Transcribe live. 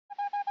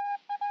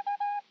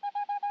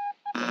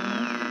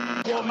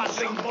you're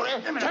muttering for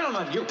it.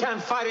 Gentlemen, you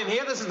can't fight in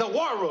here. This is the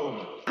war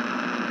room.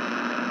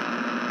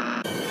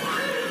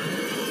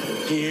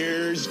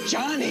 Here's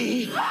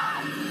Johnny.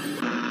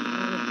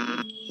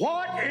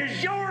 What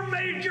is your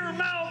major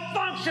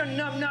malfunction,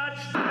 numbnuts?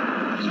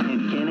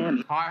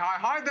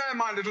 Hi there,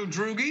 my little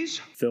droogies.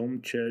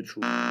 Film Church.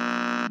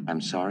 I'm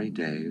sorry,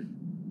 Dave.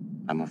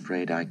 I'm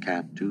afraid I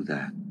can't do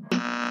that.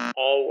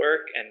 All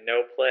work and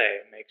no play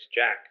makes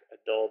Jack a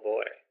dull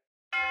boy.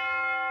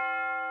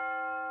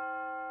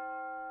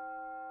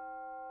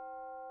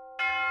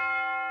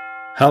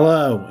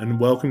 Hello, and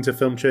welcome to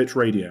Film Church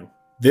Radio.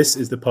 This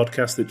is the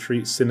podcast that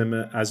treats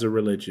cinema as a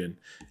religion.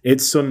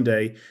 It's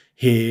Sunday.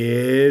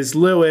 Here's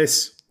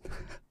Lewis.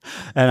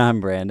 And I'm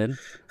Brandon.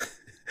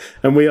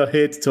 And we are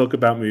here to talk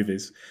about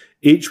movies.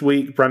 Each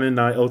week, Brandon and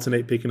I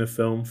alternate picking a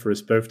film for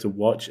us both to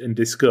watch and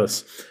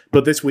discuss.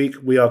 But this week,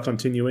 we are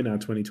continuing our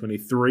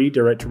 2023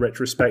 director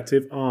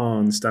retrospective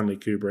on Stanley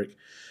Kubrick.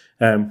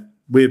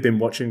 We have been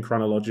watching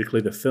chronologically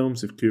the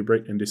films of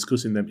Kubrick and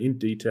discussing them in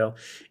detail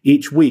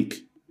each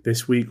week.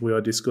 This week, we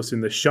are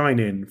discussing The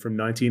Shining from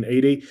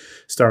 1980,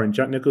 starring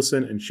Jack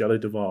Nicholson and Shelley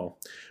Duvall.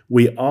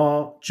 We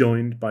are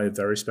joined by a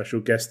very special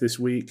guest this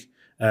week.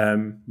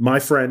 My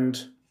friend,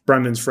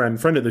 Brandon's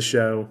friend of the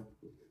show,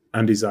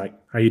 Andy Zike.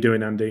 How you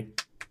doing, Andy?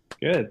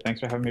 Good. Thanks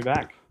for having me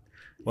back.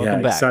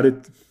 Welcome back.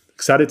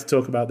 Excited to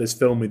talk about this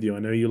film with you. I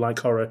know you like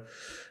horror,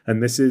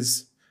 and this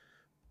is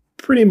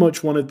pretty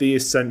much one of the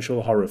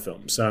essential horror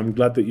films. So I'm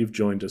glad that you've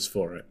joined us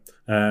for it.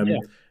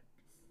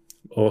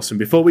 Awesome.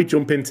 Before we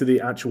jump into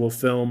the actual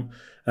film,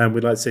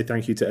 we'd like to say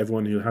thank you to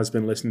everyone who has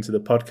been listening to the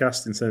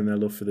podcast and sending their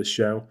love for the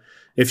show.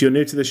 If you're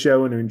new to the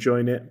show and are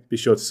enjoying it, be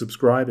sure to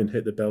subscribe and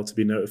hit the bell to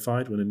be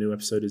notified when a new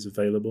episode is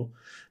available.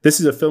 This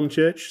is a film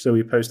church, so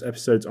we post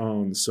episodes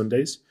on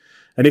Sundays.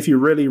 And if you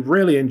really,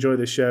 really enjoy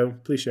the show,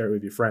 please share it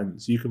with your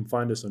friends. You can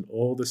find us on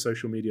all the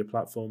social media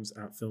platforms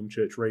at Film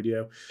Church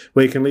Radio,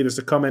 where you can leave us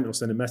a comment or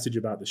send a message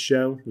about the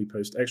show. We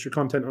post extra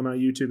content on our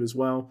YouTube as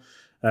well,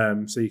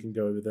 so you can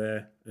go over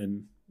there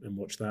and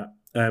watch that.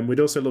 We'd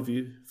also love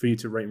for you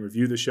to rate and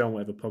review the show on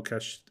whatever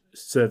podcast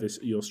service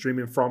you're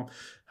streaming from.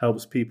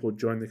 Helps people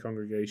join the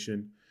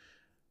congregation,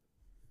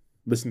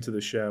 listen to the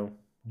show,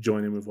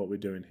 join in with what we're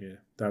doing here.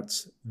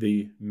 That's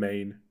the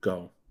main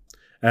goal.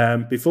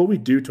 Before we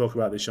do talk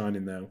about The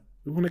Shining, though,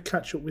 we want to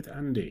catch up with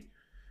Andy.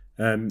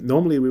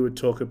 Normally, we would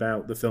talk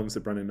about the films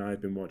that Brandon and I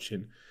have been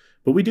watching,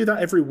 but we do that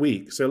every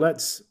week. So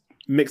let's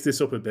mix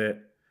this up a bit,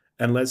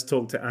 and let's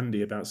talk to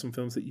Andy about some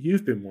films that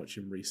you've been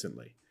watching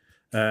recently.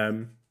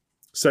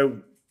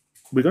 So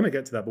we're going to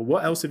get to that, but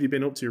what else have you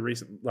been up to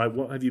recently? Like,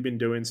 what have you been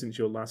doing since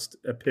your last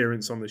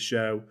appearance on the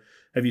show?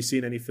 Have you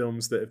seen any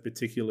films that have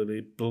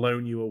particularly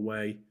blown you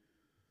away?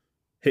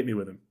 Hit me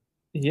with them.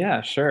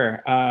 Yeah,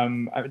 sure.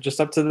 Just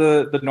up to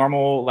the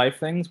normal life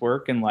things,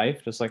 work and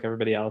life, just like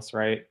everybody else,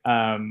 right?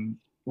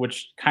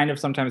 Which kind of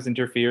sometimes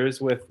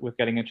interferes with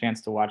getting a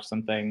chance to watch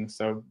something.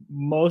 So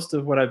most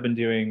of what I've been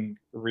doing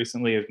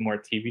recently is more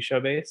TV show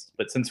based,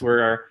 but since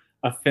we're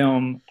a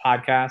film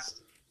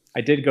podcast, I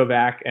did go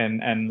back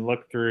and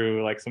look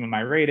through like some of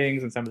my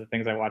ratings and some of the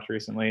things I watched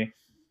recently.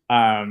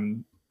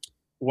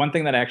 One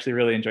thing that I actually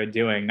really enjoyed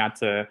doing, not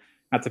to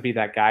be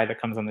that guy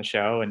that comes on the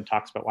show and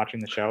talks about watching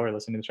the show or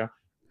listening to the show,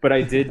 but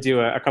I did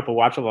do a couple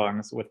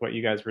watch-alongs with what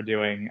you guys were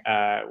doing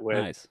with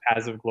Nice.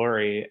 Paths of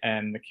Glory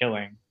and The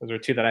Killing. Those were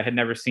two that I had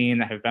never seen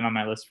that have been on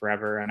my list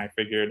forever, and I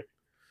figured,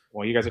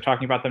 well, you guys are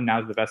talking about them,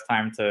 now's the best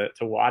time to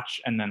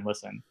watch and then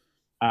listen.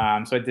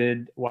 So I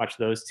did watch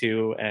those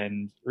two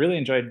and really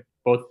enjoyed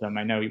both of them.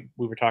 I know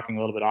we were talking a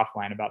little bit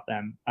offline about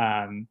them,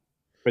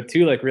 but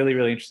two like really,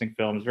 really interesting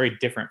films, very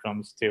different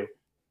films too.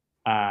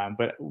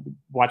 But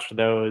watched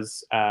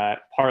those,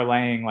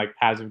 parlaying like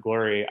Paths of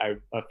Glory.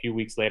 A few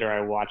weeks later, I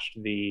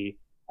watched the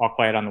All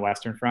Quiet on the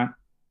Western Front,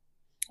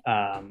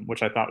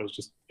 which I thought was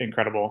just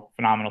incredible,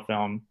 phenomenal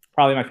film.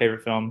 Probably my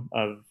favorite film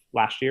of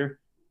last year,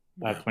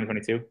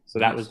 2022. So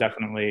that was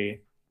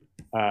definitely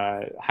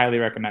highly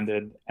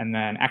recommended. And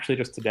then actually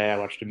just today I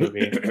watched a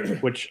movie,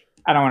 which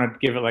I don't want to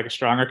give it like a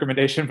strong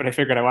recommendation, but I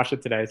figured I watched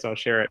it today, so I'll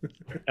share it.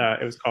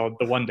 It was called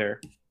The Wonder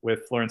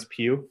with Florence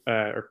Pugh,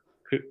 or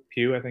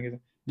Pugh, I think is.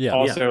 Yeah.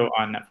 Also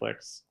on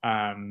Netflix.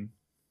 A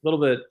little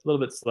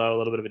bit slow, a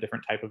little bit of a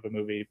different type of a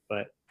movie,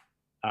 but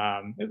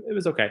it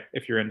was okay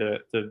if you're into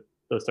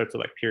those sorts of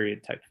like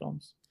period type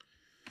films.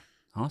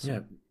 Awesome. Yeah.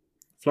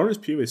 Florence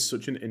Pugh is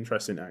such an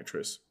interesting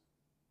actress.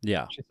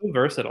 Yeah. She's so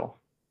versatile.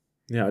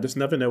 Yeah, I just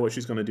never know what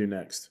she's going to do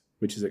next,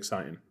 which is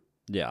exciting.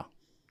 Yeah.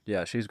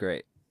 Yeah, she's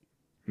great.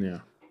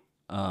 Yeah.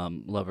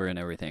 Love her in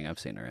everything I've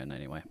seen her in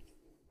anyway.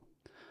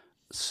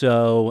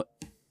 So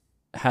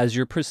has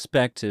your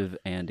perspective,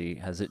 Andy,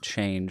 has it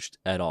changed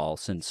at all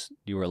since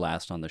you were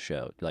last on the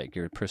show? Like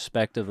your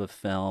perspective of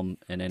film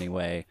in any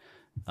way,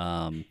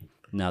 now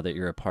that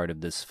you're a part of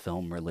this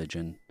film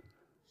religion?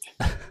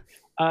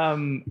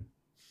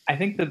 I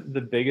think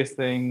the biggest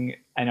thing,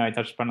 I know I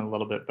touched upon it a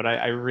little bit, but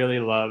I really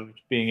loved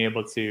being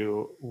able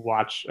to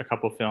watch a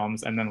couple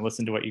films and then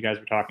listen to what you guys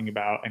were talking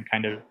about and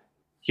kind of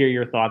hear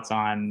your thoughts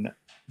on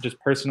just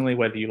personally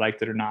whether you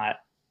liked it or not.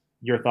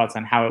 your thoughts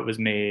on how it was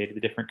made,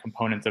 the different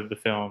components of the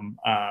film,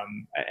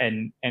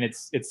 and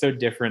it's so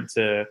different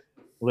to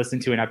listen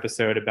to an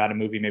episode about a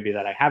movie maybe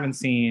that I haven't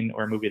seen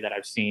or a movie that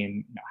I've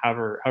seen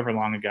however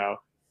long ago,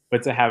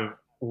 but to have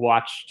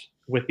watched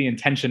with the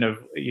intention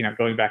of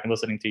going back and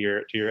listening to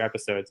your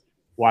episodes,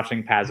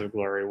 watching Paths of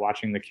Glory,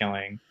 watching The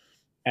Killing,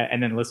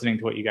 and then listening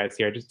to what you guys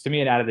hear. Just to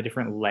me, it added a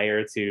different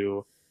layer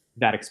to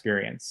that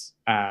experience.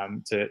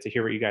 To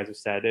hear what you guys have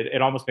said,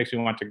 it almost makes me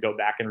want to go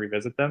back and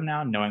revisit them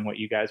now, knowing what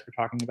you guys were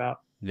talking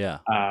about. Yeah.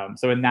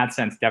 So in that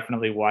sense,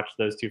 definitely watch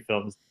those two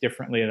films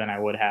differently than I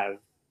would have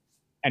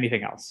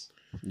anything else.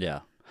 Yeah.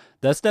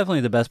 That's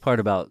definitely the best part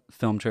about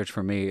Film Church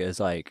for me is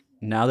like,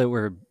 now that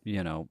we're,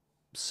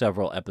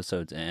 several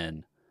episodes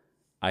in,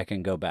 I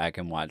can go back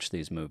and watch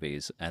these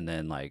movies and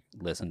then like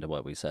listen to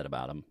what we said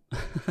about them.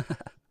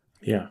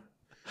 Yeah.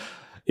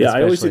 Yeah.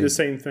 I always do the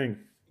same thing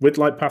with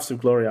like Paths of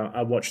Glory.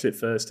 I watched it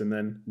first and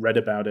then read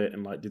about it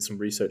and like did some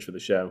research for the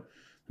show.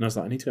 And I was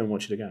like, I need to go and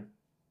watch it again.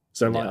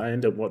 So like I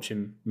end up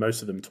watching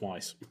most of them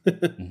twice.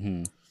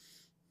 Mm-hmm.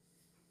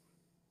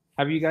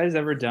 Have you guys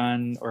ever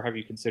done, or have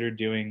you considered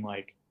doing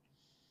like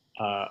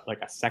a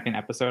second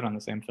episode on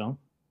the same film?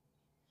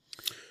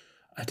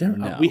 I don't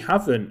know. No. We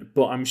haven't,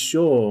 but I'm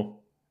sure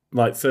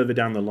like further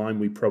down the line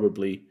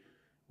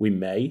we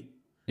may.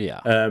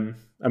 Yeah.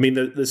 I mean,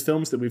 there's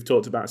films that we've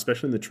talked about,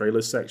 especially in the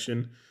trailers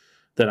section,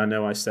 that I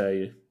know I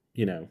say,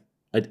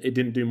 it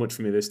didn't do much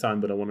for me this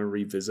time, but I want to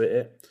revisit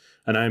it.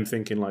 And I am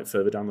thinking like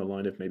further down the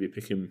line of maybe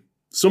picking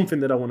something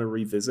that I want to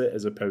revisit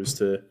as opposed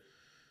to,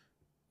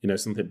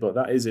 something. But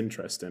that is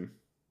interesting.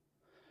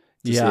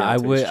 Yeah, I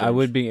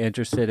would be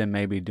interested in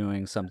maybe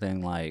doing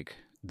something like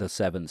The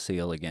Seventh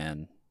Seal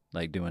again,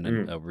 like doing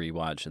a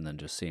rewatch and then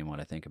just seeing what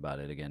I think about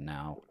it again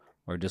now.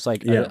 Or just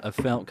like a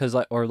film,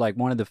 or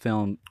one of the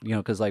film,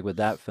 because like with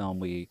that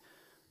film,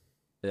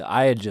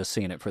 I had just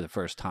seen it for the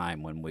first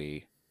time when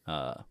we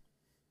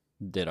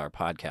did our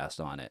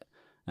podcast on it.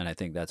 And I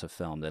think that's a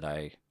film that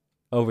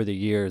over the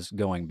years,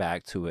 going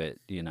back to it,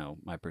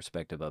 my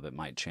perspective of it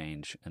might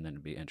change, and then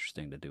it'd be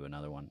interesting to do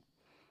another one.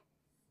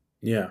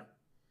 Yeah.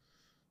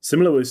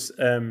 Similar with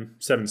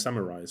Seven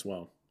Samurai as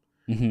well.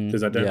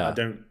 Because I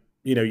don't,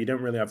 you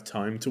don't really have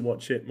time to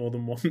watch it more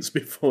than once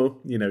before,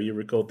 you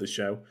record the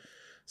show.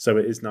 So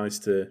it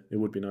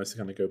would be nice to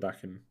kind of go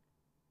back and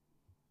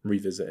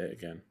revisit it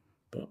again.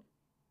 But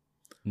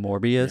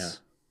Morbius?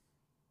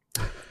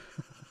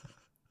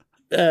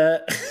 Yeah.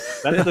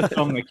 That's the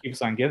film that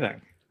keeps on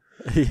giving.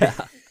 Yeah.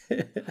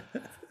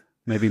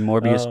 Maybe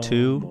Morbius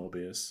 2?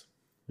 Morbius.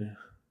 Yeah.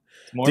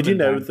 Did you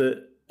know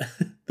that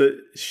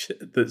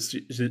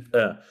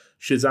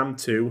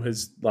Shazam 2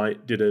 has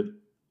did a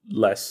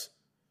less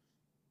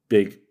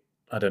big,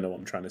 I don't know what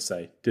I'm trying to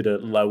say, did a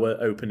lower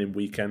opening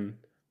weekend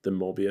than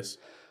Morbius?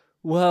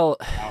 Well,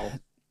 I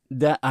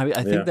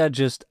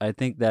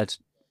think that's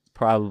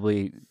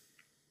probably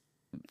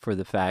for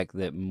the fact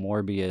that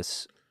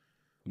Morbius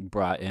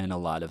brought in a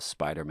lot of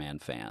Spider-Man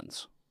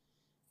fans.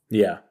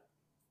 Yeah.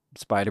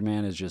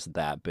 Spider-Man is just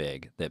that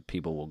big that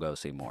people will go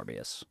see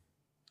Morbius.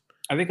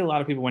 I think a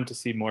lot of people went to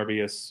see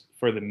Morbius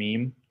for the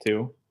meme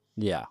too.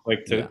 Yeah.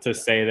 To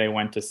say they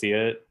went to see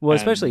it. Well,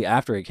 especially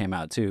after it came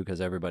out too,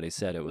 because everybody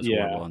said it was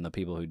horrible, and the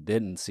people who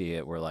didn't see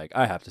it were like,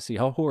 I have to see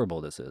how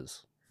horrible this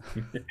is.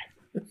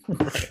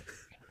 Right.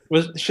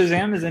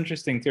 Shazam is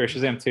interesting too, or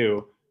Shazam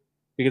 2,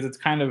 because it's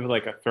kind of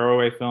like a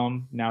throwaway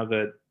film now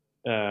that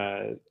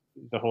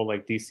the whole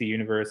DC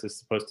universe is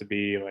supposed to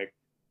be like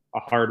a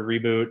hard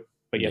reboot,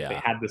 but yet they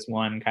had this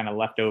one kind of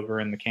left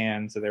over in the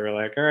can, so they were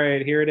like, all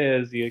right, here it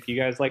is, you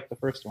guys like the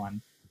first one.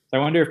 So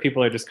I wonder if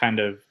people are just kind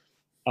of,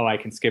 oh, I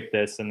can skip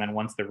this, and then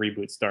once the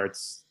reboot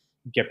starts,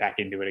 get back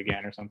into it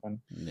again or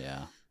something.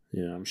 Yeah,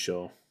 I'm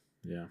sure.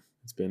 Yeah,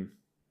 it's been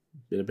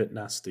a bit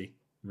nasty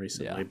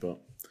recently, but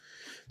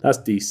that's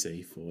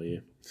DC for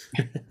you.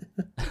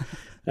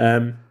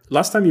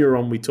 Last time you were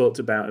on, we talked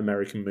about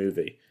American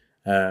Movie,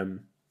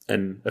 and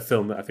a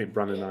film that I think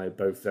Brandon and I are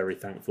both very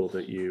thankful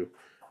that you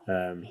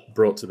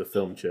brought to the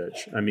Film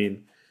Church. I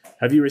mean,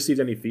 have you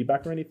received any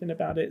feedback or anything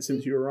about it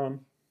since you were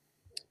on?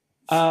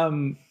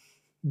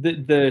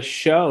 The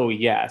show,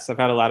 yes. I've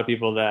had a lot of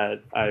people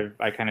that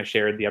I kind of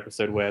shared the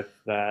episode with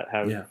that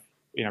have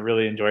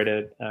really enjoyed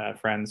it.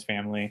 Friends,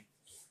 family.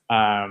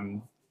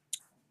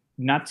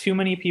 Not too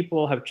many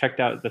people have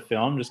checked out the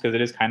film just because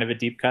it is kind of a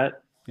deep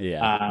cut.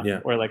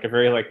 Or like a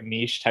very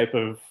niche type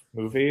of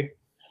movie.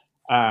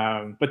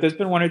 But there's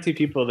been one or two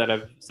people that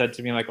have said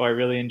to me like, oh, I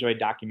really enjoy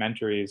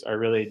documentaries, or I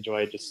really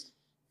enjoy just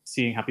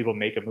seeing how people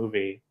make a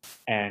movie,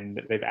 and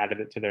they've added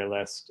it to their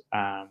list.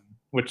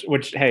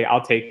 Which hey,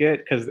 I'll take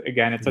it, because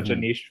again, it's such a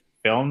niche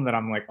film that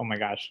I'm like, oh my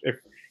gosh, if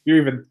you're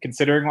even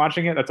considering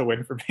watching it, that's a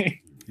win for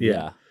me.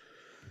 Yeah,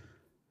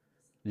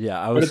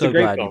 I was so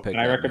glad you picked it.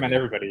 And I recommend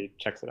everybody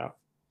checks it out.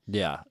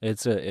 Yeah,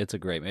 it's a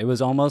great. It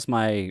was almost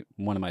one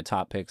of my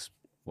top picks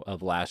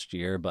of last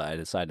year, but I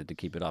decided to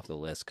keep it off the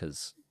list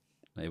because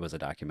it was a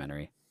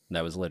documentary.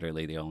 That was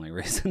literally the only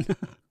reason,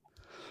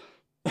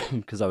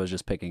 because I was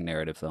just picking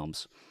narrative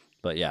films.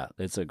 But yeah,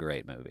 it's a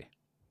great movie.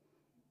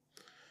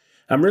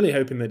 I'm really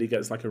hoping that he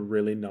gets like a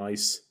really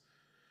nice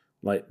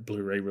like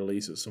Blu-ray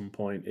release at some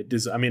point. It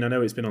does. I mean, I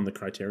know it's been on the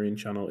Criterion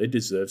channel. It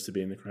deserves to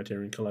be in the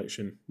Criterion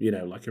collection. You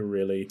know, like a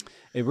really.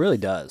 It really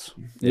does.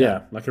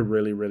 Yeah, like a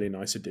really, really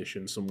nice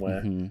edition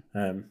somewhere.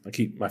 Mm-hmm. I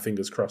keep my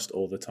fingers crossed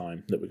all the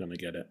time that we're going to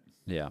get it.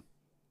 Yeah.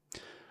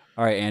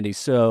 All right, Andy.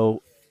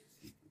 So,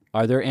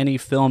 are there any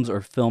films or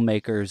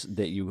filmmakers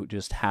that you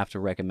just have to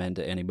recommend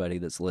to anybody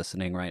that's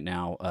listening right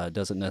now?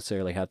 Doesn't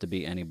necessarily have to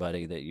be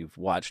anybody that you've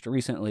watched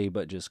recently,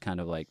 but just kind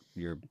of like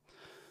your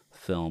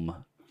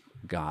film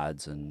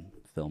gods and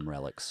film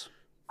relics.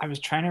 I was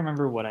trying to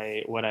remember what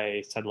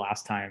I said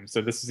last time. So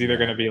this is either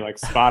going to be like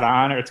spot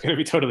on or it's going to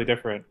be totally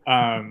different.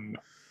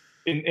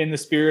 In the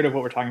spirit of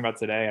what we're talking about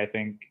today, I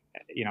think,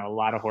 you know, a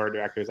lot of horror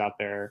directors out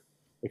there,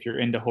 if you're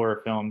into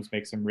horror films,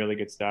 make some really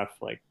good stuff,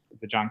 like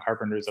the John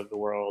Carpenters of the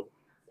world,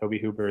 Tobe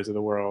Hoopers of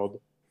the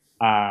world.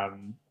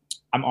 I'm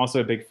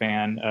also a big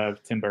fan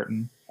of Tim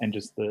Burton and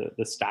just the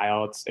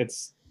style.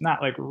 It's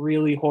not like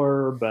really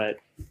horror, but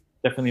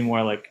definitely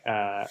more like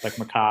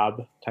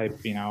macabre type,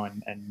 you know,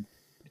 and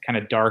kind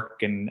of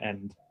dark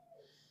and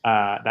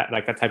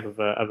that type of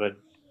a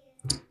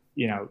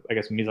you know, I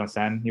guess mise en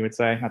scène, you would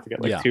say, not to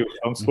get like too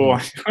film school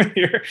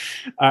here.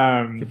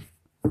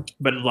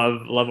 But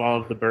love all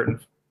of the Burton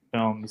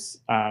films.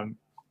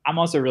 I'm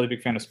also a really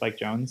big fan of Spike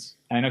Jonze,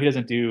 and I know he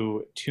doesn't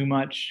do too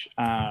much,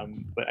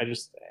 but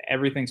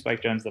everything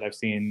Spike Jonze that I've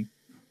seen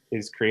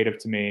is creative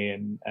to me,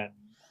 and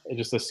it's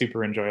just a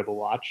super enjoyable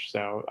watch.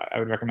 So I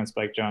would recommend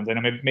Spike Jonze. I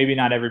know maybe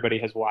not everybody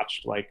has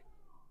watched like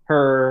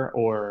Her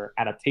or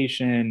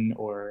Adaptation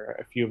or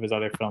a few of his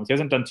other films. He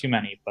hasn't done too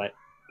many, but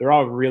they're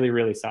all really,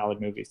 really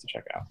solid movies to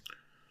check out.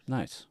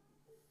 Nice.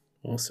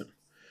 Awesome.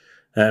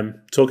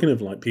 Talking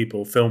of like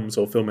films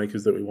or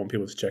filmmakers that we want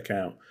people to check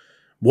out,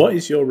 what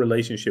is your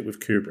relationship with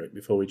Kubrick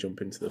before we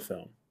jump into the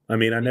film? I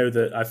mean, I know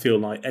that I feel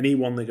like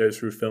anyone that goes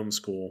through film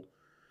school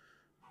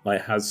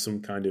like has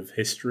some kind of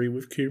history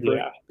with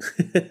Kubrick.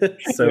 Yeah.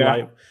 So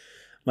like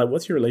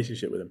what's your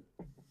relationship with him?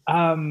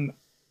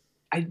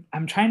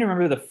 I'm trying to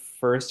remember the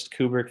first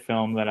Kubrick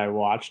film that I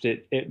watched.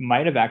 It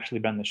might have actually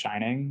been The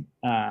Shining.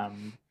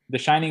 The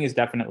Shining is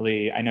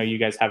definitely, I know you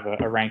guys have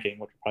a ranking,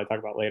 which we'll probably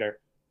talk about later.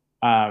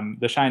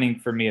 The Shining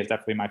for me is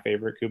definitely my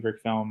favorite Kubrick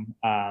film.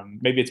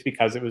 Maybe it's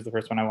because it was the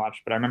first one I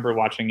watched, but I remember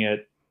watching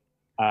it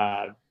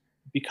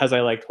because I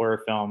liked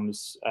horror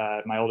films.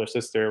 My older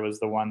sister was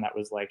the one that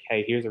was like,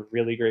 hey, here's a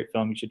really great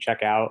film you should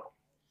check out.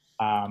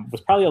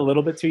 Was probably a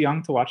little bit too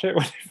young to watch it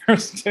when I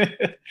first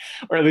did,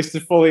 or at least to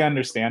fully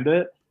understand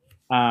it.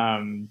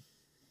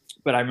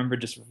 But I remember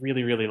just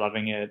really, really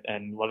loving it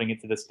and loving it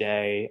to this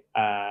day.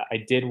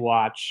 I did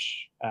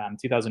watch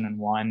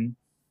 2001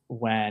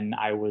 when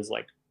I was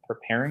like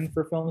preparing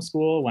for film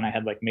school, when I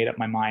had like made up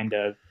my mind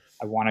of,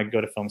 I want to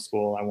go to film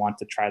school. I want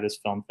to try this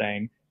film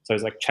thing. So I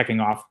was like checking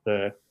off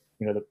the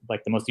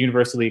most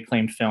universally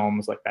acclaimed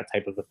films, like that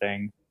type of a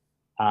thing.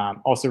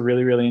 Also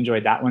really, really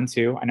enjoyed that one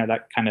too. I know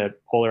that kind of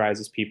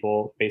polarizes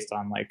people based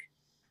on like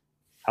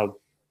how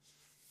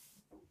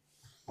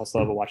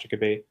slow of a watch it could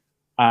be.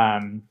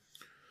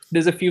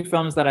 There's a few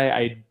films that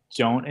I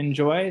don't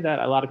enjoy that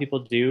a lot of people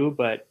do,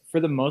 but for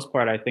the most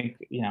part, I think,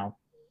 you know,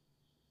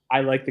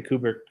 I like the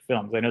Kubrick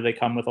films. I know they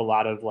come with a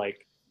lot of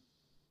like,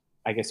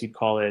 I guess you'd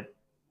call it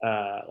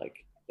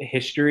like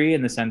history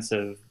in the sense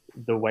of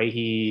the way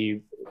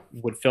he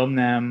would film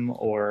them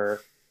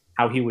or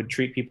how he would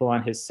treat people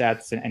on his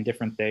sets and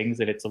different things.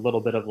 That it's a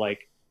little bit of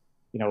like,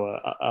 you know,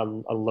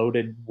 a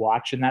loaded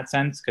watch in that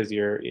sense, because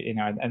you're, you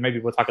know, and maybe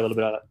we'll talk a little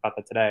bit about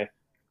that today.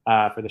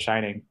 For The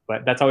Shining,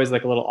 but that's always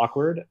like a little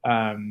awkward.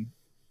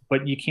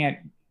 But you can't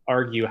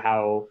argue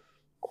how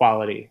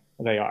quality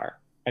they are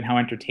and how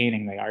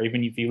entertaining they are.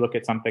 Even if you look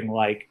at something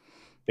like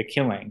The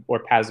Killing or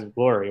Paths of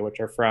Glory, which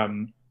are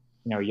from,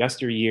 you know,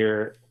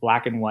 yesteryear,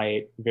 black and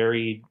white,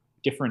 very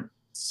different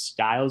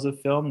styles of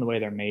film, the way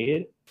they're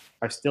made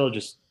are still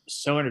just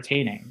so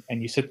entertaining.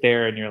 And you sit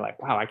there and you're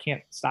like, wow, I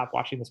can't stop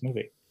watching this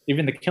movie.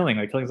 Even The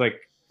Killing's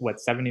like,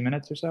 what, 70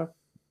 minutes or so?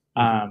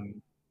 Mm-hmm.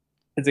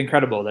 It's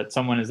incredible that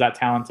someone is that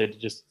talented to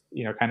just,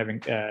 you know, kind of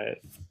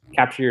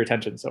capture your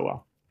attention so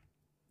well.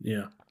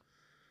 Yeah.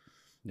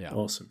 Yeah.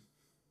 Awesome.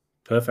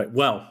 Perfect.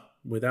 Well,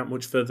 without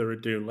much further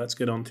ado, let's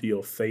get on to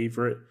your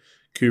favorite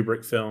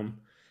Kubrick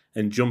film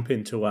and jump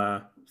into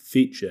our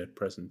feature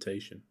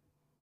presentation.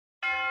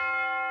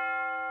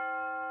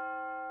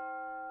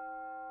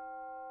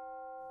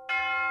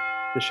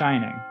 The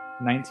Shining,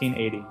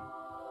 1980.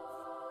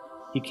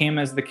 He came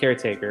as the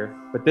caretaker,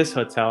 but this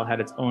hotel had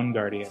its own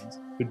guardians,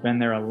 who'd been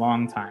there a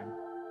long time.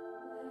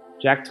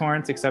 Jack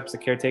Torrance accepts a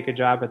caretaker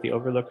job at the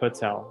Overlook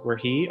Hotel, where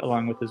he,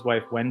 along with his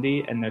wife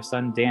Wendy and their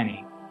son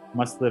Danny,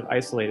 must live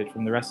isolated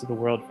from the rest of the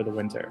world for the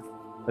winter,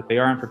 but they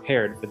aren't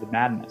prepared for the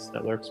madness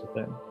that lurks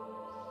within.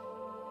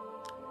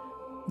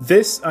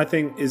 This, I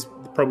think, is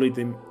probably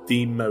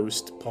the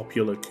most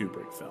popular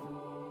Kubrick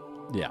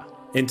film. Yeah.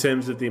 In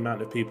terms of the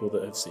amount of people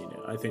that have seen it.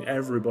 I think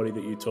everybody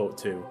that you talk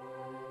to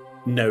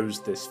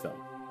knows this film.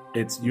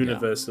 It's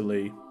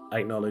universally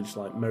acknowledged,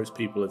 like most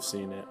people have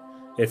seen it.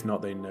 If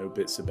not, they know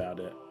bits about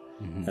it.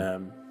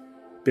 Mm-hmm.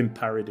 been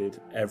parodied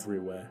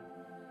everywhere.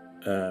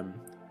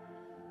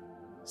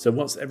 So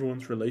what's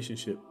everyone's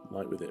relationship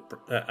like with it?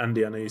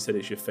 Andy, I know you said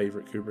it's your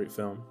favorite Kubrick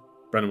film.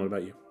 Brandon, what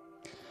about you?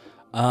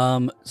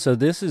 So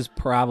this is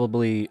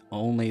probably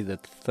only the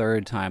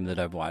third time that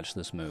I've watched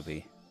this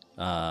movie.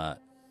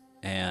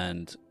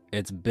 And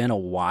it's been a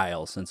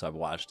while since I've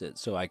watched it.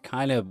 So I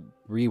kind of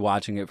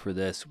rewatching it for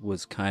this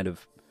was kind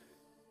of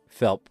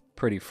felt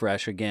pretty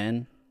fresh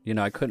again. You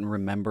know, I couldn't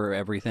remember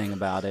everything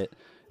about it.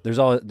 There's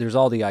all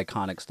the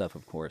iconic stuff,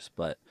 of course,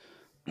 but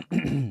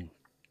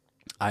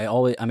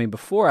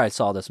before I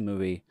saw this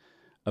movie,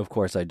 of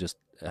course, I just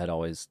had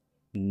always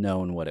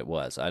known what it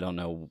was. I don't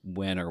know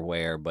when or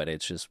where, but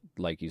it's just,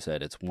 like you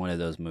said, it's one of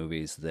those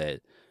movies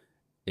that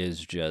is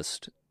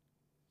just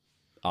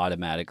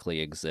automatically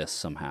exists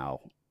somehow,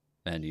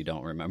 and you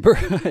don't remember,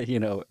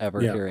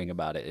 ever hearing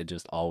about it. It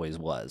just always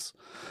was.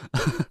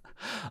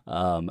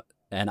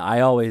 And I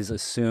always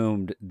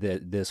assumed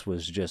that this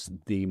was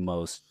just the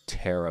most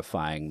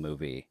terrifying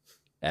movie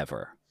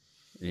ever,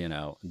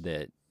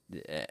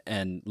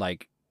 and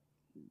like,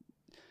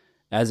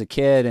 as a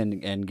kid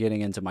and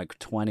getting into my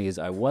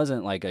 20s, I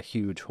wasn't like a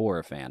huge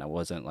horror fan.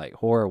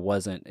 Horror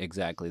wasn't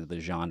exactly the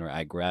genre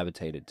I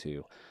gravitated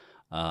to.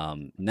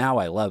 Now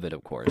I love it,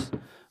 of course,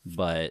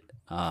 but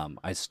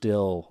I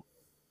still,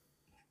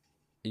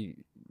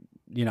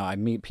 I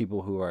meet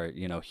people who are,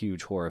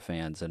 huge horror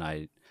fans, and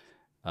I,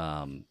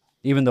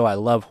 even though I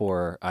love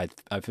horror, I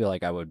feel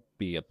like I would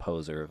be a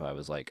poser if I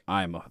was like,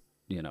 I'm a,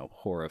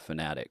 horror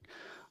fanatic.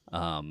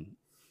 But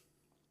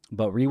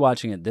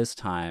rewatching it this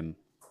time,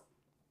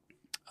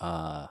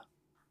 I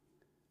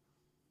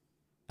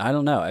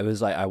don't know. It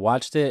was like I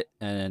watched it,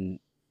 and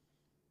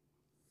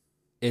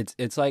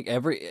it's like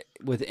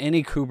with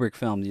any Kubrick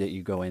film that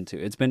you go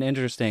into, it's been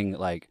interesting,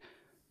 like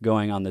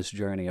going on this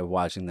journey of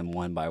watching them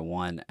one by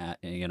one,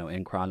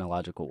 in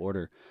chronological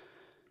order,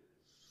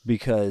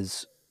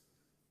 because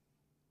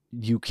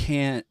you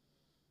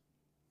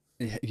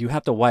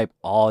have to wipe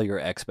all your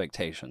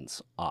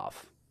expectations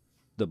off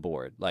the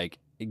board. Like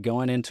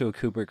going into a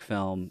Kubrick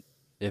film,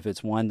 if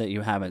it's one that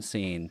you haven't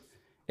seen,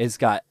 it's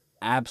got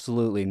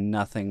absolutely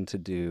nothing to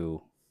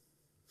do.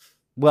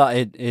 Well,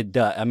 it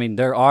does. I mean,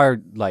 there are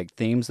like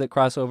themes that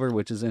cross over,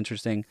 which is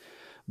interesting.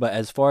 But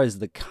as far as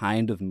the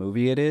kind of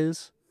movie it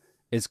is,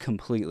 it's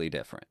completely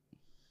different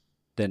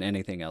than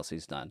anything else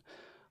he's done.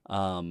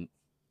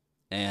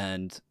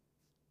 And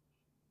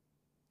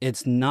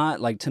it's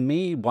not like, to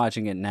me,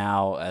 watching it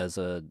now as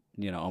a,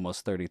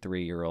 almost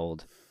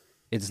 33-year-old,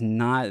 it's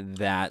not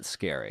that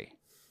scary.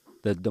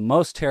 The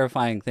most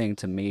terrifying thing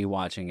to me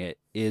watching it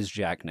is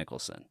Jack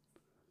Nicholson.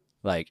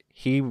 Like,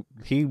 he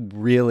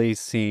really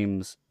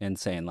seems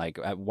insane. Like,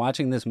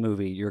 watching this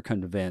movie, you're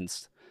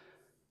convinced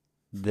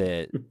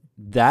that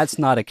that's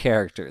not a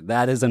character.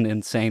 That is an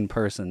insane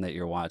person that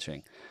you're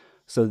watching.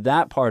 So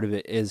that part of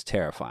it is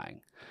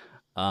terrifying.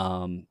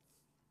 And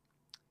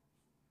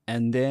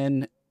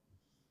then,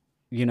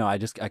 I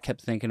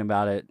kept thinking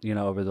about it,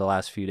 over the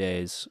last few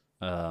days,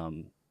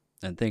 and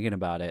thinking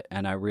about it.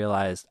 And I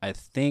realized, I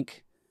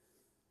think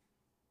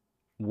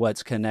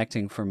what's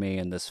connecting for me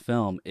in this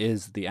film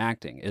is the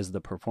acting, is the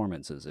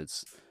performances.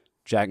 It's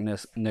Jack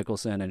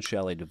Nicholson and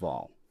Shelley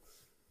Duvall.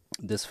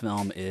 This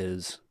film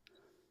is,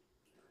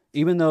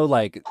 even though,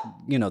 like,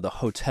 the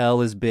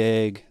hotel is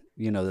big,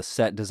 the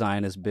set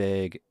design is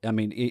big. I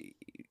mean,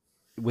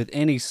 with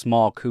any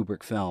small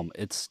Kubrick film,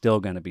 it's still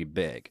going to be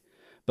big.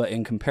 But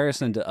in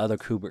comparison to other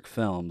Kubrick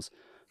films,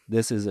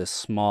 this is a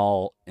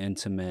small,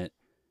 intimate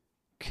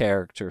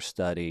character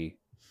study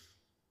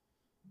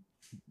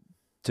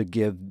to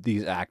give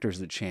these actors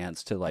the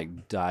chance to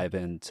like dive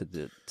into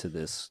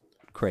this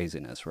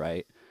craziness,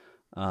 right?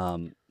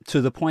 To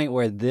the point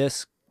where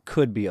this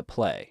could be a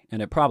play,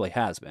 and it probably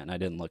has been. I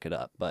didn't look it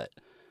up, but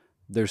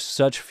there's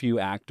such few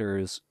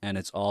actors, and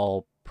it's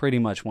all pretty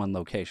much one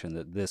location,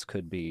 that this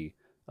could be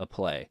a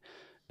play.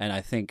 And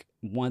I think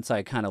once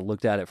I kind of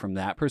looked at it from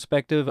that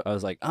perspective, I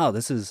was like, oh,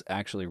 this is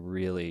actually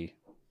really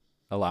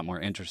a lot more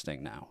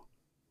interesting now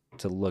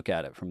to look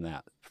at it from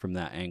that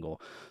angle.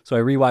 So I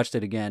rewatched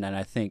it again, and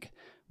I think,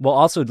 well,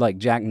 also, like,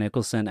 Jack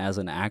Nicholson as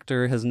an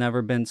actor has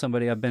never been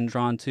somebody I've been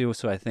drawn to.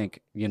 So I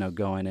think,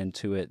 going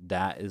into it,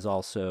 that is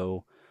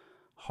also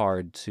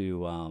hard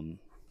to,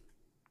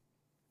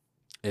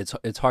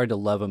 it's hard to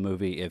love a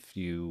movie if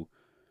you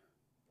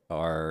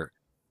are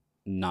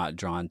not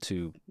drawn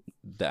to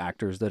the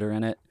actors that are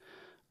in it.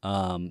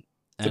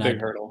 It's a big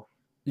hurdle.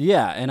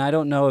 Yeah, and I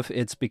don't know if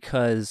it's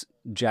because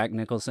Jack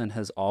Nicholson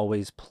has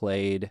always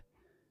played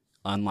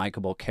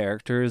unlikable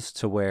characters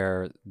to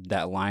where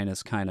that line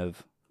is kind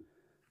of,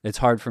 it's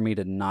hard for me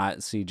to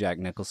not see Jack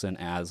Nicholson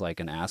as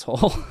like an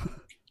asshole.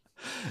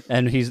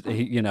 And he's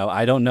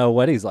I don't know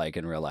what he's like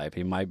in real life.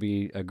 He might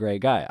be a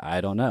great guy.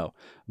 I don't know.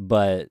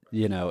 But,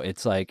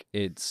 it's like,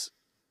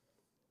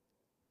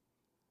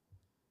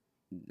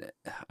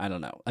 I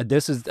don't know.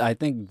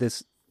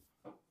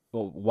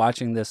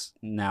 Watching this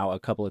now a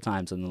couple of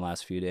times in the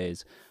last few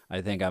days,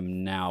 I think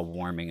I'm now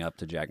warming up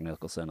to Jack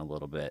Nicholson a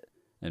little bit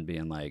and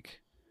being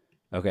like,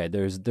 okay,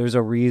 there's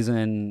a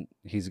reason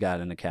he's got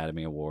an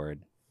Academy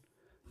Award.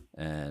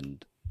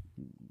 and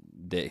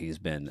that he's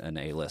been an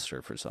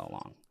A-lister for so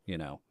long, you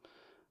know.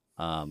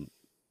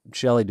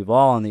 Shelley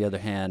Duvall, on the other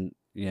hand,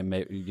 I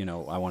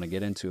want to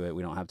get into it.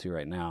 We don't have to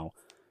right now.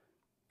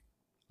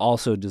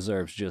 Also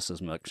deserves just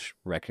as much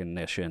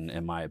recognition,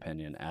 in my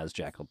opinion, as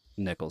Jack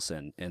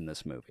Nicholson in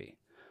this movie.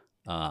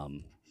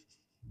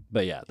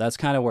 But yeah, that's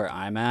kind of where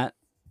I'm at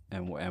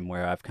and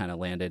where I've kind of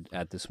landed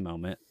at this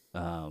moment.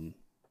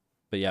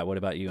 But yeah, what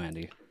about you,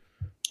 Andy?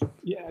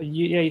 Yeah,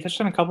 you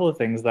touched on a couple of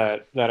things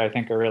that I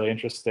think are really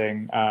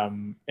interesting.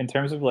 In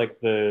terms of like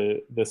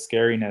the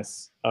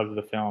scariness of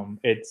the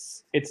film,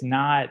 it's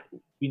not,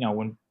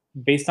 when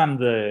based on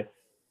the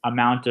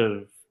amount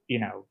of,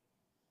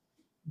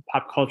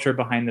 pop culture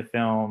behind the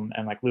film,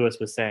 and like Lewis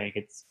was saying,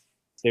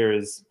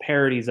 there's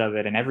parodies of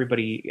it and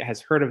everybody has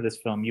heard of this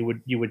film. You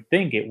would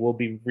think it will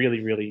be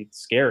really, really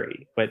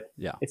scary, but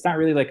yeah, it's not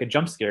really like a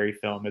jump scary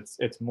film.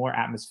 It's more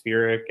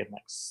atmospheric and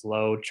like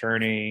slow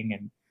churning,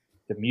 and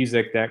the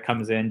music that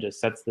comes in just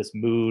sets this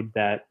mood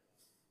that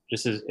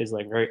just is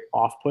like very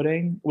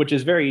off-putting, which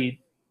is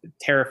very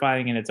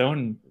terrifying in its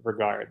own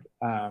regard.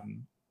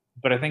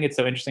 But I think it's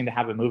so interesting to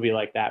have a movie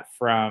like that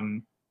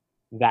from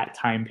that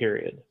time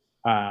period.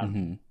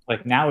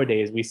 Like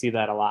nowadays we see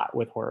that a lot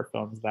with horror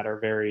films that are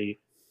very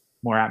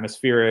more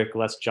atmospheric,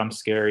 less jump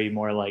scary,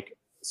 more like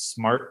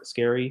smart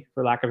scary,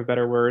 for lack of a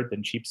better word,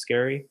 than cheap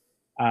scary.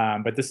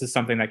 But this is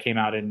something that came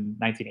out in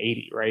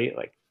 1980, right?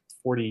 Like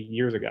 40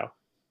 years ago.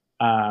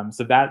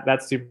 So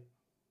that's super.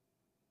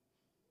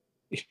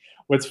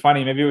 What's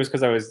funny, maybe it was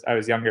because I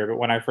was younger, but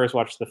when I first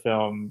watched the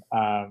film,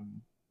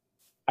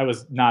 I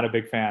was not a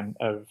big fan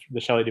of the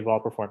Shelley Duvall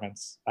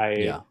performance.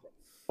 I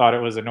thought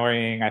it was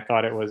annoying. I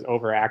thought it was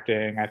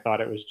overacting. I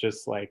thought it was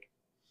just like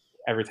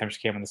every time she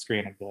came on the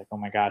screen, I'd be like, oh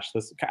my gosh,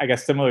 this, I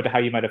guess, similar to how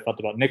you might have felt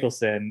about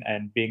Nicholson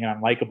and being an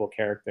unlikable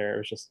character. It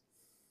was just,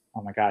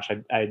 oh my gosh,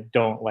 I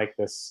don't like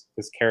this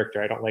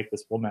character. I don't like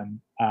this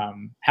woman.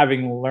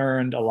 Having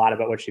learned a lot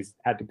about what she's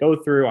had to go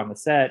through on the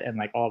set and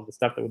like all of the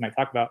stuff that we might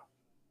talk about,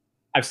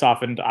 I've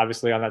softened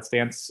obviously on that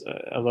stance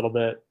a little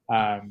bit.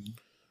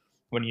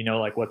 When you know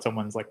like what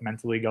someone's like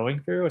mentally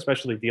going through,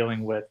 especially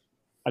dealing with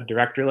a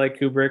director like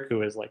Kubrick,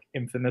 who is like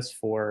infamous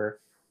for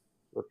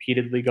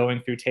repeatedly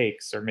going through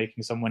takes or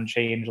making someone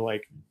change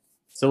like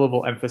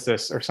syllable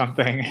emphasis or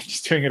something, and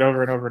just doing it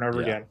over and over and over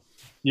again.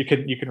 You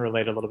can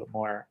relate a little bit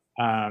more.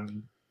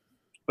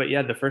 But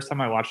yeah, the first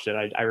time I watched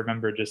it, I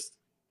remember just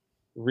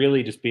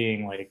really just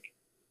being like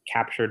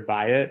captured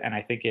by it. And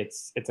I think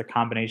it's a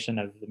combination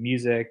of the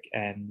music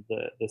and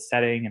the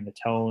setting and the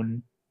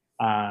tone,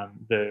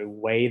 the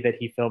way that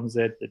he films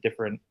it, the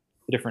different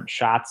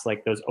shots,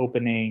 like those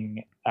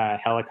opening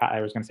helicopter,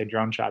 I was going to say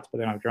drone shots, but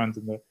they don't have drones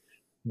in the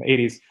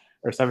 80s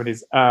or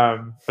 70s.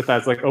 But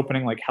that's like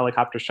opening like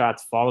helicopter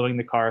shots following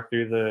the car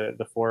through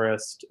the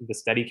forest, the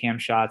Steadicam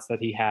shots that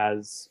he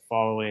has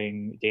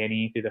following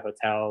Danny through the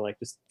hotel, like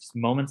just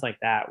moments like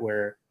that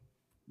where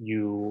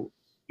you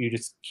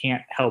just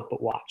can't help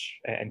but watch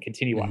and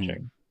continue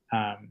watching.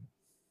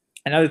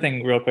 Another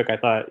thing real quick, I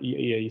thought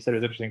you said it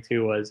was interesting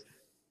too, was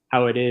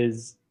how it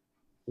is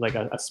like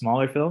a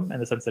smaller film in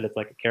the sense that it's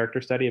like a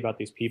character study about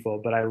these people.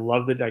 But I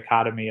love the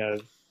dichotomy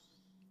of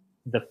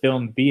the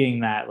film being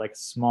that like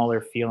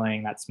smaller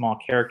feeling, that small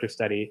character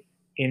study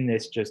in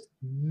this just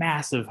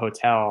massive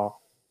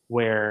hotel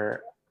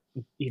where,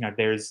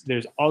 there's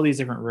all these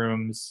different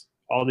rooms,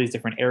 all these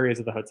different areas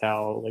of the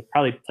hotel, like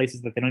probably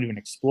places that they don't even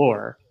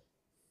explore,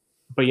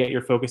 but yet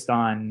you're focused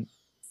on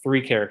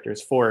 3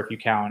 characters, 4 if you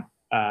count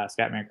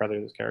Scatman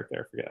Crothers'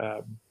 character,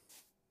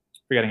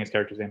 forgetting his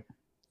character's name,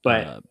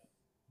 but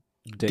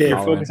you're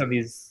focused on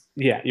these.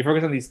 Yeah, you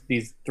focus on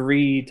these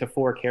 3 to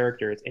 4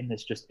 characters in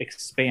this just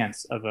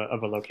expanse of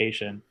a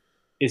location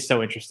is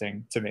so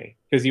interesting to me,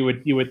 because you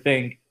would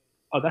think,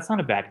 oh, that's not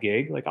a bad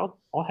gig. Like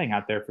I'll hang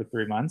out there for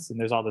 3 months, and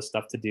there's all this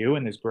stuff to do,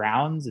 and there's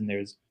grounds, and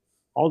there's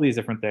all these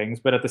different things.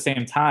 But at the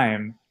same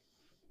time,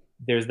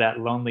 there's that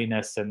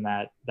loneliness and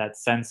that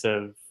sense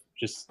of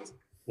just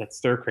that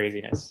stir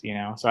craziness,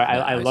 So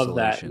I love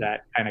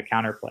that kind of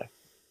counterplay.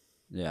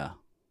 Yeah.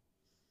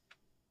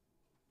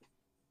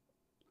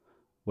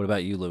 What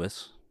about you,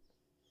 Lewis?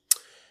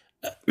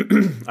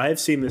 I have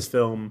seen this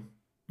film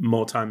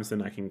more times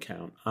than I can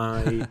count.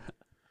 I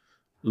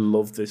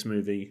love this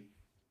movie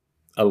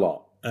a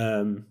lot.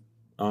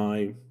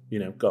 I,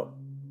 got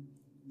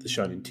the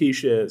Shining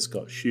t-shirts,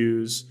 got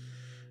shoes,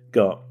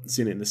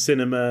 seen it in the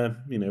cinema,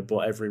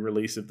 bought every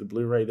release of the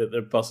Blu-ray that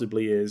there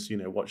possibly is,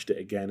 watched it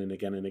again and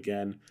again and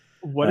again.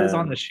 What is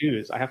on the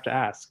shoes? I have to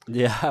ask.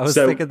 Yeah, I was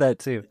thinking that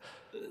too.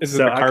 Is it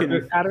the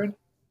carpet pattern?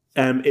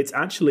 It's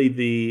actually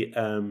the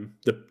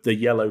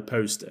yellow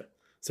poster.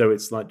 So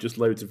it's like just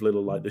loads of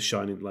little, like The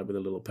Shining, like with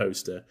a little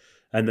poster.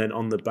 And then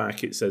on the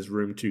back, it says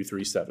room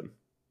 237.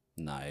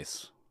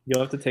 Nice. You'll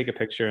have to take a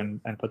picture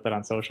and put that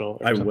on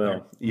social. I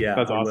will. Yeah,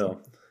 that's awesome.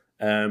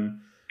 I will.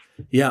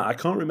 Yeah, I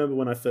can't remember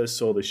when I first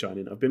saw The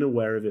Shining. I've been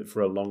aware of it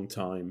for a long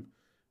time.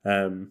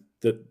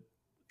 That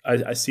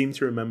I seem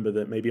to remember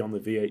that maybe on the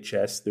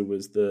VHS, there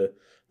was the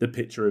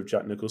picture of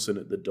Jack Nicholson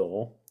at the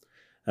door.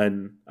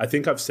 And I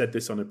think I've said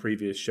this on a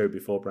previous show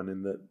before,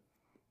 Brandon, that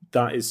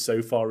that is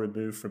so far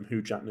removed from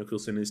who Jack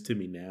Nicholson is to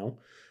me now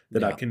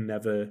that I can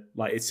never,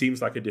 like, it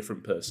seems like a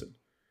different person.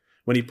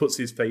 When he puts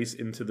his face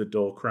into the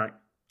door crack,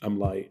 I'm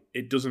like,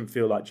 it doesn't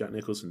feel like Jack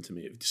Nicholson to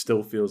me. It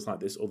still feels like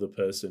this other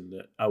person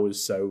that I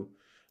was so,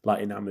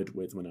 like, enamored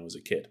with when I was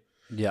a kid.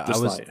 Yeah,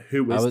 Just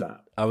who is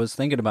that? I was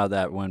thinking about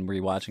that when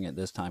rewatching it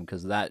this time,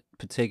 because that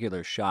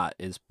particular shot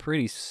is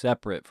pretty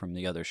separate from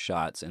the other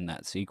shots in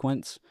that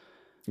sequence.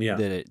 Yeah.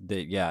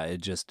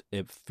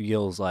 It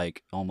feels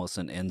like almost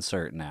an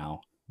insert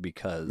now,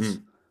 because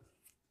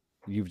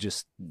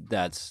it's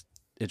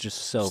just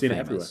so Seen it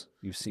famous. everywhere.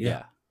 You see,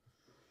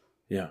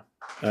 Yeah.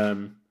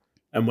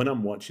 And when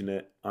I'm watching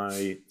it,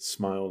 I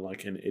smile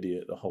like an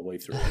idiot the whole way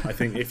through. I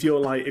think if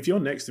you're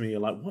next to me, you're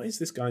like, what is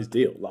this guy's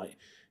deal? Like,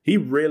 he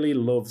really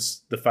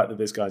loves the fact that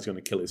this guy's going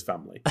to kill his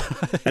family.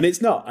 And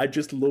it's not. I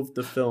just love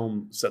the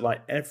film. So,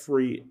 like,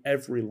 every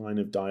line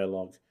of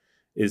dialogue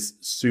is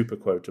super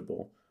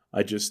quotable.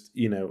 I just,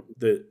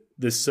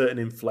 there's certain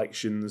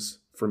inflections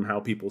from how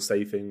people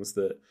say things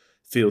that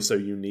feel so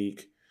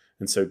unique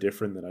and so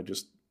different that I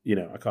just,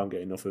 I can't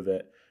get enough of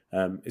it.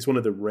 It's one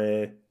of the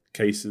rare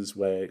cases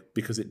where,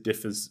 because it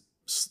differs,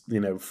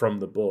 from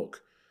the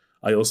book,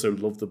 I also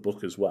love the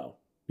book as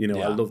well. I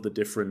love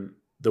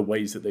the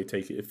ways that they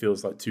take it. It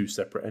feels like two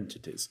separate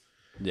entities.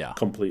 Yeah,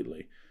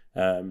 completely.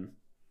 I'm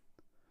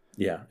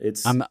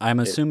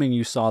assuming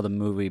you saw the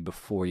movie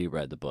before you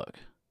read the book.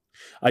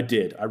 I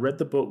did. I read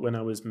the book when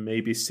I was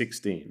maybe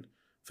 16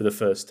 for the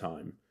first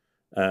time,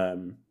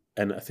 and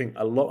I think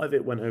a lot of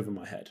it went over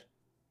my head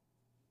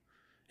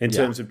in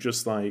terms of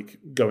just like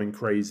going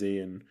crazy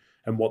and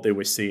what they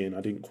were seeing.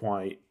 I don't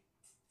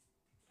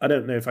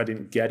know if I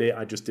didn't get it.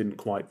 I just didn't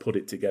quite put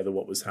it together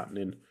what was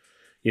happening,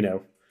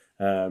 because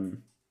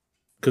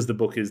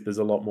there's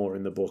a lot more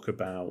in the book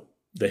about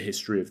the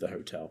history of the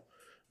hotel.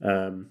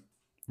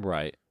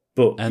 Right.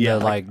 But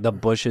the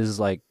bushes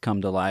like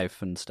come to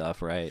life and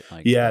stuff, right?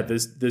 Like,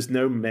 there's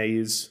no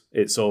maze.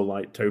 It's all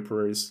like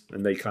topiaries,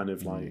 and they kind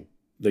of like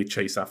they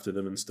chase after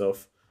them and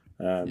stuff.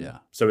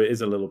 So it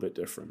is a little bit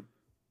different.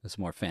 It's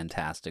more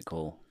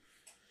fantastical.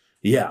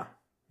 Yeah.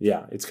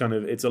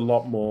 It's a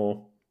lot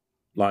more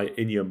like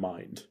in your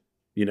mind.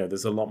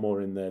 There's a lot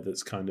more in there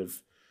that's kind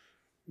of,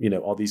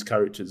 are these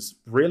characters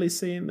really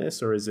seeing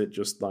this, or is it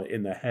just like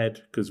in their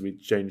head? Because we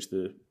changed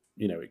it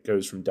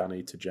goes from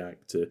Danny to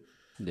Jack to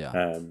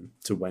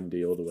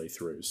Wendy all the way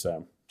through.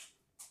 So,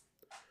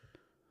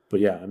 but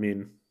yeah, I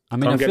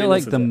feel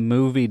like the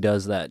movie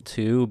does that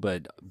too,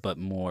 but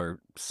more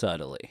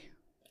subtly.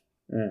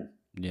 Yeah.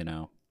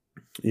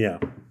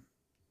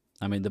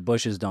 The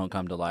bushes don't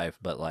come to life,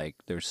 but like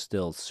there's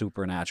still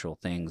supernatural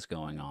things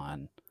going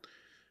on,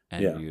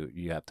 and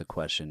you have to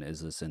question: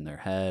 is this in their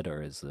head,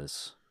 or is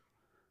this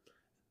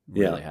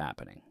really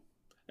happening?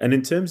 And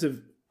in terms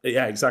of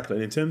exactly.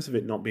 And in terms of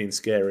it not being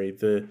scary,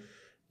 the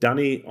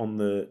Danny on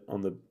the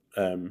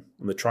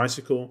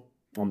tricycle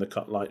on the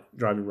cut light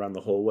driving around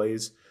the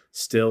hallways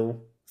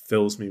still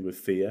fills me with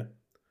fear.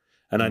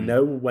 And I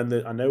know when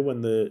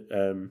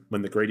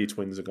the Grady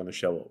twins are going to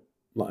show up.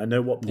 Like, I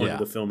know what point of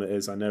the film it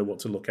is. I know what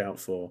to look out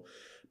for.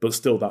 But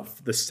still, that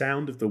the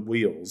sound of the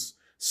wheels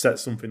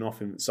sets something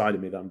off inside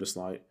of me that I'm just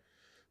like,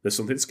 there's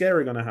something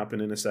scary going to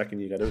happen in a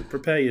second. You got to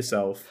prepare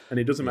yourself. And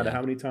it doesn't matter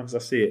how many times I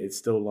see it. It's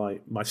still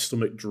like my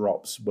stomach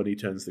drops when he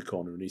turns the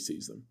corner and he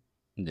sees them.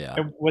 Yeah.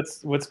 And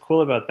what's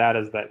cool about that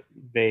is that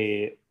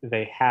they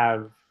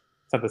have,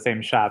 it's not the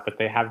same shot, but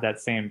they have that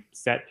same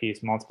set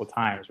piece multiple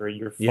times where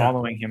you're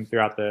following him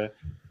throughout the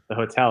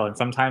hotel, and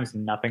sometimes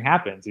nothing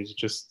happens. He's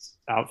just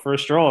out for a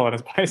stroll on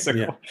his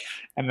bicycle.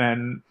 And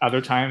then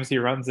other times he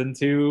runs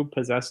into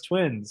possessed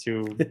twins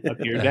who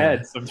appear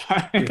dead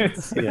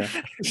sometimes.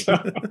 So,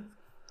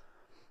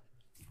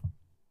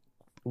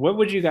 what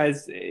would you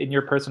guys, in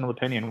your personal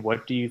opinion,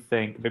 what do you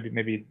think,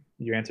 maybe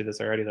you answered this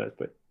already though,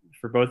 but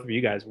for both of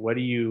you guys, what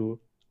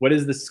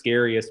is the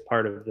scariest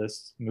part of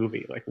this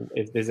movie? Like,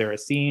 is there a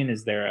scene?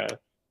 Is there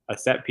a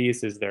set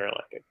piece? Is there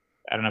like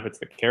I don't know if it's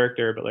the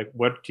character, but like,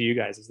 what to you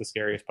guys is the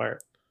scariest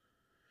part?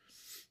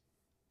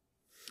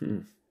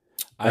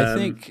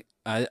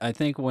 I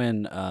think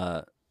when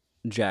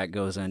Jack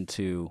goes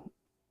into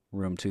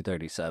room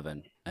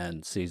 237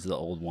 and sees the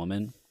old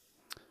woman,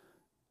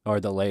 or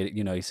the lady,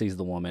 he sees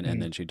the woman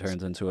and then she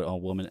turns into an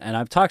old woman. And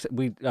I've talked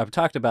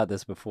about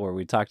this before.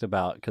 We talked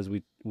about, because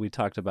we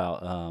talked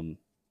about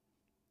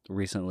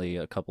recently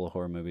a couple of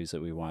horror movies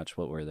that we watched.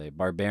 What were they?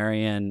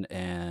 Barbarian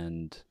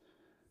and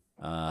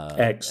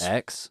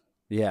X.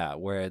 Yeah,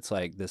 where it's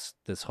like this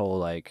whole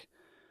like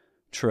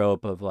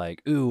trope of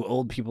like, ooh,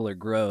 old people are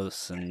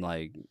gross and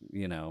like,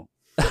 or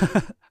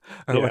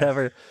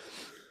whatever.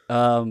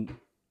 And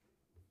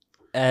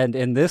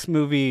in this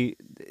movie,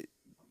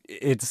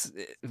 it's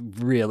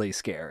really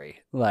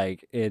scary.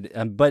 Like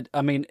but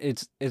I mean,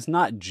 it's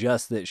not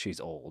just that she's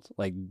old.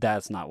 Like,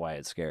 that's not why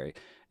it's scary.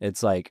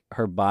 It's like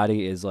her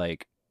body is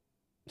like,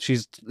 she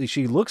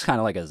looks kind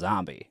of like a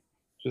zombie.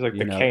 She's like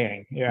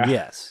decaying. Yeah.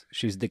 Yes,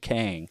 she's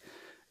decaying.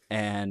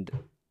 And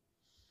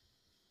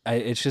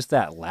it's just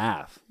that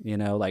laugh,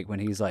 like when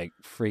he's like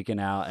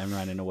freaking out and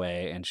running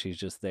away, and she's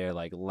just there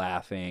like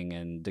laughing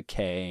and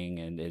decaying,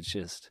 and it's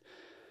just,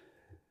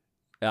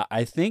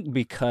 I think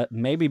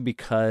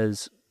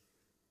because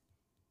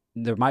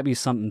there might be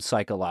something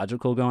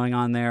psychological going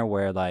on there,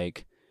 where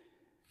like,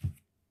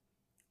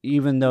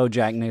 even though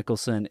Jack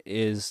Nicholson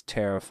is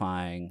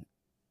terrifying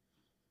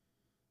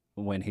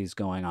when he's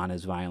going on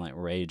his violent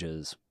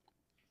rages,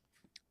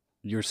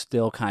 you're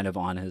still kind of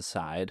on his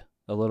side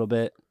a little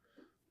bit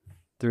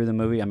through the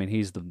movie. I mean,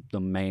 he's the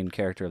main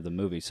character of the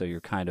movie, so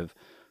you're kind of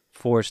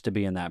forced to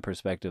be in that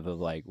perspective of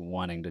like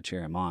wanting to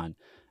cheer him on.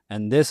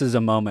 And this is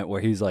a moment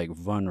where he's like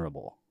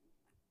vulnerable,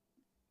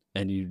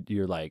 and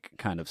you're like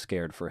kind of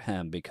scared for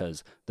him,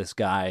 because this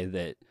guy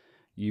that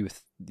you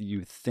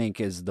think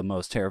is the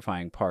most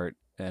terrifying part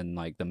and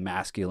like the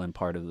masculine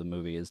part of the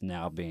movie is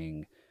now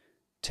being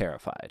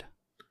terrified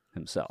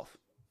himself.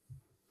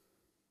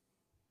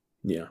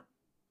 Yeah.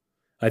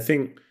 I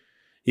think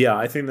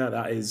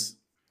that is,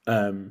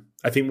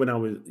 I think when I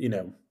was,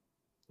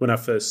 when I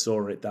first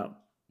saw it, that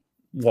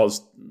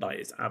was like,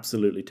 it's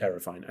absolutely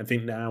terrifying. I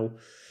think now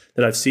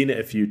that I've seen it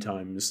a few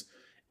times,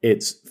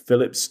 it's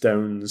Philip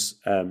Stone's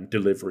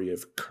delivery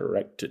of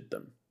corrected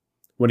them.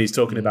 When he's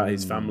talking about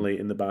his family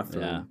in the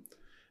bathroom,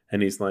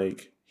 and he's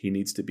like, he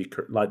needs to be,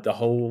 like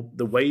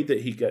the way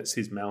that he gets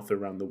his mouth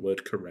around the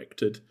word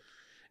corrected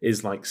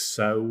is like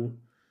so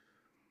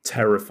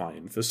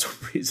terrifying for some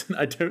reason.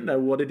 I don't know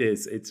what it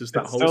is. It's just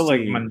that whole so scene.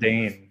 like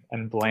mundane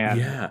and bland.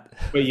 Yeah.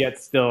 But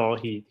yet still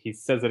he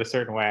says it a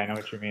certain way. I know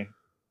what you mean.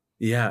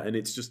 Yeah, and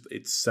it's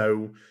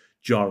so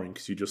jarring,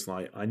 because you're just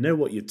like, I know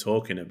what you're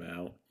talking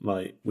about.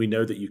 Like, we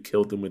know that you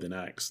killed them with an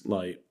axe.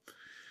 Like,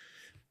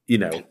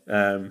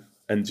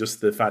 and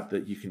just the fact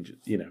that you can,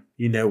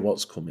 you know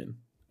what's coming.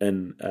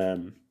 And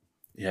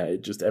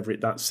it just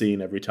that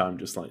scene every time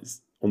just like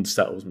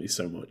unsettles me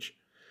so much.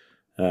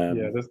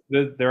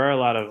 There are a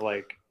lot of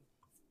like,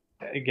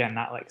 again,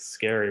 not like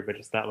scary, but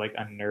just that like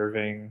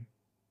unnerving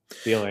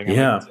feeling.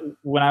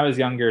 When I was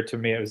younger, to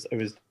me, it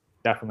was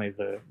definitely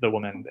the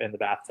woman in the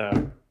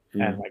bathtub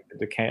and like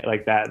the decay,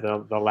 like that,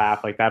 the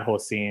laugh, like that whole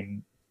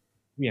scene.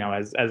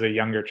 As a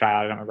younger child,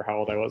 I don't remember how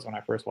old I was when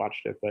I first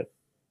watched it, but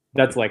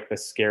that's like the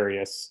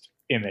scariest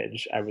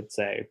image, I would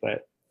say.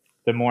 But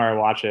the more I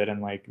watch it, and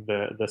like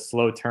the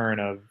slow turn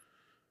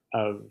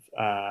of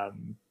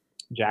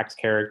Jack's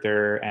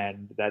character,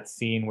 and that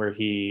scene where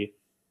he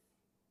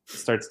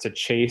starts to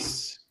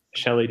chase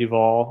Shelley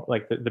Duvall,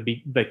 like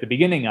the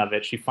beginning of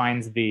it, she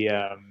finds the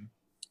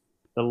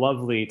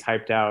lovely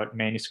typed out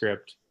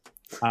manuscript,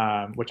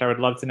 which I would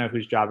love to know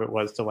whose job it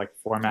was to like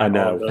format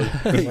all of those,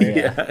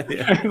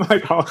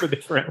 like all the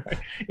different like,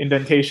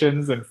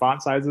 indentations and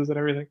font sizes and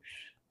everything.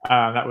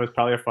 That was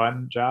probably a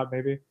fun job,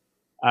 maybe.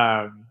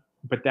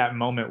 But that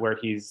moment where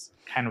he's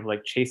kind of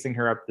like chasing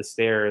her up the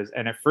stairs,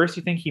 and at first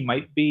you think he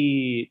might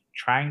be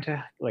trying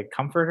to like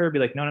comfort her, be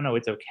like, no,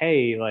 it's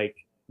okay, like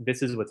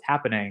this is what's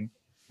happening.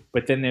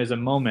 But then there's a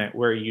moment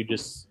where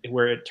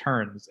where it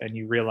turns and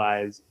you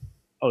realize,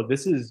 oh,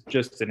 this is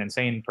just an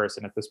insane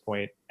person at this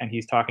point, and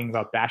he's talking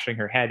about bashing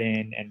her head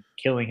in and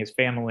killing his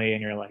family,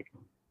 and you're like,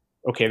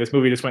 okay, this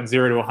movie just went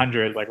 0 to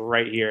 100 like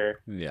right here.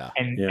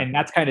 And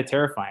that's kind of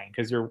terrifying,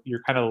 because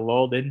you're kind of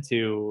lulled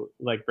into,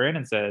 like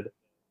Brandon said,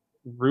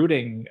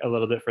 rooting a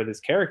little bit for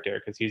this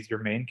character, because he's your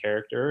main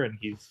character and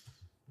he's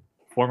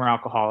former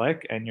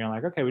alcoholic, and you're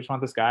like, okay, we just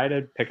want this guy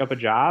to pick up a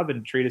job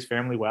and treat his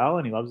family well,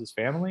 and he loves his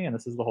family, and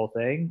this is the whole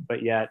thing.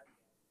 But yet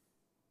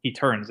he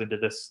turns into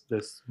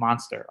this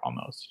monster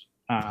almost.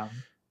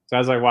 So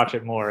as I watch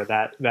it more,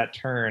 that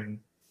turn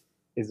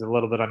is a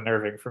little bit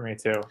unnerving for me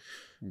too.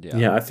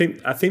 I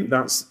think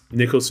that's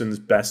Nicholson's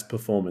best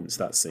performance,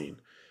 that scene.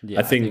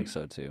 I think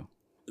so too.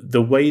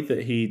 The way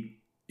that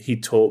he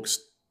talks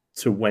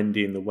to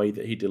Wendy and the way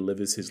that he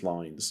delivers his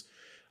lines.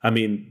 I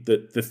mean,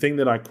 the thing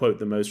that I quote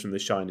the most from The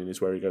Shining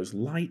is where he goes,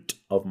 "Light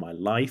of my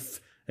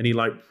life," and he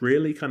like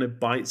really kind of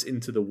bites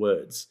into the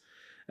words.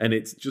 And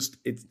it's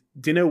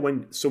do you know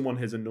when someone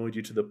has annoyed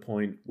you to the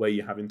point where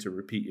you're having to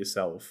repeat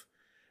yourself,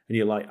 and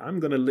you're like, I'm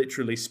going to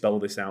literally spell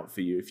this out for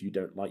you if you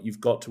don't like,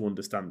 you've got to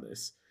understand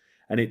this.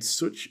 And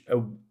it's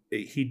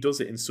he does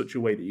it in such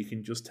a way that you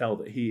can just tell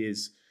that he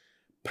is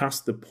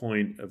past the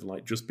point of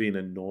like just being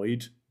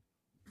annoyed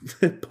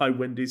by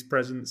Wendy's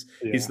presence.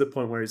 He's the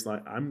point where he's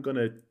like, I'm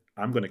gonna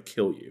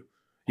kill you,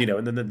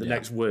 and then the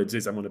next words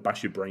is, I'm gonna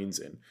bash your brains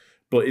in.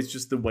 But it's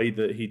just the way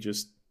that he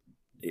just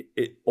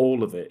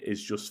all of it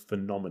is just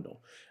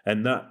phenomenal.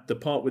 And that the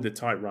part with the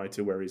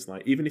typewriter where he's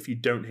like, even if you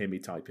don't hear me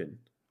typing,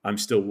 I'm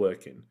still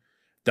working.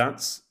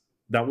 That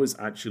was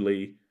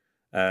actually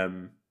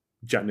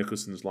Jack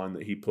Nicholson's line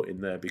that he put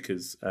in there,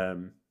 because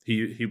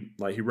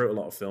he wrote a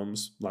lot of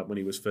films like when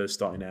he was first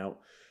starting out,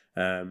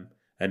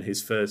 and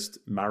his first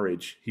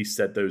marriage, he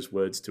said those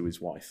words to his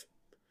wife,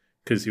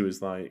 because he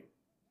was like,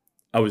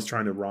 I was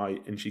trying to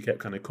write and she kept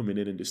kind of coming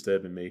in and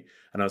disturbing me,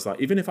 and I was like,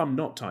 even if I'm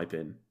not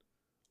typing,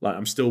 like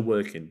I'm still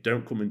working,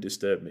 don't come and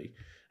disturb me.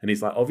 And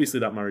he's like, obviously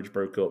that marriage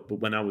broke up, but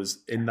when I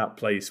was in that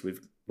place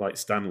with like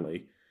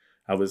Stanley,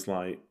 I was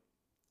like,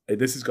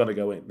 this has got to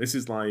go in. This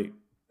is like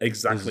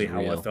exactly how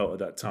I real. felt at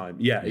that time.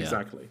 Yeah,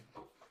 exactly.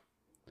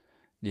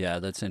 Yeah,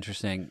 that's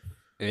interesting.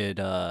 It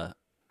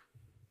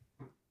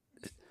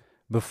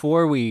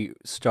before we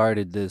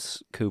started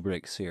this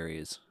Kubrick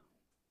series,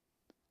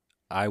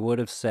 I would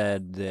have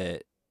said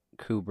that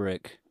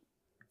Kubrick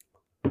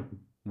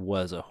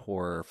was a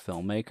horror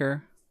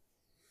filmmaker,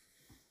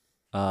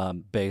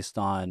 based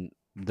on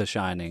The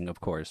Shining,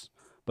 of course,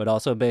 but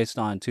also based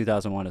on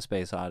 2001: A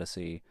Space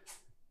Odyssey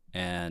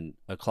and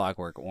A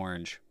Clockwork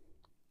Orange.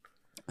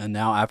 And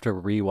now after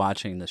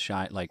rewatching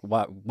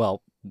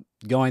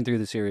going through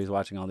the series,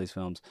 watching all these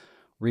films,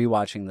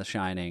 rewatching The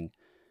Shining,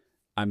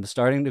 I'm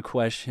starting to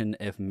question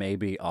if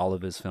maybe all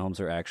of his films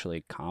are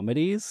actually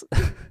comedies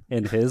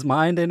in his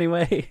mind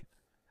anyway,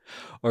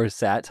 or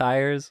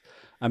satires.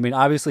 I mean,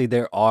 obviously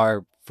there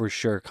are for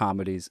sure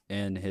comedies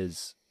in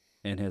his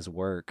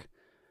work,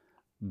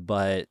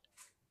 but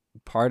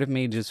part of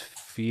me just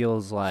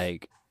feels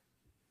like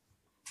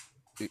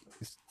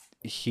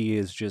he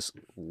is just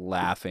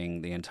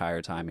laughing the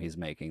entire time he's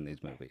making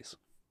these movies.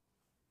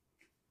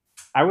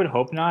 I would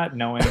hope not,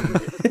 knowing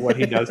what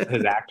he does to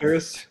his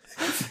actors.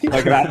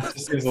 Like that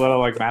just seems a little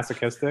like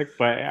masochistic,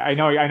 but I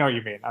know what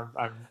you mean.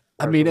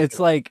 I mean, it's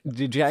like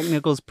Jack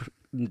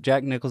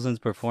Nicholson's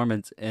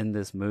performance in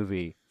this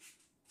movie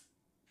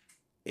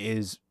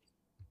is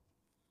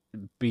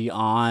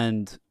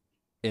beyond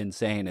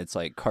insane. It's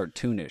like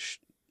cartoonish,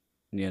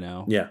 you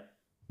know? Yeah.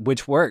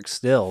 Which works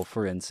still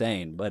for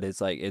insane, but it's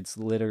like it's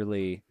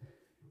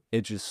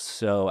just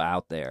so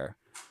out there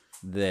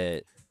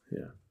that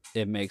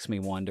it makes me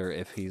wonder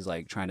if he's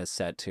like trying to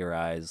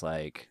satirize,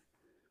 like,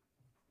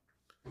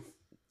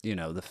 you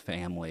know, the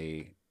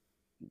family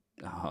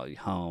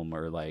home,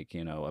 or like,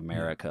 you know,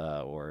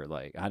 America, or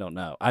like I don't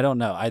know.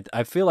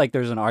 I feel like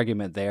there's an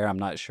argument there. I'm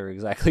not sure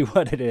exactly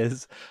what it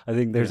is. I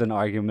think there's an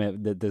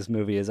argument that this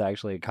movie is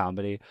actually a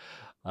comedy,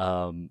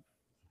 but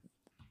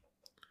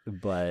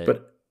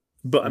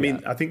I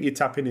mean, I think you're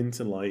tapping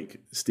into like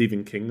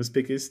Stephen King's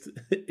biggest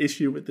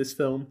issue with this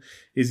film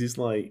is he's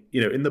like,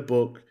 you know, in the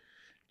book,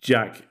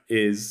 Jack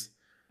is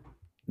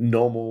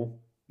normal,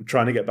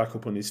 trying to get back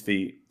up on his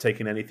feet,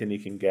 taking anything he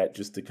can get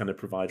just to kind of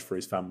provide for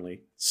his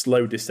family,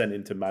 slow descent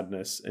into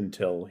madness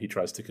until he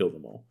tries to kill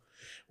them all.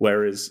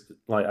 Whereas,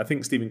 like, I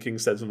think Stephen King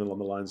said something along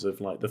the lines of,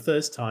 like, the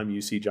first time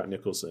you see Jack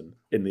Nicholson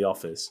in the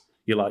office,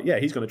 you're like, yeah,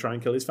 he's going to try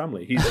and kill his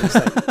family. He's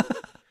insane.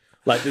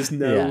 Like, there's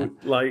no,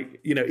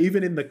 like, you know,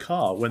 even in the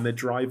car when they're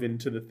driving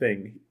to the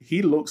thing,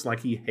 he looks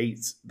like he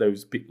hates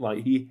those people.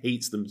 Like, he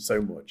hates them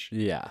so much.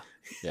 Yeah.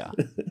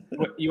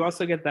 You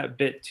also get that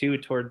bit too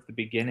towards the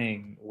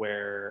beginning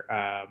where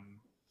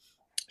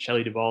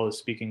Shelley Duvall is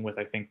speaking with,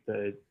 I think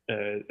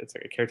it's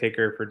like a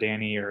caretaker for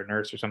Danny or a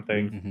nurse or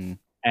something,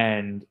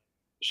 and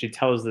she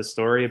tells this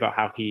story about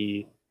how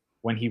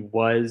when he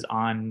was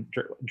on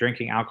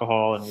drinking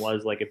alcohol and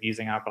was like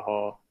abusing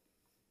alcohol,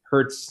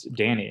 hurts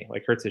Danny,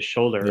 like hurts his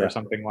shoulder or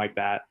something like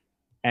that.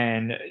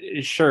 And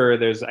sure,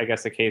 there's, I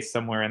guess, a case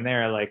somewhere in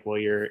there, like, well,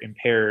 you're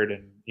impaired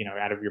and, you know,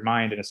 out of your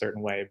mind in a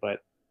certain way. But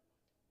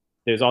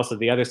there's also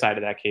the other side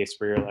of that case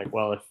where you're like,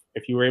 well,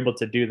 if you were able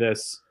to do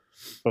this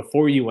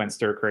before you went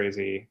stir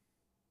crazy,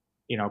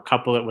 you know,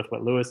 couple it with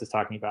what Lewis is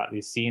talking about,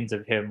 these scenes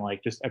of him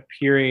like just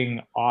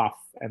appearing off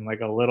and like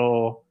a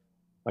little,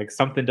 like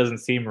something doesn't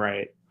seem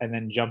right, and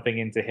then jumping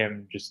into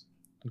him just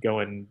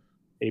going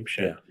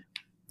apeshit.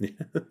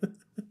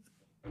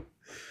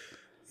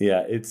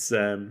 Yeah, it's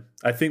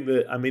I think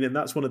that, I mean, and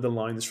that's one of the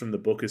lines from the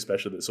book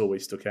especially that's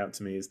always stuck out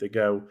to me, is they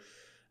go,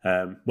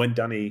 when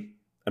Danny,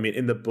 I mean,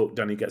 in the book,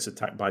 Danny gets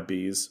attacked by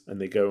bees and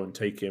they go and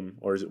take him,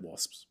 or is it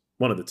wasps?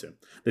 One of the two.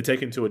 They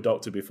take him to a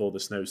doctor before the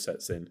snow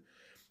sets in,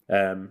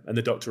 and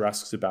the doctor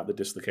asks about the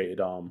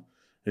dislocated arm,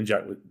 and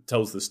Jack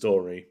tells the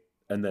story,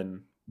 and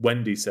then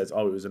Wendy says,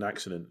 oh, it was an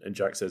accident, and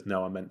Jack says,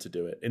 no, I meant to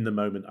do it. In the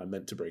moment, I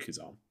meant to break his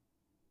arm.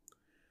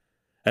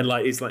 And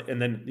like, it's like,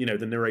 and then, you know,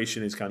 the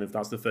narration is kind of,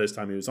 that's the first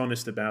time he was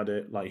honest about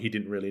it. Like, he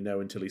didn't really know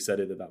until he said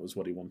it that was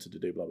what he wanted to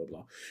do, blah, blah,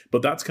 blah.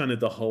 But that's kind of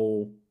the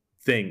whole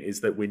thing, is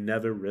that we're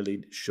never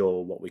really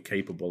sure what we're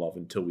capable of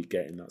until we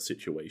get in that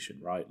situation,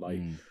 right? Like,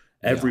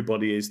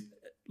 everybody is,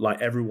 like,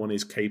 everyone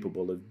is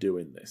capable of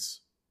doing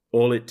this.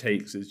 All it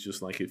takes is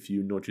just like a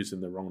few nudges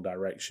in the wrong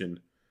direction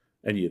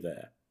and you're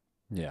there.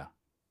 Yeah.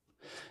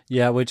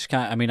 Yeah, which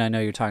kind, I mean, I know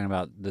you're talking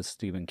about the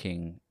Stephen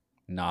King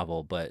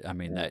novel, but I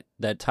mean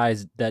that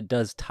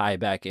does tie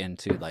back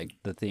into like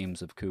the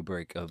themes of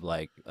Kubrick, of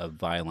like of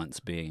violence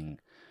being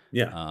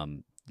you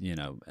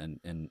know,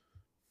 and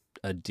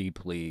a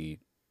deeply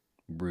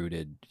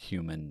rooted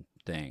human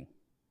thing.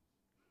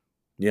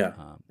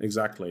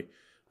 Exactly.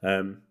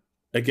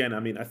 Again, I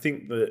mean, I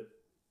think that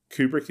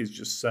Kubrick is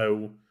just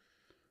so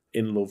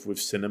in love with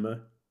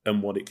cinema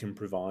and what it can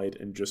provide,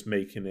 and just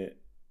making it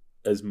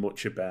as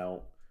much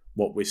about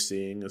what we're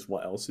seeing as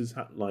what else is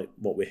like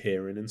what we're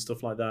hearing and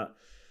stuff like that,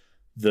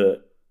 that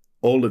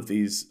all of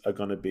these are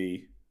going to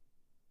be,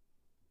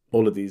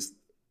 all of these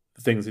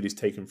things that he's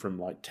taken from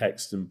like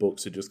texts and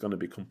books are just going to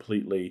be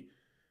completely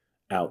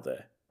out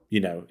there. You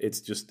know,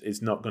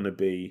 it's not going to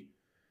be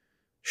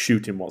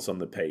shooting what's on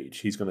the page.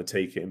 He's going to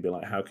take it and be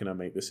like, how can I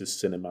make this as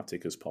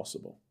cinematic as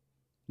possible?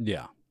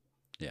 Yeah.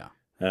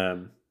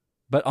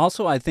 But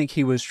also, I think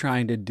he was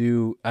trying to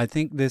do. I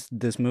think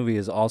this movie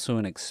is also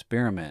an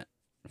experiment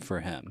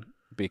for him,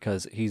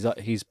 because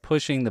he's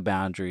pushing the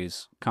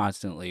boundaries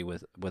constantly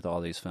with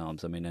all these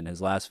films. I mean, in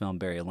his last film,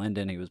 Barry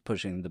Lyndon, he was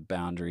pushing the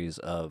boundaries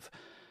of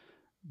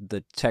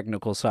the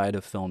technical side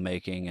of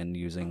filmmaking and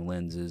using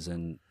lenses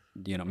and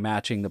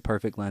matching the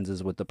perfect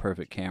lenses with the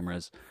perfect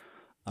cameras.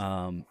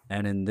 And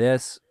in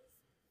this,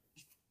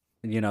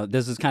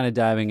 this is kind of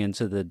diving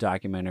into the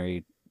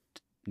documentary,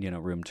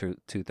 Room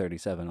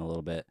 237 a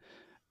little bit,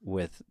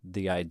 with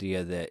the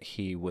idea that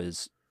he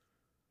was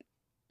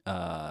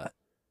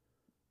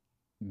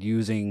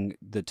using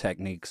the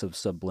techniques of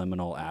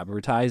subliminal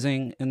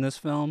advertising in this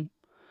film,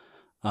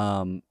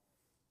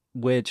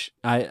 which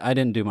I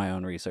didn't do my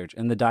own research.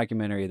 In the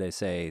documentary, they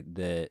say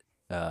that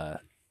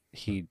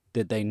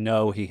they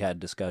know he had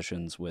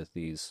discussions with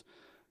these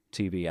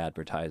TV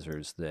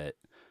advertisers that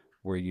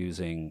were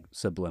using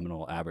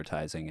subliminal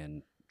advertising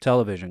in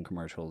television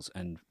commercials,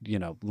 and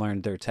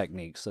learned their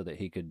techniques so that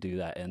he could do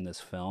that in this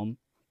film.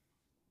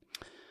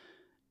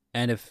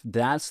 And if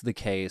that's the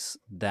case,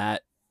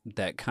 that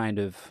kind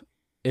of,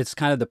 it's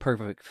kind of the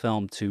perfect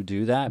film to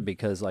do that,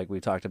 because like we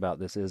talked about,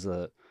 this is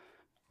a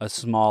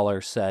smaller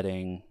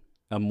setting,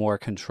 a more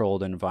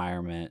controlled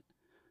environment,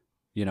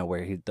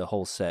 where the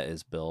whole set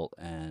is built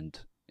and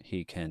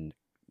he can,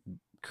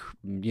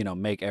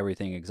 make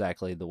everything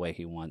exactly the way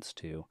he wants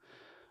to.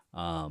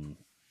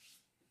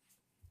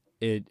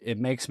 It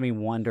makes me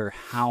wonder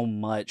how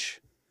many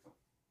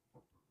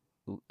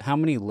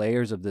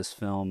layers of this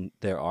film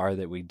there are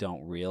that we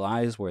don't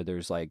realize, where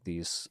there's like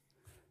these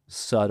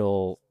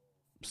subtle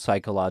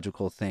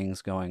psychological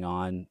things going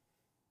on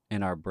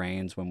in our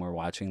brains when we're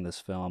watching this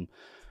film.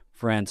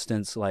 For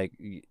instance, like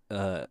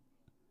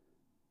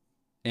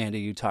Andy,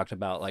 you talked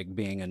about like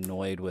being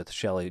annoyed with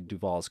Shelley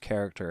Duvall's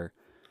character.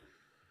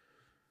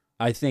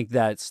 I think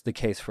that's the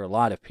case for a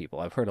lot of people.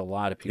 I've heard a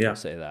lot of people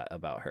say that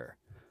about her.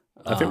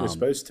 I think we're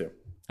supposed to.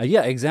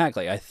 Yeah,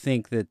 exactly. I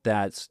think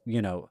that's,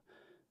 not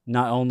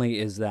only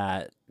is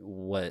that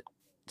what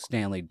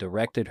Stanley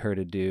directed her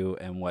to do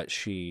and what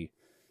she,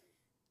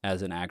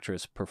 as an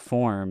actress,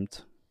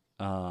 performed,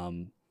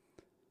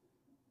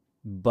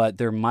 but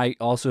there might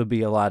also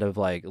be a lot of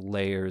like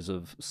layers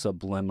of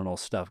subliminal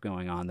stuff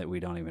going on that we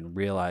don't even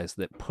realize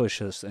that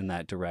push us in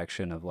that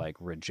direction of like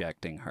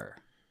rejecting her.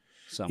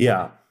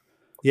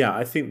 Yeah,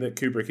 I think that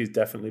Kubrick is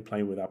definitely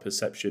playing with our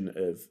perception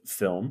of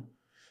film,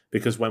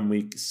 because when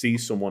we see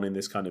someone in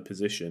this kind of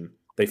position,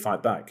 they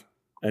fight back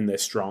and they're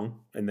strong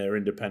and they're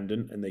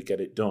independent and they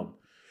get it done.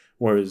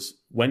 Whereas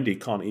Wendy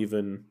can't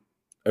even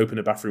open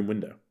a bathroom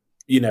window.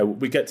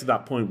 We get to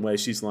that point where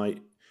she's like,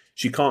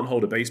 she can't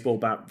hold a baseball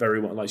bat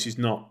very well. Like, she's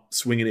not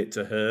swinging it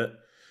to hurt.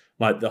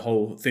 Like the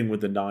whole thing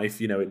with the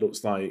knife, it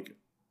looks like,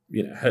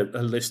 her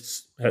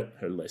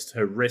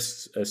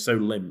wrists are so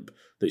limp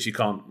that she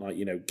can't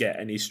get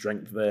any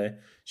strength there.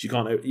 She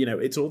can't,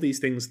 it's all these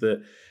things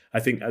that I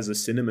think as a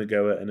cinema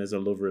goer and as a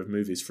lover of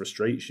movies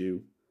frustrates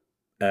you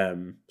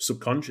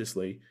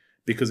subconsciously,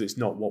 because it's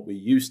not what we're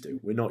used to.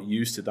 We're not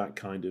used to that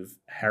kind of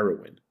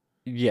heroine.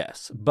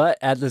 Yes, but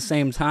at the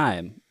same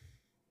time,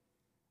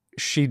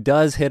 she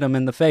does hit him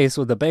in the face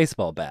with a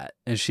baseball bat,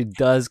 and she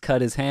does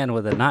cut his hand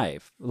with a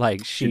knife.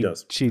 Like she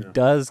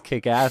does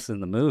kick ass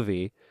in the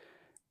movie.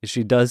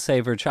 She does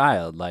save her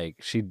child. Like,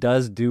 she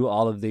does do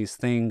all of these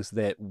things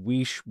that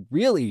we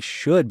really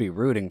should be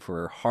rooting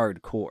for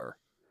hardcore.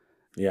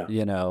 Yeah.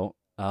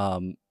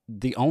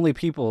 There's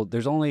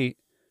only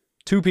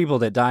two people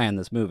that die in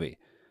this movie,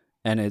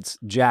 and it's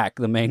Jack,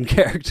 the main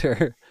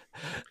character,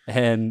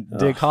 and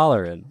Dick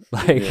Halloran.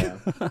 I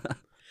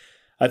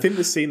think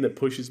the scene that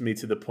pushes me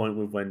to the point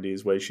with Wendy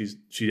is where she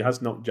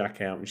has knocked Jack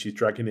out and she's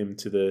dragging him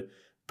to the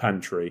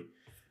pantry,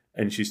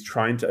 and she's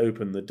trying to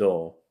open the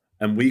door.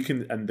 And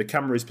the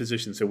camera is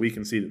positioned so we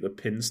can see that the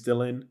pin's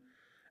still in.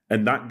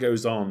 And that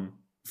goes on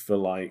for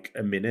like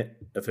a minute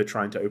of her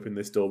trying to open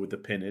this door with the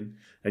pin in.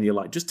 And you're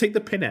like, just take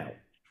the pin out.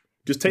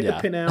 Just take the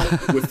pin out.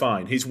 We're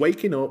fine. He's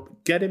waking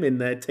up. Get him in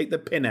there. Take the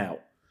pin out.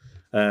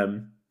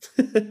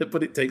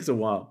 But it takes a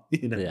while,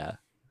 Yeah.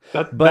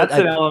 That's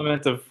an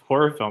element of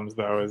horror films,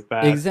 though, is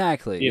that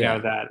exactly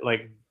that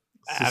like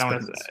suspense. I don't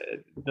want to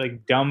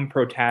like dumb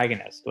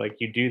protagonist. Like,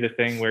 you do the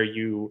thing where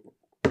you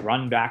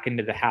run back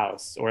into the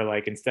house, or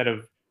like instead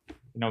of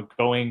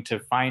going to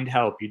find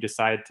help, you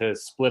decide to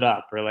split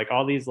up, or like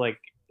all these, like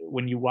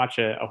when you watch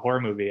a horror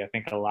movie, I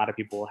think a lot of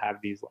people have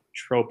these like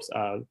tropes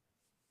of,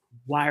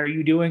 why are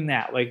you doing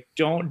that? Like,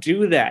 don't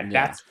do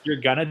that.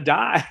 You're gonna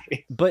die.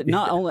 But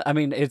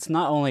it's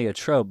not only a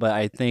trope, but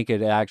I think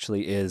it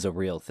actually is a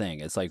real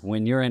thing. It's like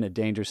when you're in a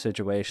dangerous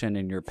situation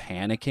and you're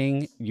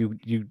panicking,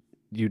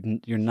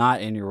 you're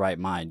not in your right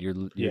mind.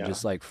 You're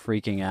just like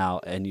freaking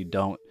out, and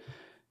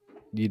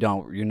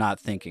you're not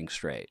thinking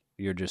straight.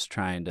 You're just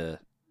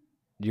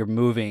you're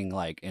moving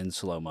like in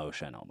slow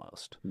motion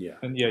almost. Yeah.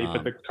 And you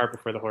put the cart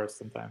before the horse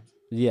sometimes.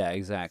 Yeah,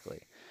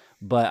 exactly.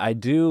 But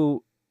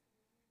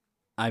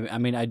I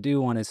mean, I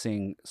do want to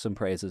sing some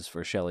praises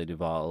for Shelley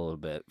Duvall a little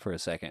bit for a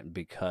second,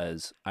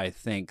 because I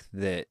think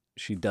that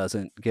she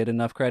doesn't get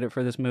enough credit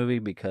for this movie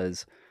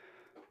because,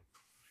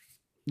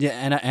 yeah,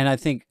 and I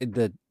think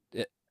that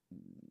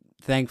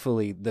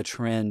thankfully the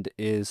trend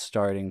is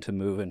starting to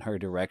move in her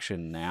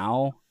direction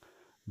now,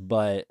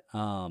 but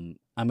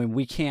I mean,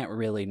 we can't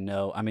really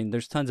know. I mean,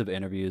 there's tons of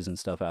interviews and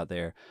stuff out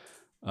there,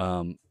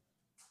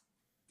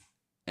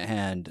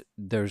 and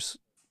there's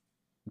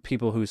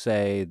people who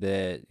say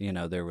that, you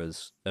know, there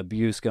was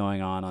abuse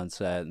going on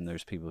set, and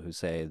there's people who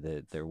say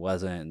that there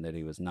wasn't and that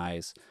he was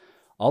nice.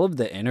 All of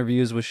the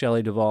interviews with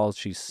Shelley Duvall,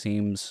 she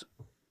seems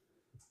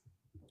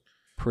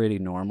pretty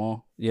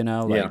normal, you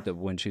know, like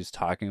when she's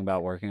talking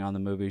about working on the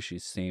movie, she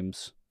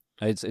seems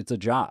it's a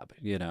job,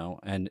 you know,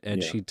 and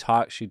she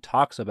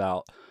talks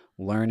about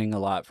learning a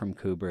lot from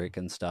Kubrick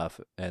and stuff,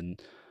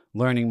 and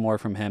learning more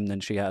from him than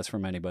she has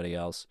from anybody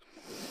else.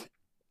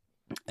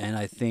 And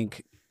I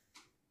think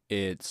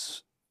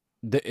it's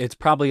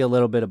probably a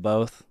little bit of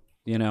both.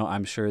 You know,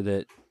 I'm sure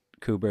that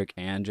Kubrick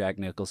and Jack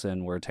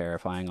Nicholson were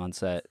terrifying on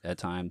set at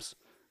times,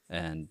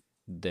 and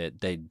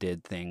that they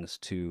did things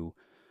to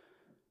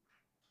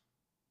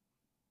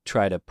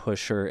try to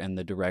push her in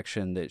the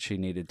direction that she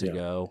needed to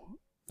go,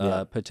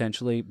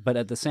 potentially. But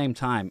at the same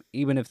time,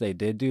 even if they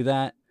did do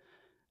that,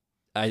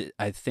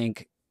 I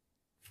think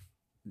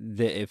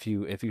that if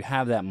you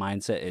have that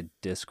mindset, it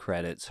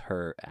discredits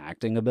her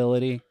acting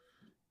ability.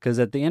 Because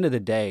at the end of the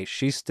day,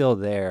 she's still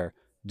there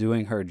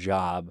doing her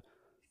job,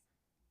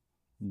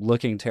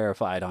 looking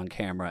terrified on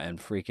camera and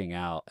freaking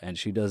out, and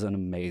she does an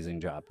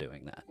amazing job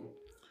doing that.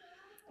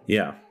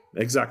 Yeah,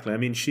 exactly. I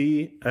mean,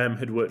 she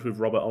had worked with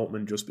Robert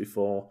Altman just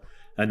before,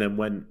 and then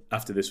went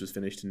after this was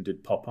finished and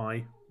did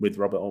Popeye with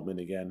Robert Altman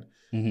again.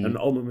 Mm-hmm. And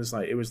Altman was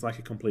like, it was like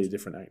a completely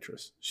different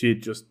actress. She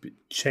had just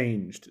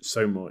changed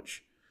so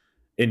much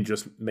in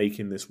just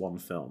making this one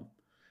film.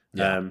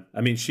 Yeah.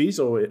 I mean, she's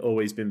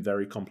always been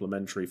very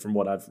complimentary from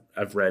what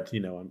I've read. You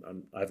know,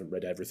 I haven't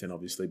read everything,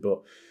 obviously,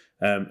 but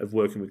of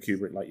working with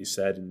Kubrick, like you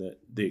said, and that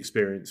the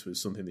experience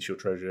was something that she'll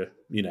treasure,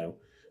 you know,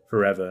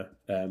 forever.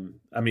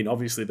 I mean,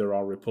 obviously, there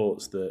are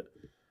reports that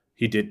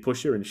he did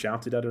push her and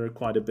shouted at her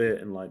quite a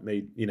bit, and like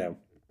made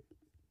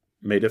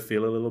her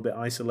feel a little bit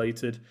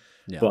isolated.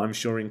 Yeah. But I'm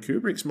sure in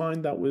Kubrick's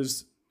mind, that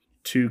was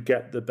to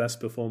get the best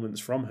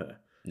performance from her.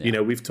 Yeah. You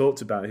know, we've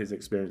talked about his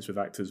experience with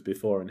actors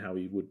before and how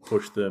he would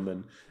push them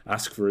and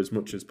ask for as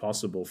much as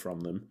possible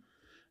from them,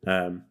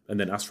 and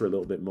then ask for a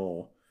little bit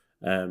more.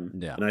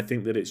 And I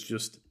think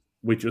that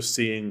we're just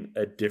seeing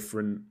a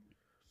different,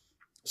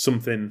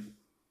 something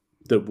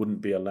that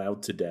wouldn't be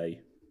allowed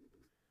today,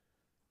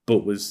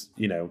 but was,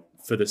 you know,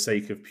 for the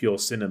sake of pure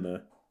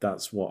cinema,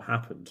 that's what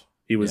happened.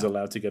 He was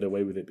allowed to get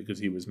away with it because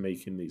he was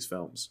making these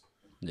films.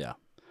 Yeah.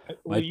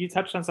 Well, you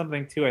touched on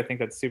something too. I think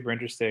that's super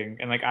interesting,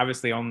 and like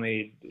obviously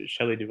only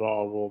Shelley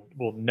Duvall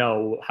will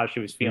know how she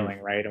was feeling,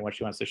 right, and what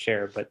she wants to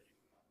share. But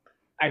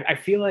I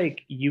feel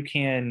like you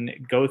can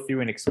go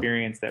through an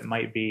experience that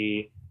might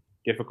be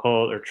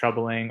difficult or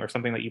troubling or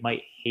something that you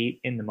might hate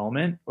in the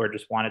moment or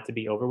just want it to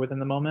be over with in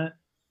the moment,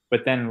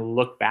 but then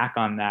look back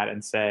on that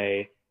and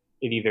say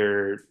it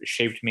either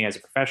shaped me as a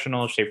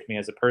professional, shaped me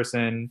as a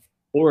person,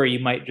 or you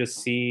might just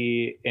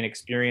see an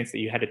experience that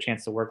you had a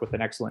chance to work with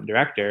an excellent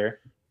director,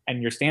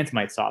 and your stance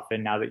might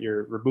soften now that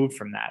you're removed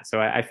from that. So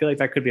I feel like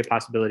that could be a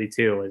possibility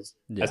too,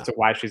 as to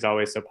why she's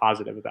always so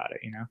positive about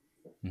it, you know?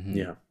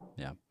 Mm-hmm.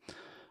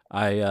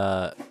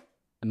 Yeah.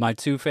 My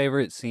two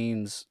favorite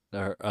scenes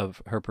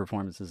of her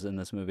performances in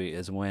this movie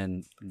is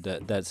when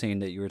that scene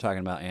that you were talking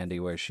about, Andy,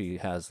 where she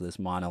has this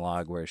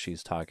monologue where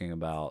she's talking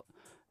about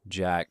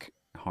Jack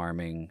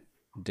harming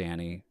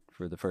Danny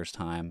for the first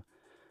time,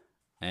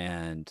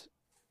 and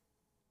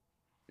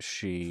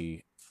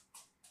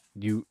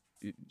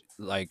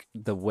like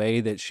the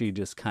way that she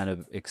just kind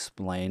of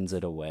explains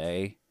it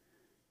away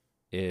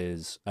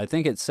is, I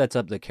think it sets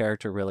up the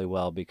character really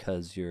well,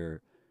 because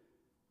you're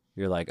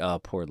like, oh,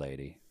 poor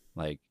lady,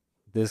 like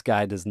this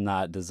guy does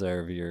not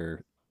deserve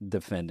your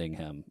defending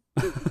him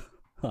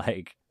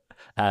like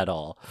at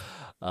all.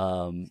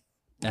 And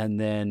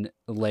then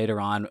later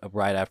on,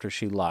 right after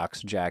she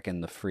locks Jack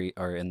in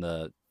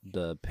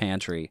the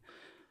pantry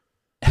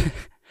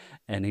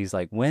and he's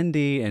like,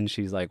 Wendy, and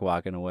she's like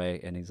walking away,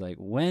 and he's like,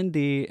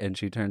 Wendy, and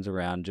she turns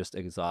around just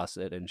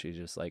exhausted, and she's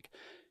just like,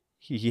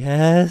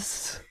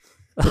 yes.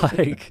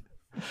 Like,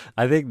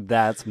 I think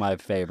that's my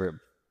favorite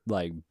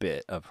like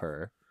bit of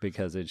her,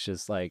 because it's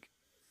just like,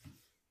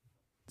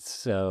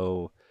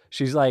 so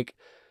she's like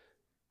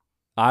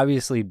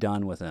obviously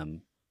done with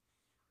him,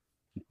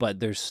 but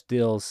there's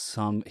still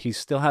he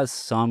still has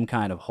some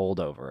kind of hold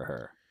over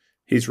her.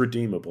 He's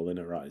redeemable in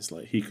her eyes.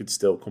 Like, he could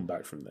still come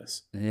back from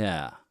this.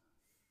 Yeah.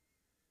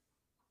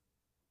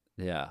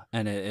 Yeah,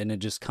 and it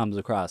just comes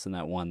across in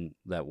that one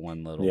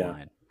little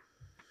line.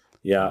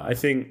 Yeah, I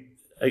think,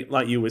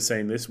 like you were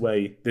saying,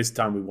 this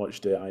time we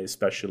watched it, I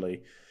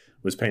especially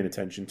was paying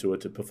attention to her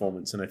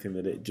performance, and I think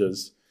that it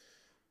does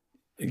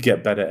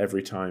get better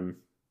every time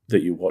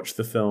that you watch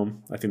the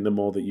film. I think the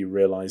more that you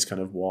realize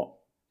kind of what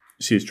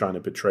she's trying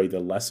to portray, the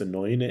less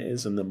annoying it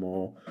is and the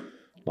more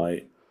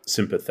like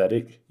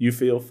sympathetic you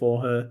feel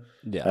for her.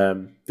 Yeah.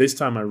 This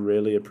time I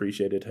really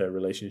appreciated her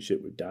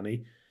relationship with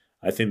Danny.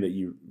 I think that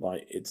you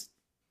like, it's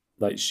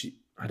like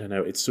I don't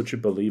know, it's such a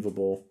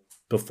believable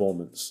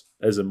performance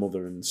as a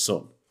mother and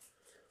son.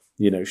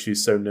 You know,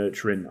 she's so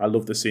nurturing. I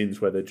love the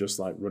scenes where they're just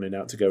like running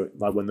out to go,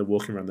 like when they're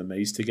walking around the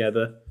maze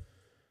together.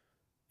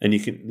 And you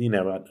can, you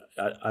know,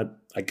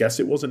 I guess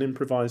it wasn't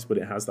improvised, but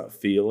it has that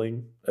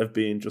feeling of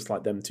being just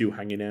like them two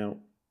hanging out.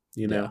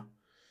 You know,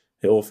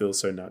 It all feels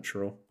so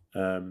natural.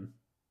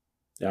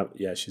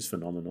 Yeah, she's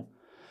phenomenal.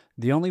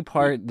 The only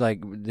part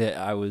like that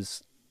I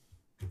was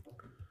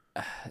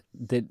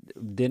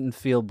that didn't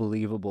feel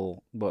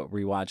believable, but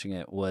rewatching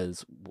it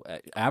was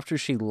after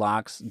she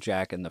locks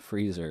Jack in the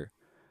freezer.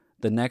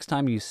 The next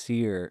time you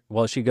see her,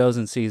 well, she goes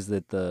and sees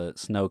that the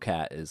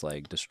snowcat is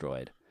like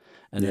destroyed.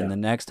 And then the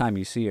next time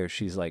you see her,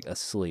 she's like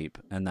asleep.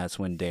 And that's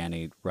when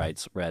Danny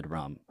writes red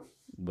rum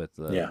with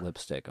the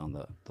lipstick on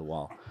the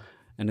wall.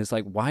 And it's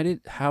like,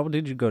 how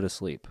did you go to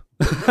sleep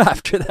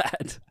after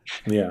that?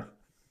 Yeah.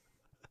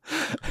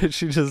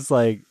 She just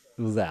like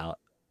was out.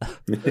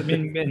 I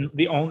mean,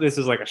 this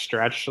is like a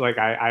stretch. Like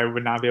I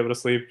would not be able to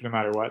sleep no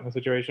matter what in the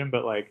situation.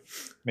 But like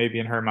maybe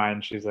in her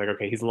mind, she's like,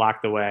 okay, he's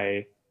locked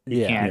away.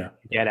 He can't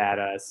get at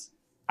us.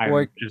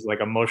 I'm just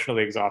like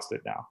emotionally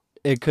exhausted now.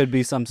 It could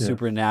be some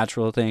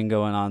supernatural thing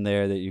going on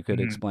there that you could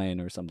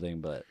explain or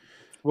something, but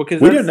we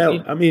don't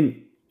know. I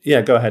mean,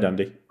 go ahead,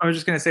 Andy. I was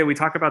just going to say, we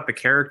talk about the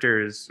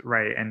characters,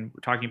 right? And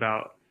we're talking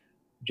about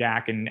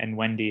Jack and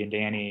Wendy and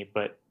Danny,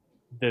 but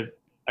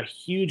a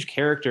huge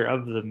character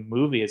of the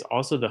movie is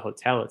also the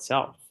hotel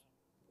itself.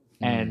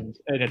 And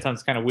it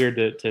sounds kind of weird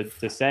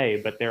to say,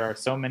 but there are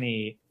so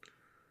many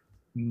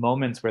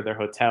moments where their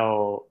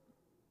hotel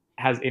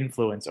has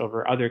influence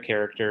over other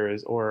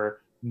characters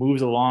or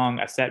moves along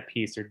a set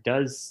piece or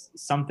does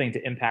something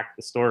to impact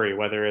the story,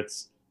 whether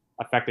it's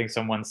affecting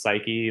someone's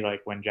psyche,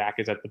 like when Jack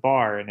is at the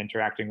bar and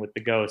interacting with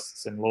the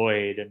ghosts and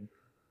Lloyd, and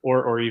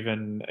or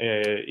even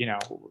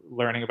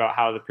learning about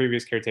how the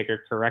previous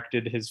caretaker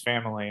corrected his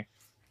family.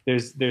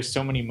 There's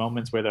so many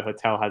moments where the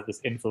hotel has this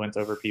influence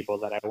over people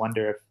that I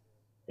wonder if,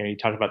 you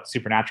talk about the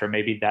supernatural,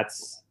 maybe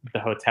that's the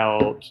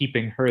hotel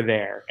keeping her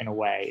there in the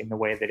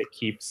way that it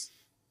keeps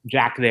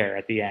Jack there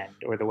at the end,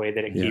 or the way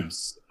that it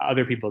keeps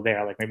other people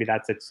there. Like maybe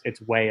that's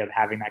its way of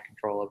having that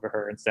control over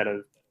her instead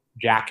of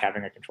Jack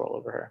having a control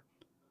over her.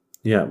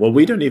 Yeah, well,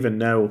 we don't even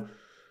know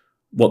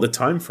what the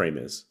time frame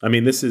is. I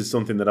mean, this is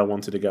something that I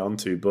wanted to get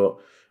onto, but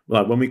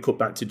like when we cut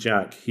back to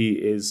Jack, he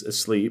is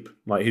asleep.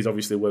 Like he's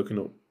obviously woken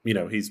up. You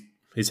know, his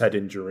head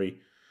injury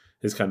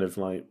has kind of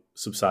like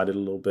subsided a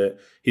little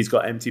bit. He's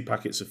got empty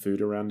packets of food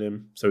around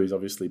him, so he's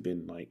obviously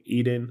been like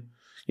eating.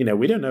 You know,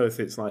 we don't know if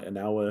it's like an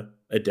hour,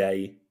 a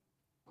day.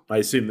 I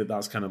assume that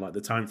that's kind of like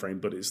the time frame,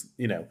 but it's,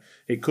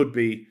 it could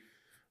be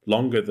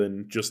longer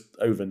than just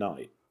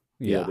overnight.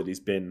 That he's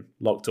been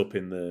locked up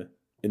in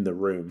the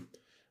room,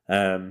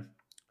 and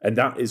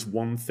that is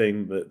one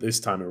thing that this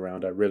time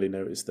around I really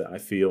noticed that I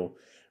feel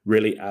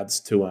really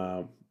adds to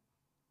our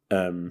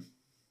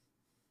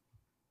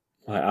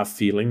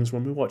feelings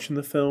when we're watching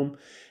the film,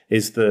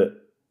 is that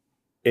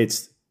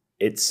it's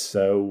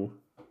so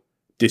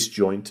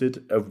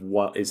disjointed of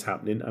what is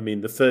happening. I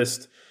mean, the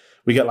first,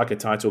 we get like a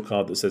title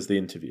card that says the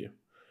interview,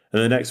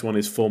 and the next one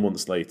is 4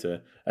 months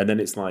later, and then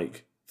it's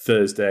like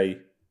Thursday,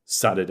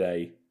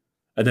 Saturday,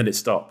 and then it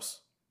stops.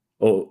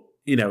 Or,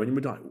 and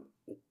we're like,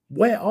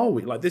 where are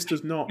we? Like, this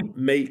does not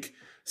make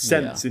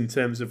sense in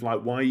terms of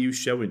like, why are you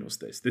showing us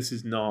this? This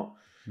is not...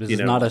 This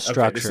is not a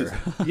structure.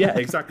 Yeah,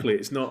 exactly.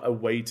 It's not a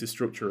way to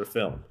structure a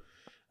film.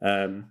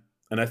 And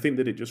I think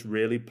that it just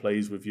really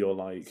plays with your,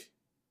 like,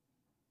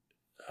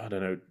 I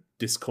don't know,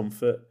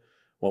 discomfort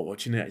while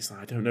watching it. It's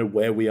like, I don't know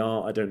where we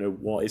are. I don't know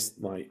what is,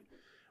 like,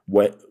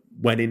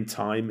 when in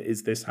time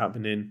is this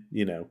happening,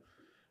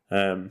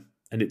 And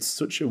it's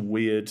such a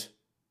weird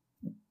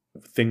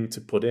thing to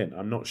put in.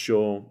 I'm not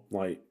sure,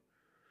 like,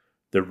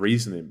 the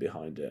reasoning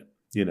behind it,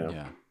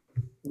 Yeah.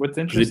 What's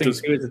interesting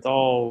too is it's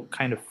all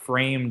kind of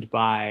framed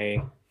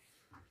by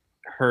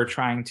her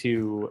trying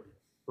to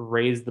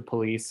raise the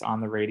police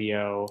on the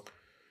radio,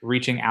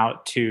 reaching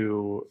out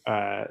to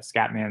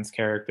Scatman's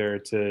character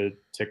to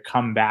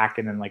come back,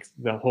 and then like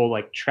the whole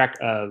like trek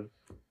of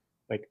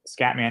like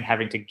Scatman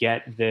having to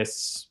get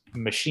this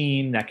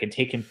machine that can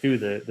take him through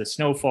the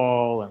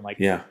snowfall, and like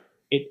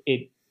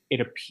it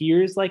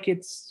appears like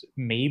it's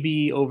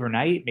maybe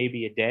overnight,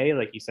 maybe a day,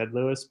 like you said,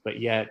 Lewis, but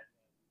yet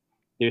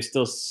there's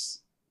still.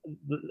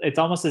 It's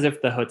almost as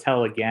if the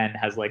hotel again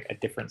has like a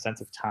different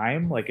sense of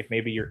time. Like if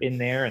maybe you're in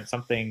there and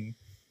something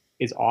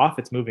is off,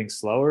 it's moving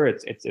slower.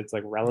 It's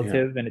like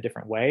relative in a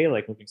different way,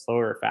 like moving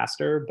slower or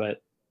faster.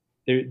 But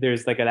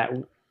there's like that.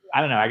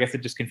 I don't know. I guess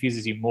it just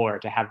confuses you more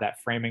to have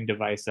that framing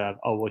device of,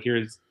 oh well,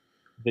 here's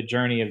the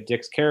journey of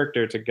Dick's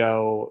character to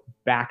go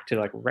back to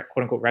like quote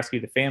unquote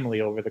rescue the family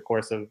over the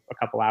course of a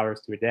couple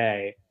hours to a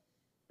day.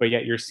 But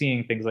yet you're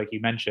seeing things like you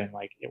mentioned,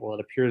 like it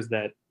appears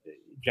that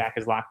Jack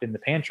is locked in the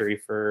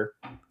pantry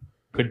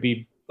could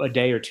be a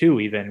day or two,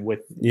 even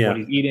with Yeah. what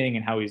he's eating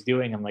and how he's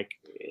doing, and like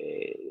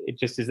it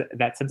just is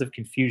that sense of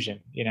confusion,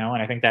 you know.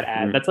 And I think that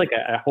that's like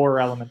a horror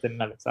element in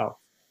and of itself.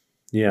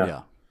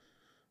 Yeah.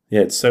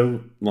 It's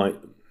so like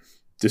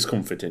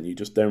discomforting. You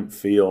just don't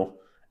feel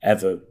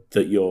ever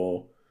that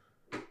you're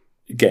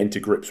getting to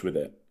grips with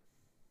it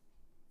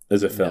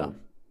as a film.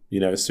 You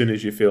know, as soon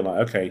as you feel like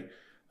okay,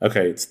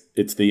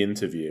 it's the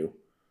interview.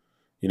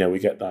 You know, we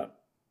get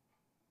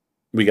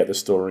the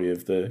story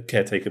of the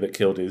caretaker that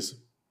killed his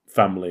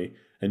family,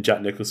 and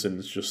Jack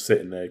Nicholson's just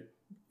sitting there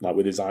like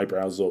with his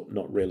eyebrows up,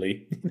 not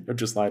really,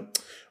 just like,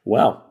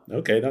 well,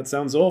 okay, that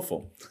sounds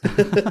awful.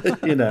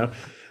 You know.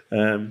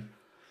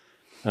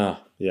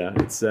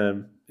 It's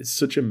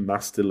such a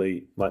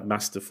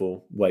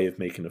masterful way of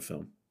making a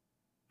film,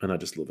 and I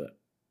just love it.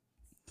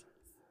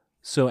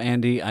 So,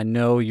 Andy, I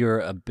know you're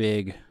a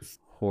big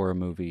horror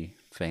movie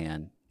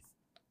fan.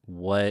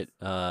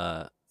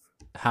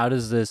 How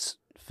does this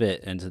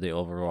fit into the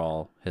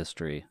overall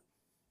history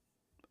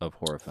of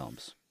horror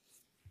films?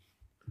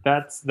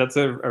 That's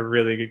a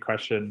really good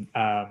question.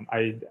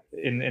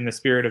 In the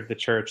spirit of the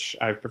church,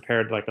 I've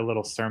prepared like a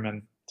little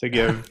sermon to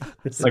give,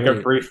 like a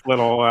brief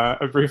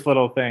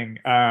little thing.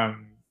 I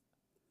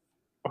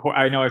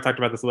know I've talked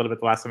about this a little bit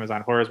the last time I was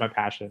on. Horror is my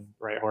passion,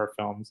 right? Horror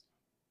films.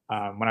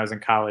 When I was in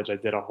college, I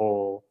did a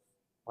whole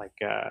like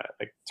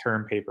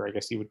term paper, I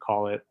guess you would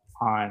call it,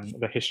 on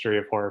the history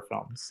of horror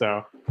films.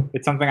 So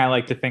it's something I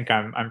like to think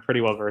I'm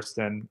pretty well versed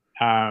in.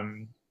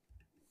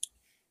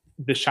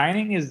 The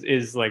Shining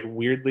is like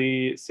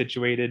weirdly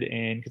situated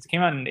in, because it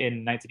came out in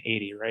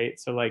 1980, right?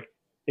 So like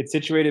it's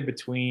situated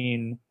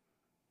between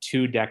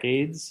 2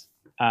 decades,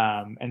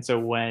 and so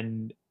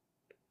when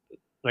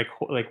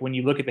when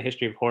you look at the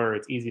history of horror,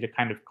 it's easy to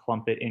kind of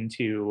clump it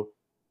into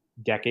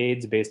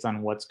decades based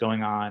on what's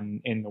going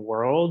on in the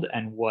world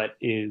and what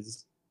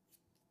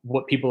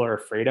people are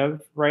afraid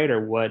of, right? Or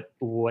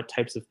what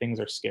types of things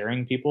are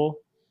scaring people.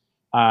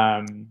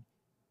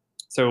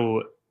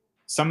 So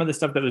some of the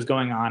stuff that was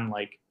going on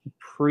like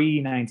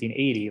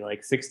pre-1980,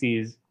 like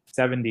 60s,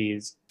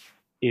 70s,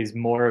 is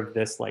more of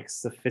this like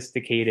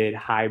sophisticated,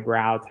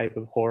 highbrow type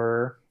of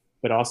horror,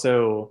 but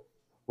also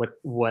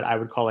what I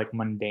would call like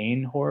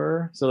mundane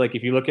horror. So like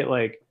if you look at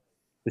like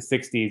the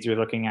 60s, you're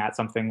looking at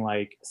something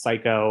like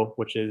Psycho,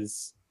 which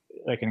is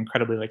like an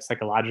incredibly like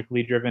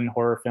psychologically driven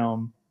horror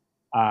film.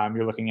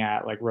 You're looking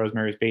at like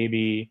Rosemary's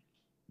Baby,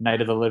 Night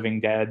of the Living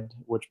Dead,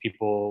 which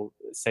people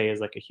say is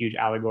like a huge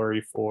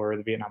allegory for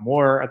the Vietnam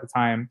War at the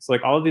time. So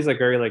like all of these like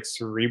very like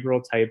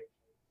cerebral type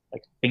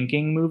like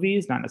thinking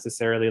movies, not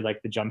necessarily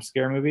like the jump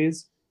scare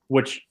movies,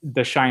 which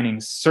The Shining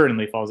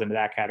certainly falls into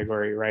that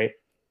category, right?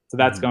 So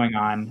that's going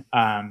on.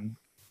 And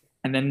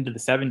then into the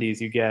 70s,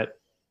 you get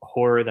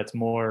horror that's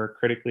more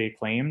critically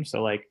acclaimed.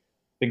 So like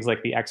things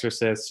like The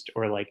Exorcist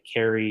or like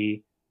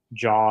Carrie,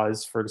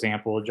 Jaws, for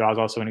example. Jaws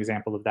also an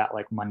example of that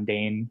like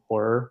mundane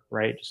horror,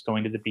 right? Just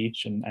going to the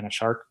beach and a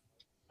shark.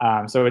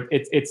 So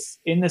it's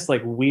in this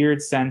like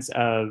weird sense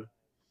of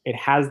it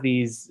has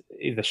these.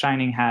 The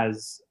Shining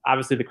has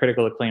obviously the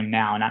critical acclaim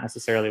now, not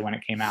necessarily when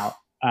it came out,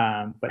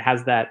 but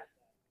has that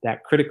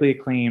critically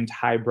acclaimed,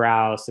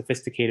 highbrow,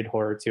 sophisticated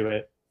horror to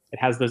it. It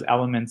has those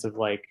elements of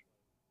like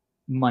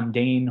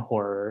mundane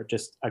horror,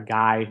 just a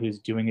guy who's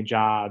doing a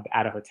job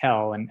at a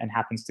hotel and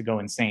happens to go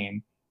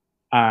insane.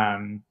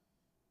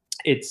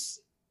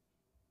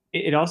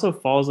 It also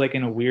falls like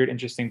in a weird,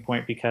 interesting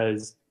point,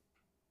 because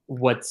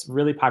what's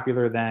really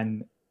popular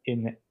then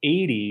in the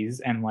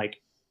 80s and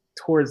like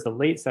towards the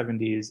late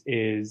 70s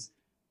is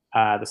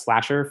the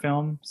slasher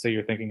film. So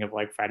you're thinking of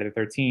like Friday the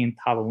 13th,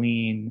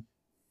 Halloween,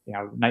 you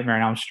know, Nightmare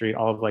on Elm Street,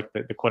 all of like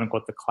the quote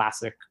unquote the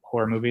classic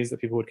horror movies that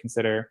people would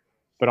consider,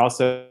 but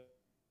also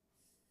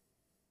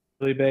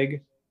really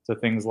big. So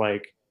things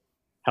like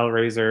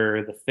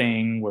Hellraiser, The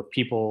Thing, where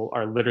people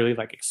are literally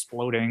like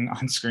exploding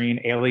on screen,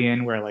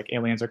 Alien, where like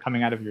aliens are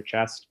coming out of your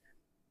chest.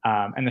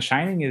 And The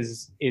Shining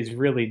is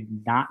really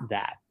not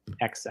that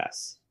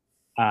excess.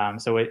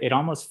 So it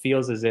almost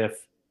feels as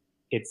if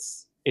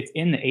it's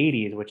in the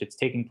 80s, which it's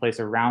taking place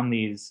around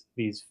these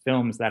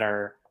films that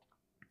are,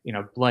 you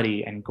know,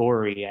 bloody and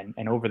gory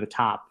and over the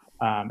top.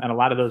 And a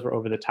lot of those were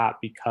over the top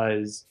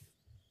because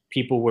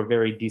people were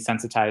very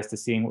desensitized to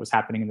seeing what was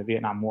happening in the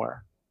Vietnam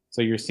War.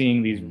 So you're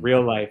seeing these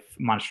real life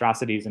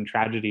monstrosities and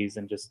tragedies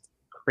and just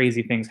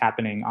crazy things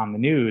happening on the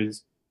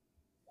news.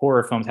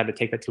 Horror films had to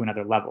take that to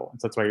another level.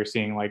 And so that's why you're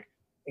seeing like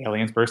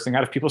aliens bursting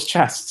out of people's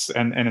chests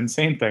and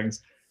insane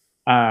things.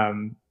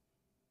 But,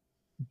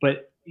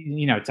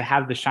 you know, to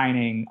have The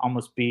Shining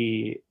almost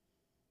be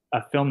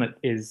a film that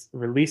is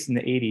released in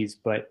the 80s,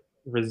 but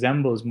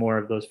resembles more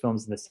of those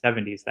films in the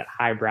 70s, that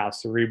highbrow,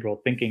 cerebral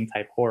thinking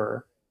type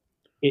horror.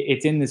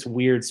 It's in this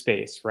weird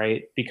space,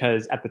 right?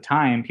 Because at the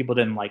time, people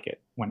didn't like it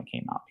when it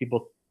came out.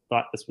 People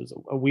thought this was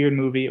a weird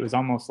movie. It was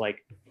almost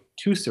like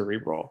too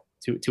cerebral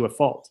to a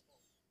fault.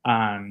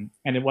 And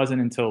it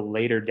wasn't until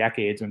later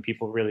decades when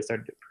people really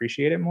started to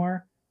appreciate it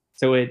more.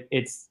 So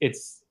it's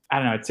I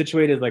don't know, it's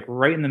situated like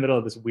right in the middle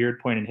of this weird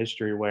point in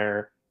history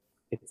where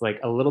it's like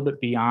a little bit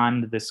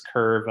beyond this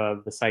curve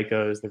of the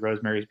Psychos, the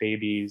Rosemary's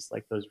Babies,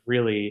 like those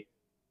really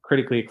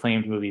critically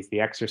acclaimed movies, The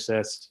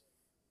Exorcist,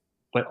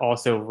 but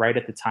also right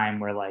at the time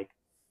where like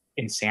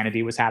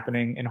insanity was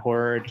happening in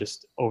horror,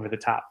 just over the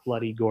top,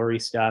 bloody, gory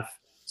stuff.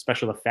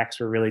 Special effects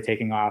were really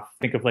taking off.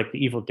 Think of like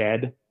The Evil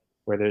Dead,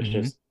 where there's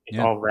just it's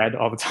all red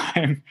all the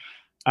time.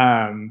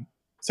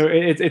 So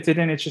it's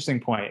an interesting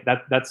point.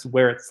 That's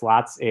where it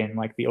slots in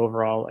like the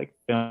overall like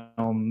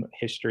film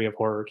history of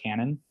horror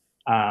canon.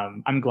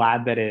 I'm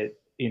glad that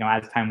it, you know,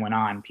 as time went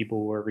on,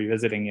 people were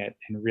revisiting it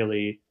and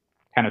really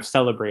kind of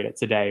celebrate it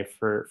today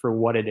for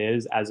what it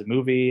is as a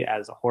movie,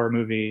 as a horror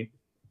movie,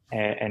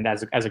 and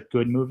as a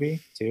good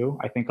movie too.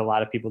 I think a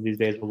lot of people these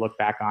days will look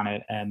back on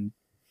it, and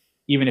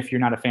even if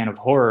you're not a fan of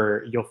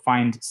horror, you'll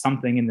find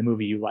something in the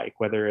movie you like,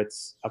 whether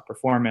it's a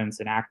performance,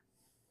 an act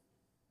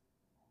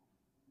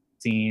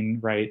scene,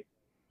 right?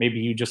 Maybe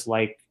you just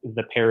like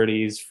the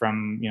parodies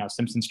from, you know,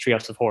 Simpsons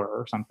Treehouse of Horror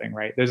or something,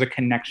 right? There's a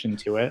connection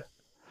to it.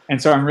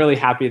 And so I'm really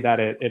happy that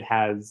it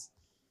has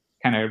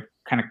kind of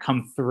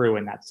come through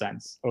in that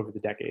sense over the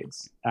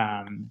decades,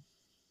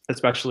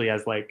 especially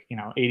as like, you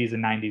know, 80s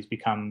and 90s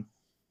become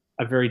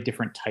a very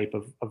different type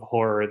of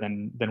horror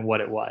than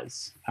what it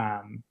was.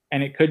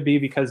 And it could be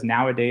because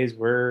nowadays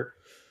we're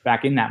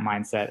back in that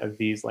mindset of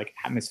these like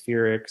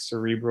atmospheric,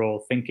 cerebral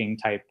thinking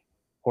type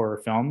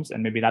horror films,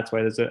 and maybe that's why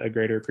there's a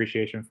greater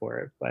appreciation for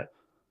it. But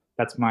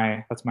that's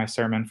my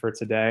sermon for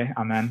today.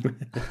 Amen.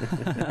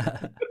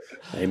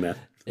 Amen.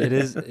 It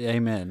is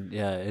amen.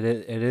 Yeah,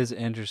 it is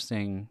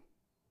interesting.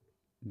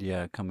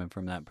 Yeah, coming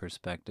from that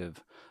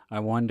perspective,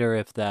 I wonder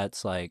if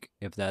that's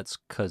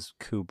because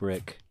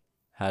Kubrick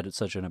had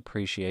such an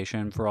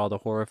appreciation for all the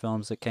horror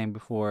films that came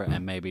before,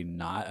 and maybe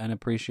not an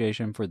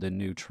appreciation for the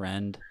new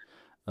trend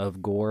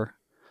of gore.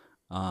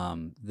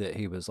 That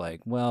he was like,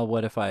 well,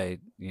 what if I,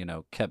 you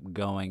know, kept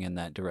going in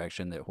that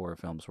direction that horror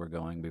films were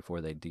going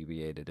before they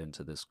deviated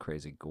into this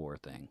crazy gore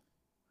thing?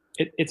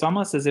 It's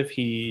almost as if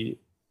he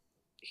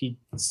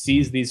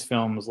sees these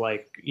films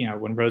like, you know,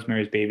 when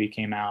Rosemary's Baby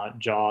came out,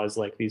 Jaws,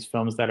 like these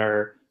films that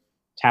are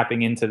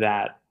tapping into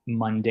that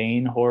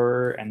mundane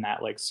horror and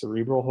that like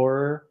cerebral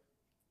horror,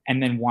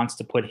 and then wants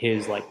to put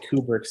his like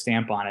Kubrick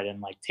stamp on it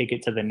and like take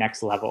it to the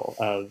next level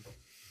of,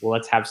 well,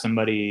 let's have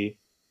somebody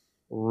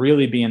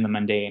really be in the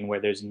mundane where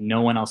there's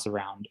no one else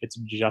around. It's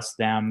just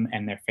them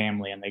and their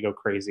family and they go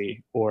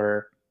crazy,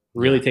 or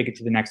really take it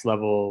to the next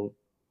level,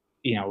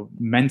 you know,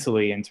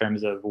 mentally in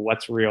terms of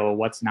what's real,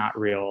 what's not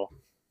real.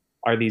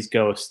 Are these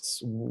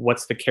ghosts?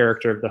 What's the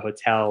character of the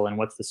hotel and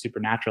what's the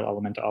supernatural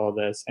element to all of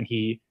this? And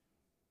he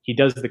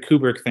does the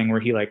Kubrick thing where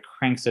he like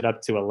cranks it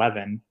up to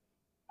 11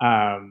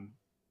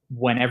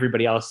 when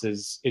everybody else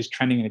is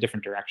trending in a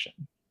different direction.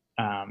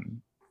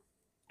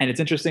 And it's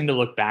interesting to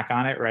look back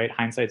on it, right?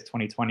 Hindsight's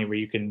 2020, where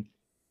you can,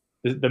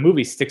 the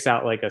movie sticks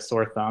out like a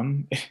sore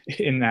thumb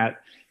in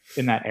that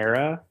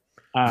era.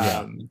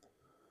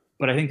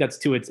 But I think that's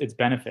to its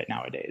benefit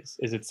nowadays,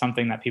 is it's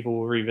something that people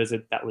will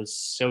revisit that was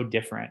so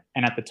different.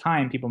 And at the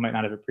time, people might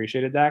not have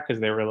appreciated that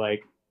because they were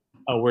like,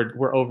 oh,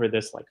 we're over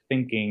this like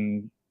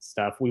thinking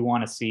stuff. We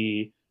want to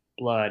see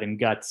blood and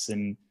guts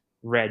and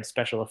red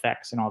special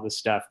effects and all this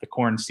stuff, the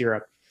corn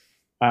syrup.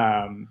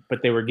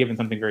 But they were given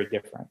something very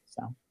different.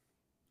 So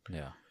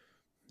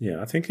yeah,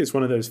 I think it's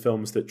one of those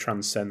films that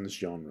transcends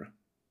genre.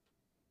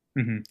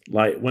 Mm-hmm.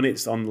 Like when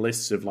it's on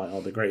lists of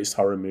like, the greatest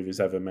horror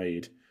movies ever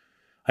made,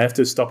 I have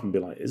to stop and be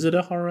like, is it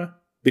a horror?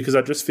 Because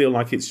I just feel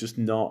like it's just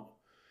not,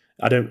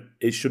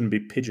 it shouldn't be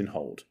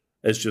pigeonholed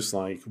as just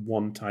like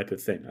one type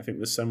of thing. I think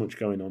there's so much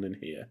going on in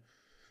here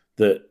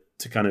that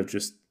to kind of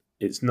just,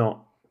 it's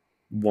not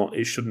one,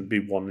 it shouldn't be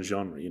one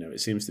genre, you know,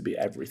 it seems to be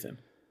everything.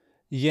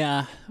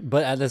 Yeah,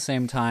 but at the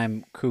same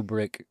time,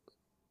 Kubrick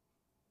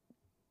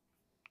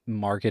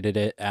marketed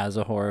it as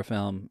a horror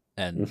film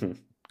and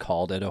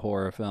called it a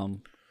horror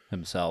film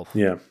himself.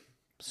 Yeah.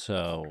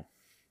 So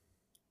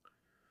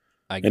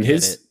I get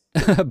it.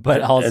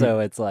 But also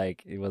it's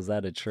like, was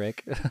that a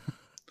trick?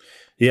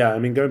 Yeah, I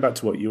mean, going back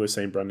to what you were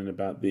saying, Brandon,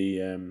 about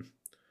the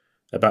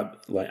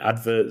about like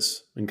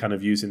adverts and kind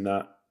of using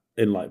that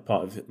in like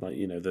part of it, like,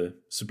 you know, the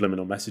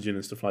subliminal messaging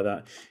and stuff like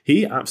that.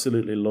 He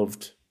absolutely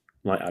loved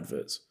like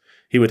adverts.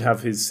 He would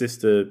have his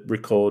sister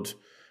record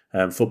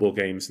football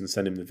games and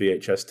send him the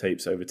VHS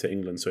tapes over to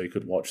England so he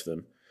could watch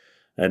them.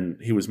 And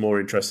he was more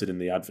interested in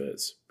the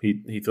adverts.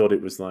 He thought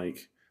it was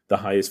like the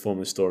highest form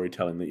of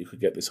storytelling, that you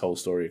could get this whole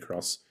story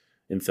across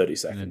in 30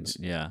 seconds.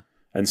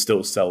 And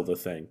still sell the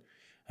thing.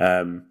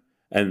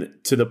 And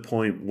to the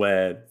point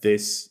where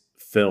this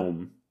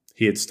film,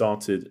 he had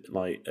started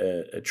like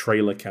a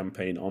trailer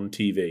campaign on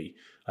TV.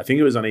 I think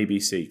it was on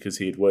ABC, because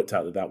he had worked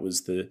out that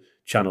was the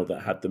channel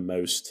that had the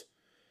most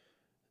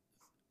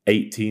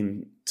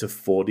 18 to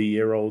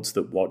 40-year-olds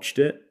that watched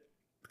it,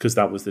 because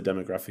that was the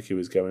demographic he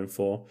was going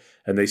for.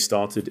 And they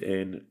started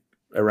in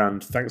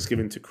around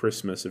Thanksgiving to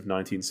Christmas of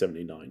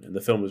 1979, and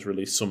the film was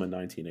released summer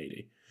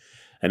 1980.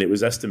 And it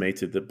was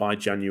estimated that by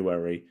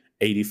January,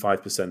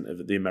 85%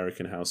 of the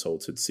American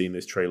households had seen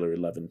this trailer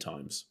 11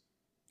 times.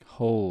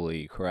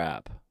 Holy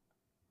crap.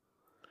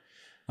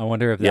 I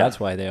wonder if that's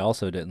why they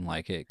also didn't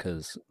like it,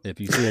 because if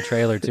you see a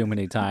trailer too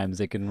many times,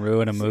 it can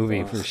ruin a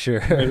movie for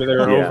sure. Maybe they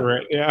were over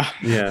it.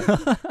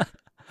 Yeah.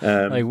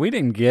 Like, we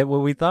didn't get what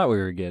we thought we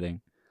were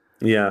getting.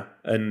 Yeah,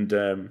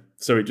 and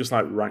so it just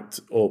like racked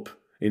up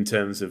in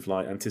terms of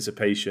like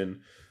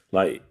anticipation.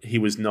 Like, he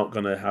was not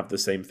going to have the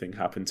same thing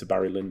happen to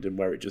Barry Lyndon,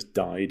 where it just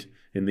died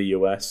in the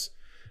US.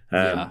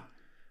 And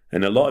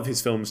a lot of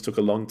his films took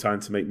a long time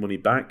to make money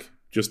back,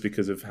 just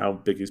because of how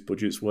big his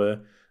budgets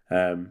were.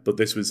 But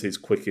this was his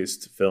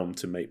quickest film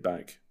to make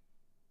back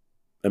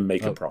and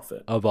make a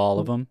profit. Of all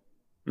of them?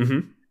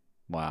 Mm-hmm.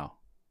 Wow.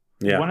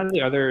 Yeah. One of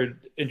the other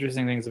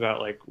interesting things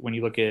about, like, when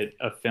you look at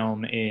a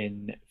film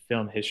in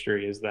film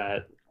history is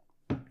that,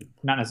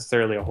 not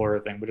necessarily a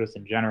horror thing, but just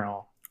in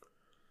general,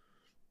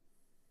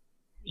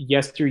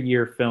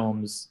 yesteryear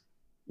films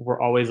were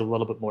always a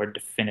little bit more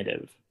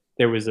definitive.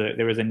 There was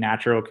a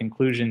natural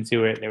conclusion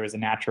to it. There was a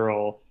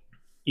natural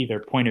either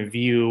point of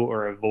view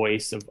or a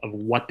voice of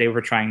what they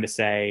were trying to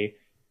say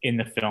in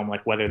the film,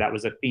 like whether that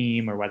was a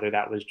theme or whether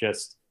that was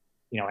just,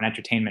 an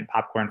entertainment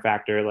popcorn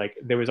factor. Like,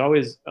 there was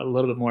always a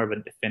little bit more of a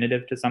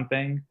definitive to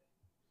something.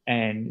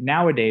 And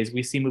nowadays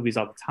we see movies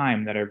all the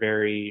time that are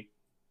very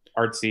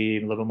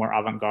artsy, a little more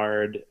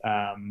avant-garde.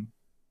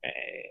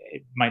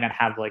 It might not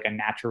have like a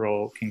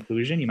natural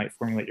conclusion. You might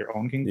formulate your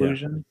own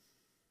conclusion.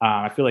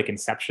 I feel like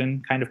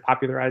Inception kind of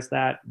popularized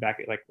that back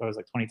at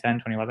 2010,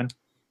 2011.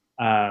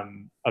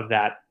 Of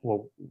that,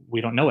 well, we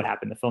don't know what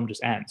happened. The film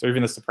just ends. Or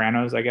even The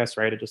Sopranos, I guess,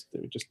 right? It just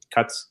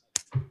cuts.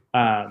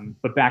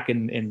 But back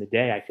in the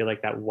day, I feel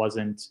like that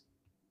wasn't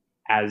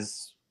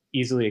as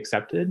easily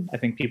accepted. I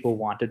think people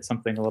wanted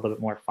something a little bit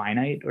more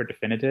finite or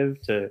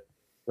definitive to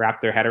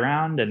wrap their head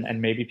around.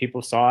 And maybe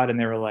people saw it and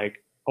they were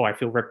like, oh, I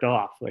feel ripped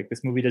off. Like,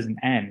 this movie doesn't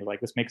end. Like,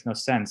 this makes no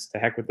sense. To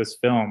heck with this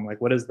film. Like,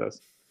 what is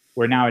this?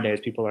 Where nowadays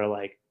people are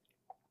like,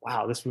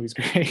 wow, this movie's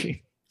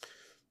great.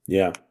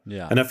 Yeah.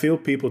 And I feel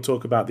people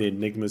talk about the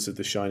enigmas of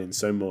The Shining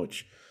so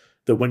much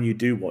that when you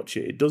do watch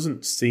it, it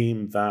doesn't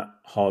seem that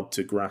hard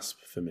to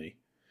grasp for me.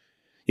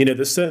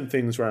 There's certain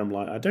things where I'm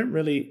like, I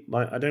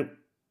don't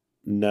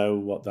know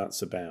what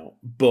that's about.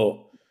 But,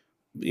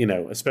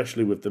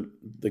 especially with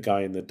the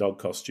guy in the dog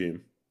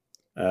costume,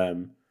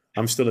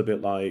 I'm still a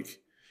bit like,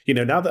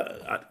 now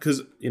that,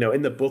 because,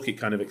 in the book, it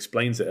kind of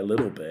explains it a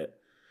little bit.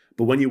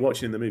 But when you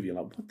watch it in the movie, you're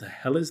like, what the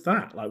hell is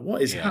that? Like,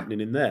 what is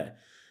happening in there?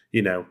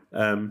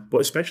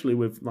 But especially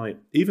with, like,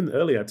 even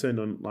earlier, I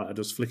turned on, like, I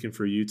was flicking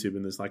through YouTube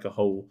and there's like a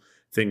whole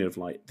thing of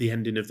like the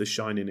ending of The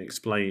Shining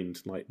explained,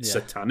 like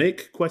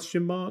satanic ?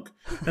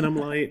 And I'm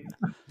like,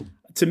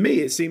 to me,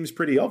 it seems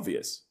pretty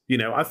obvious.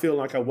 I feel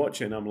like I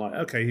watch it and I'm like,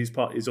 okay,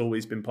 he's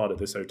always been part of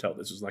this hotel.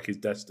 This was like his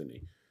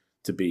destiny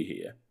to be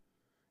here,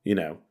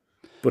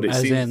 But it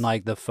seems, in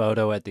like the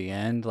photo at the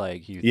end,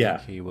 like you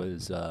think he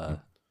was,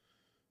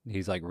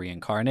 he's like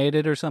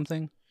reincarnated or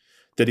something?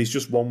 That he's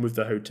just one with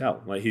the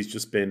hotel. Like, he's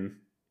just been,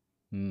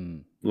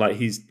 like,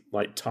 he's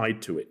like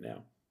tied to it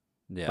now.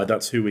 Yeah. Like,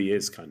 that's who he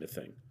is, kind of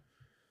thing.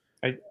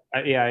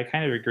 I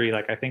kind of agree.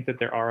 Like, I think that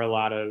there are a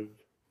lot of,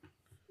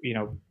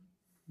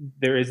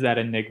 there is that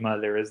enigma.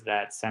 There is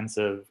that sense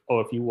of,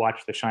 oh, if you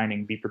watch The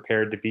Shining, be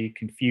prepared to be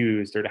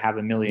confused or to have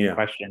a million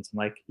questions. And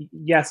like,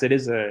 yes, it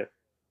is a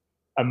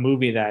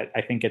movie that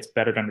I think gets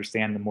better to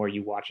understand the more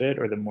you watch it,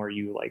 or the more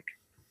you like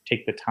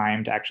take the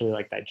time to actually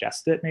like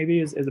digest it, maybe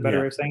is a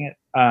better way of saying it.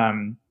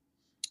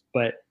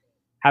 But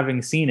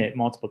having seen it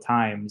multiple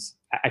times,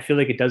 I feel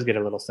like it does get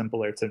a little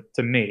simpler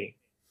to me.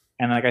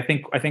 And like, I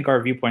think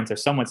our viewpoints are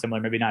somewhat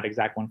similar, maybe not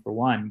exact one for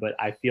one, but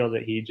I feel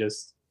that he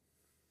just,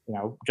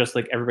 just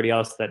like everybody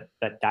else that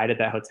died at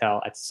that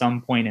hotel at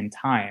some point in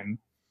time,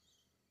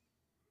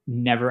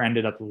 never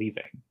ended up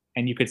leaving.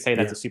 And you could say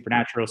that's a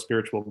supernatural,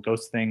 spiritual,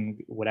 ghost thing,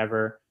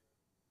 whatever.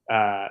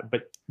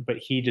 But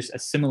he just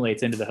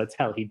assimilates into the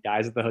hotel. He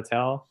dies at the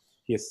hotel.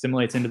 He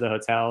assimilates into the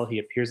hotel. He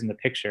appears in the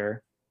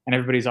picture, and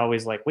everybody's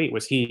always like, "Wait,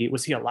 was he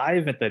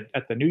alive at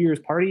the New Year's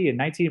party in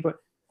 19?" But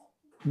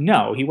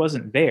no, he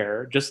wasn't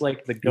there. Just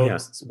like the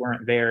ghosts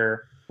weren't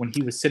there when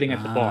he was sitting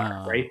at the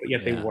bar, right? But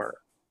yet they were.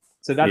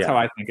 So that's how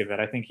I think of it.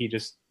 I think he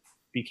just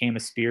became a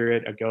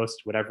spirit, a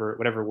ghost,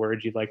 whatever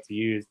word you'd like to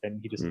use. Then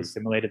he just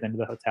assimilated into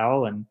the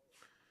hotel, and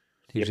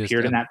he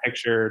appeared in that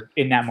picture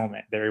in that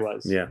moment. There he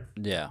was.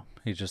 Yeah.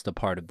 He's just a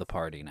part of the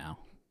party now.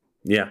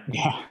 Yeah.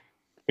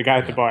 The guy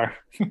at the bar.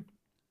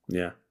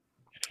 Yeah.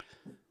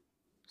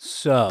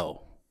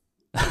 So,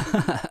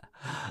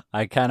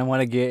 I kind of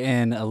want to get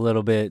in a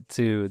little bit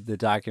to the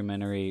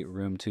documentary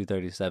Room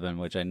 237,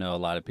 which I know a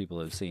lot of people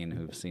have seen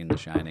who've seen The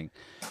Shining.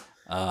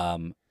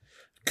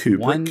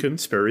 Kubrick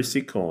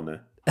Conspiracy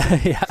Corner.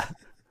 Yeah.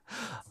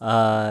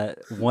 I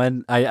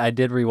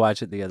did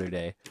rewatch it the other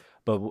day,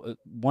 but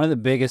one of the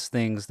biggest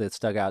things that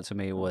stuck out to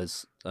me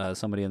was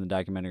somebody in the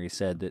documentary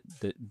said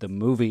that the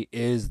movie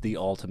is the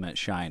ultimate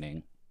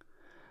Shining.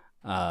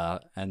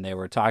 And they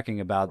were talking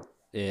about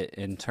it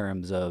in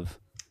terms of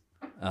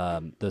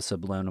the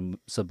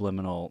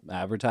subliminal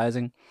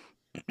advertising.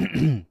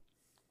 And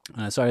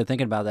I started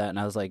thinking about that, and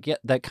I was like, yeah,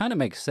 that kind of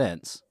makes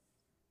sense.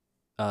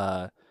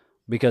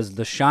 Because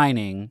The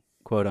Shining,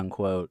 quote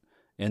unquote,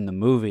 in the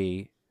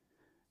movie,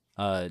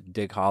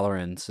 Dick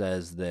Halloran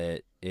says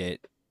that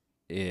it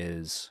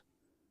is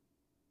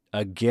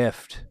a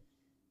gift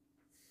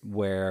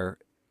where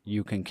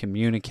you can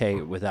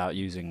communicate without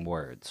using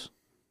words.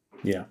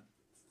 Yeah.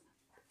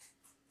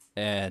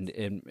 And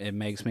it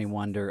makes me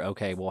wonder,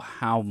 okay, well,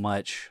 how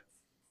much,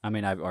 I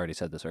mean, I've already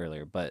said this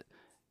earlier, but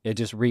it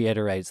just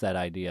reiterates that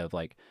idea of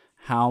like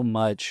how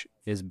much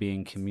is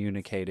being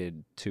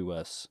communicated to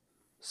us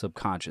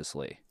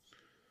subconsciously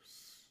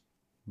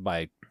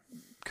by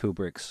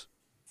Kubrick's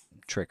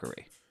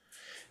trickery.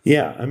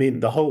 Yeah, I mean,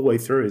 the whole way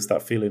through is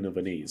that feeling of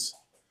unease.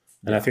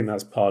 And I think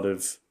that's part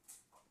of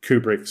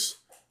Kubrick's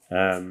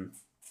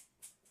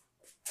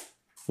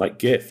like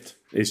gift,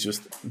 is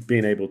just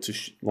being able to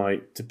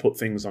to put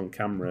things on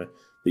camera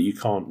that you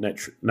can't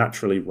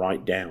naturally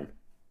write down.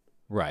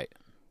 Right.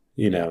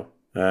 You know.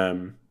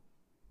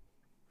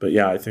 But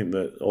yeah, I think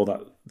that all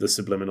that the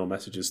subliminal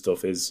messages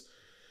stuff is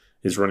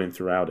running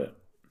throughout it.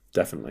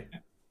 Definitely.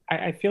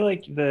 I feel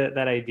like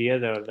that idea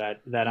though,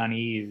 that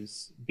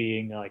unease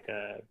being like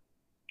a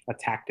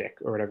tactic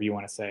or whatever you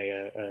want to say,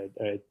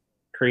 a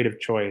creative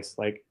choice,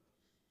 like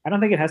I don't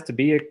think it has to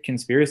be a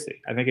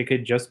conspiracy. I think it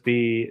could just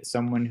be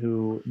someone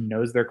who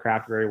knows their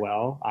craft very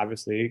well.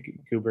 Obviously,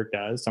 Kubrick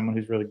does. Someone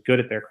who's really good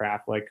at their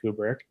craft, like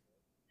Kubrick,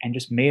 and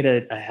just made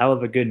a hell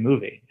of a good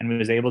movie and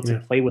was able to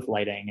play with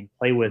lighting and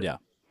play with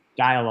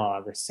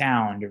dialogue or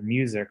sound or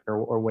music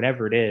or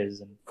whatever it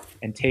is,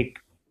 and take,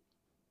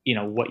 you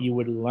know, what you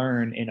would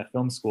learn in a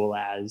film school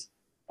as,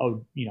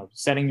 oh, you know,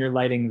 setting your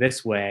lighting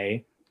this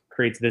way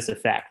creates this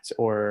effect,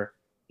 or,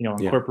 you know,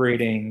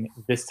 incorporating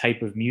this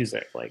type of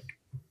music, like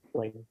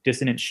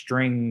dissonant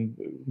string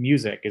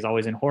music is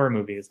always in horror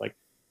movies. Like,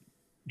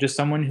 just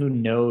someone who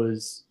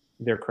knows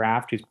their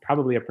craft, who's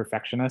probably a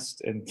perfectionist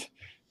in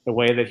the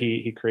way that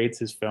he creates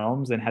his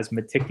films and has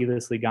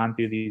meticulously gone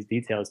through these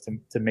details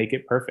to make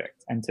it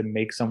perfect and to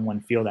make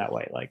someone feel that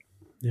way. Like,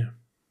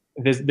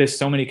 there's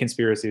so many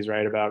conspiracies,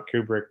 right, about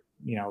Kubrick.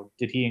 You know,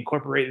 did he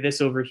incorporate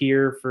this over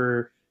here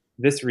for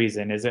this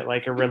reason? Is it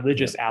like a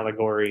religious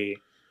allegory?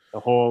 The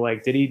whole,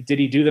 like, did he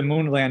do the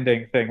moon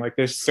landing thing? Like,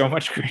 there's so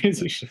much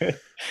crazy shit.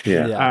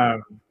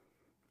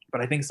 But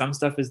I think some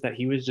stuff is that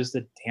he was just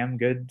a damn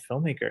good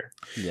filmmaker.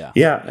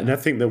 Yeah, and I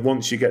think that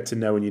once you get to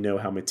know and you know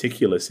how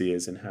meticulous he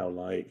is and how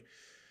like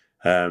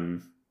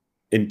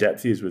in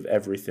depth he is with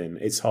everything,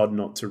 it's hard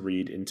not to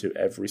read into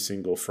every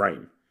single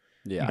frame.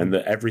 Yeah, and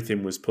that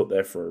everything was put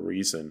there for a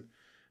reason.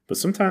 But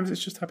sometimes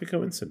it's just happy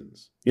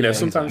coincidence. You know,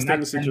 sometimes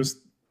things are just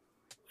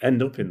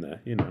end up in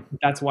there, you know.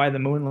 That's why the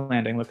moon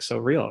landing looks so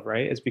real,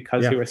 right? It's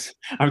because he was.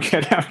 I'm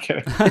kidding.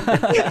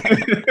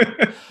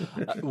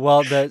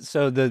 Well,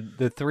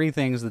 the three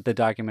things that the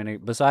documentary,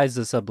 besides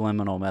the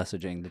subliminal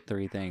messaging, the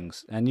three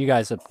things, and you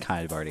guys have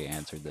kind of already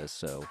answered this,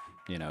 so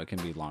you know it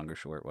can be long or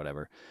short,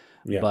 whatever.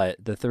 Yeah. But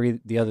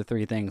the other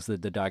three things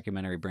that the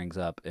documentary brings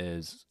up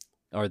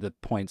are the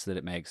points that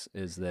it makes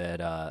is that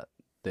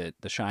that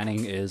The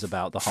Shining is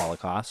about the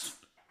Holocaust.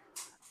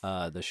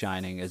 The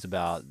Shining is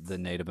about the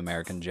Native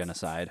American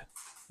genocide,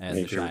 and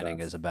The Shining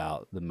is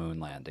about the moon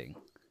landing.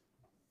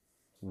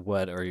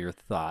 What are your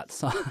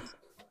thoughts?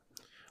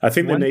 I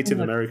think the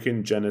Native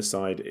American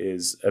genocide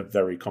is a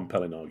very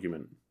compelling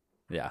argument.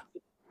 Yeah.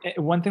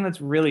 One thing that's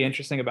really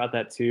interesting about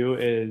that too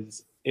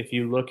is if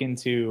you look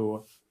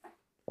into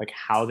like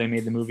how they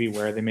made the movie,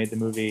 where they made the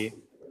movie,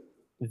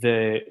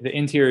 the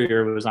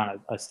interior was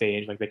on a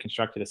stage, like they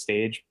constructed a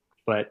stage,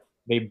 but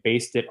they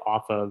based it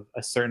off of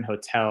a certain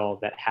hotel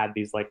that had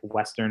these like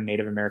Western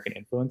Native American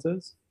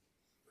influences,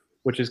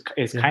 which is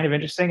kind of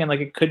interesting. And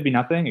like, it could be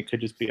nothing. It could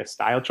just be a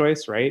style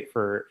choice, right?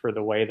 For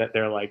the way that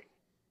they're like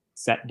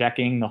set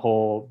decking the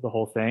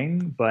whole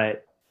thing.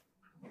 But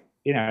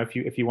you know,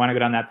 if you want to go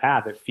down that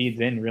path, it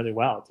feeds in really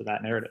well to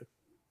that narrative.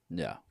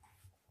 Yeah.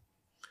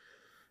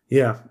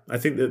 Yeah. I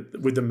think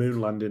that with the moon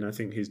landing, I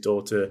think his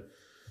daughter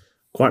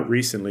quite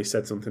recently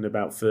said something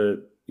about, for,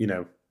 you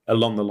know,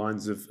 along the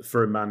lines of,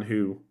 for a man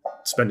who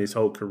spent his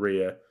whole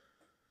career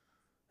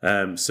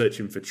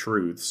searching for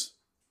truths,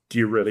 do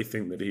you really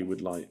think that he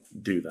would like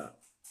do that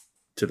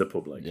to the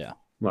public? Yeah.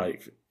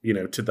 Like, you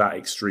know, to that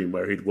extreme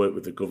where he'd work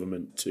with the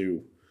government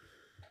to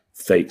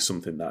fake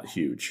something that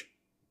huge.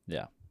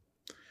 Yeah.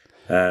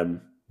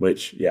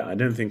 Which, I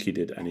don't think he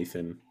did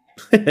anything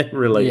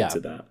related to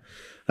that.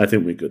 I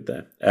think we're good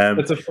there.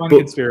 It's a fun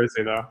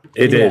conspiracy, though.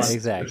 It is.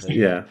 Exactly.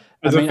 Yeah.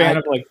 As a fan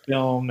of like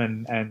film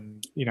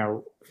and you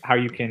know how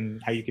you can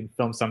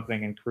film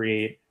something and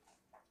create,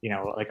 you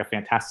know, like a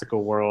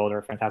fantastical world or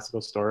a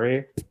fantastical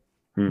story.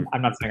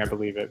 I'm not saying I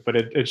believe it, but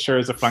it sure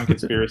is a fun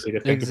conspiracy to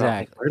think about.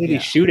 Like, where did he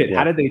shoot it?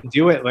 How did they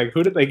do it? Like,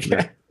 who did they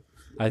get?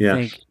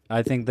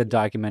 I think the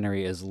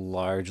documentary is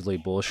largely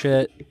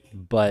bullshit,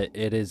 but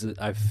it is.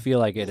 I feel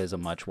like it is a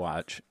must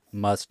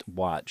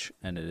watch,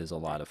 and it is a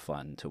lot of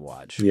fun to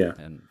watch. Yeah.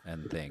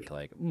 and think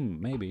like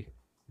maybe.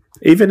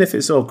 Even if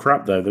it's all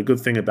crap, though, the good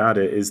thing about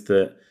it is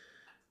that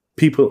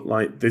people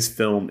like this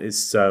film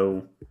is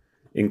so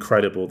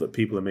incredible that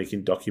people are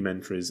making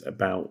documentaries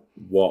about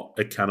what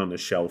a can on a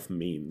shelf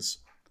means.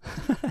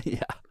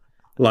 Yeah.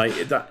 Like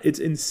that, it's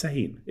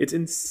insane. It's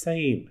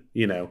insane,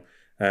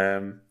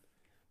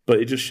 but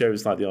it just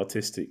shows like the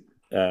artistic,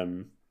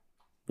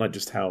 like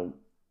just how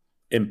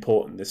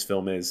important this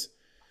film is,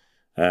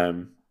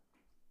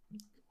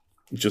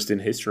 just in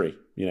history,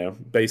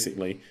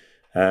 basically.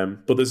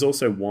 But there's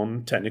also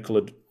one technical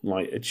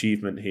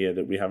achievement here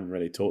that we haven't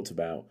really talked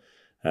about,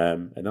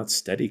 and that's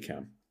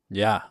Steadicam.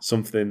 Yeah,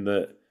 something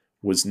that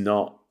was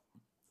not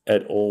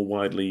at all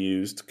widely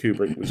used.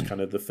 Kubrick was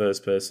kind of the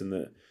first person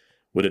that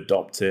would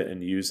adopt it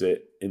and use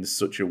it in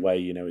such a way.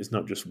 It's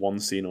not just one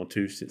scene or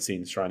two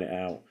scenes trying it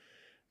out.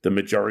 The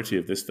majority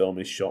of this film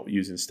is shot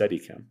using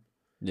Steadicam.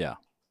 Yeah.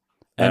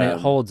 And it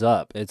holds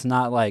up. It's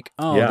not like,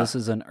 this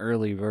is an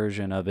early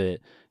version of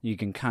it. You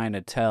can kind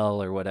of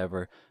tell or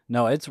whatever.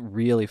 No, it's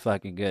really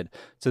fucking good.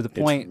 To the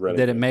point really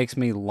that good. It makes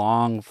me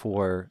long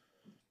for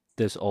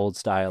this old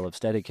style of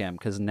Steadicam,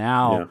 because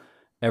now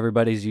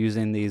everybody's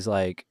using these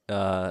like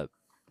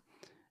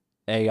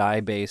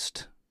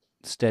AI-based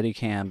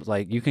Steadicams.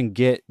 Like you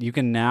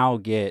can now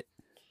get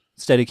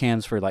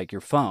Steadicams for like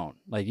your phone.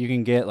 Like you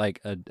can get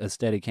like a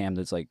Steadicam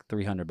that's like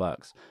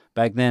 $300.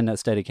 Back then, a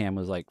Steadicam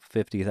was like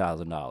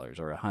 $50,000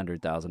 or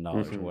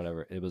 $100,000 or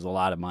whatever. It was a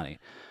lot of money.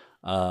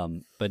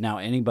 But now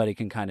anybody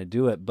can kind of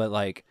do it. But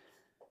like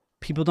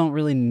people don't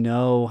really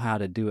know how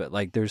to do it.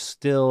 Like you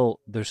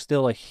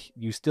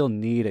still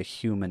need a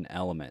human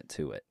element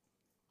to it.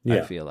 Yeah.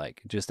 I feel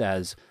like just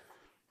as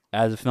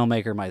a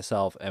filmmaker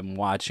myself, am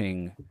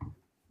watching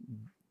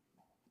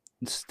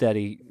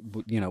steady,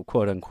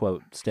 quote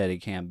unquote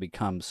Steadicam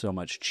become so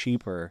much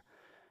cheaper.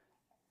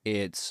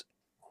 It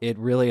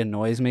really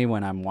annoys me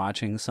when I'm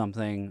watching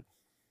something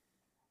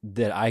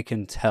that I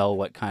can tell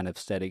what kind of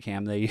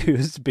Steadicam they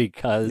used,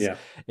 because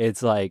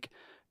it's like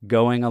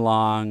going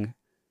along,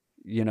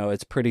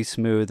 it's pretty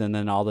smooth, and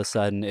then all of a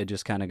sudden it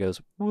just kind of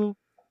goes whoop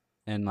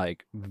and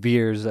like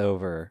veers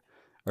over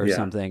or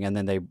something, and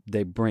then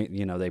they bring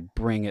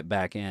it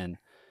back in,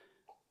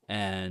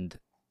 and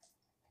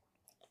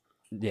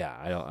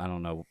I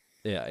don't know.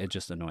 Yeah, it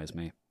just annoys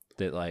me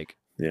that like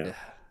you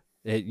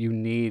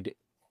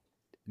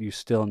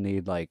still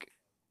need like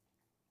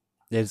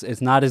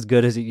it's not as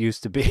good as it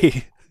used to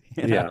be.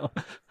 Exactly.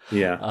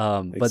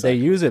 But they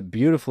use it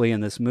beautifully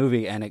in this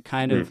movie, and it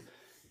kind of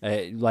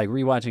like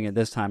rewatching it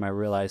this time, I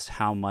realized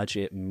how much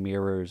it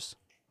mirrors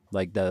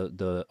like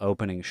the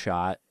opening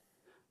shot.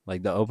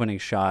 Like the opening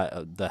shot,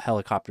 the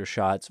helicopter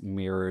shots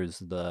mirrors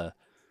the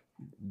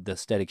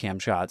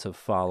Steadicam shots of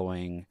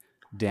following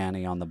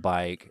Danny on the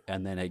bike,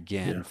 and then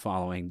again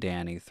following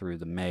Danny through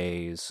the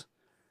maze.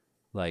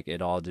 Like it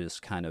all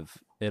just kind of,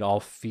 it all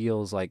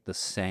feels like the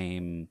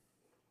same,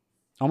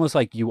 almost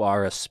like you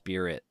are a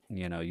spirit,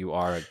 you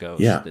are a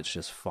ghost that's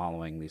just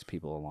following these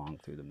people along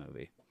through the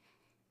movie.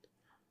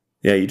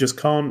 Yeah, you just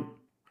can't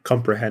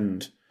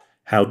comprehend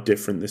how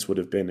different this would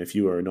have been if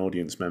you were an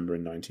audience member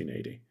in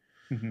 1980.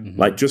 Mm-hmm.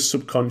 Like just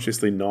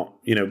subconsciously not,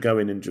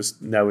 going and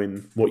just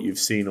knowing what you've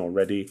seen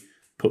already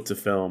put to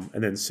film,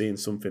 and then seeing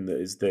something that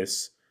is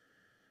this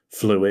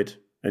fluid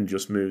and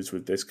just moves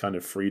with this kind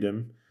of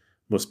freedom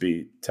must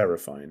be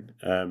terrifying.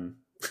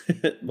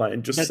 Like,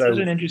 and just that's such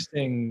an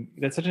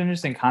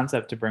interesting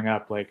concept to bring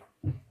up, like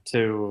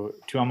to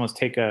almost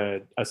take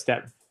a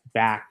step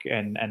back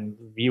and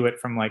view it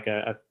from like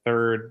a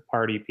third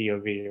party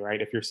POV, right?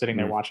 If you're sitting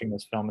there watching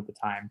this film at the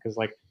time, because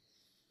like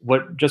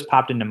what just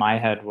popped into my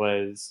head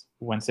was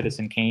when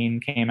Citizen Kane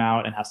came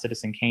out, and how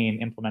Citizen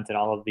Kane implemented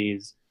all of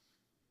these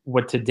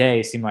what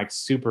today seem like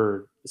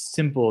super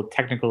simple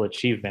technical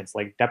achievements,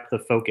 like depth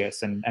of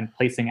focus and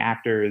placing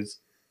actors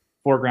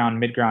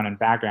foreground, midground, and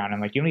background.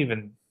 And like, you don't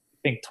even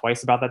think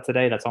twice about that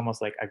today. That's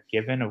almost like a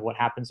given of what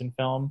happens in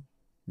film.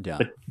 Yeah.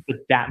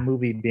 But that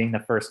movie being the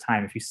first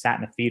time, if you sat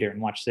in a theater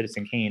and watched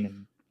Citizen Kane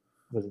in,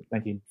 was it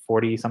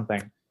 1940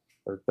 something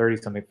or 30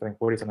 something,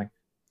 40 something,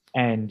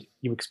 and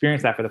you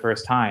experience that for the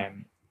first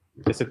time,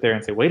 to sit there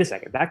and say, wait a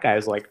second, that guy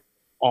is like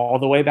all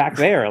the way back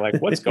there.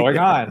 Like, what's going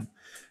on?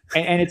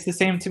 And it's the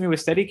same to me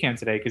with Steadicam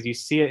today, because you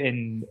see it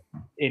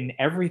in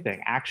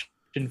everything, action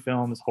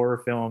films,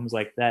 horror films,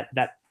 like that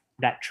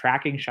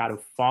tracking shot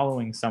of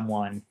following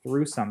someone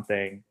through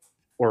something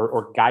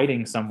or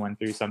guiding someone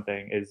through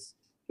something is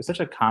such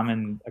a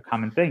common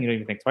thing. You don't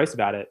even think twice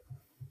about it,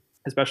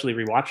 especially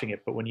rewatching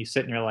it. But when you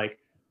sit and you're like,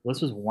 well,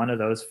 this was one of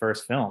those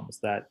first films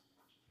that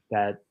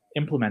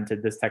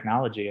implemented this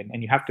technology,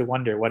 and you have to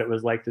wonder what it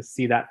was like to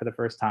see that for the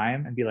first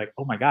time and be like,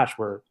 oh my gosh,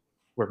 we're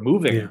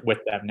moving with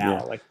them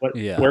now. Like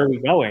where are we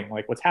going?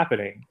 Like what's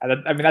happening? I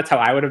mean, that's how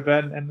I would have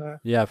been in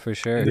the for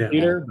sure in the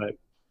theater, but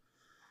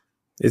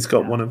it's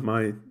got one of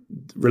my,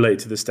 related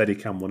to the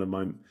Steadicam, one of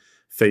my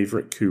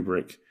favorite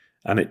Kubrick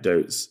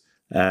anecdotes.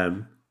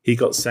 He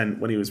got sent,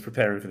 when he was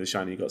preparing for The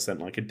Shining, he got sent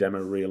like a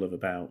demo reel of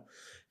about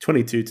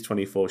 22 to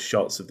 24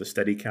 shots of the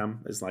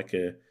Steadicam as like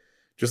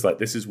just like,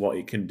 this is what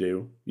it can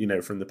do,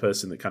 from the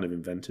person that kind of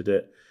invented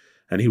it.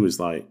 And he was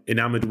like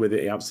enamored with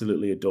it. He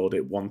absolutely adored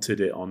it, wanted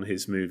it on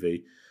his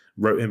movie,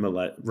 wrote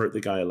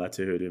the guy a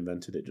letter who had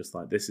invented it, just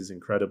like, this is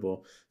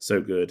incredible,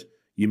 so good.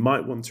 You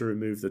might want to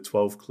remove the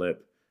 12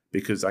 clip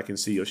because I can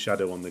see your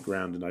shadow on the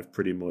ground and I've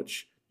pretty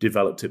much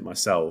developed it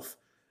myself.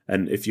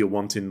 And if you're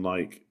wanting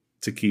like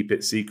to keep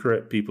it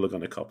secret, people are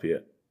going to copy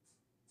it.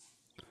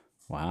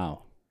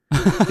 Wow.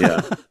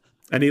 Yeah.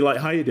 And he like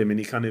hired him, and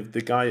he kind of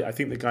I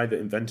think the guy that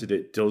invented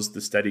it does the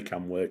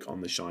Steadicam work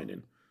on The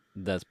Shining.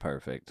 That's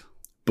perfect.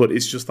 But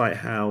it's just like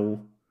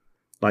how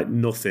like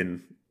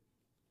nothing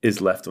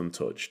is left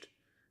untouched.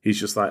 He's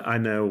just like, I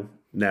know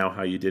now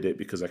how you did it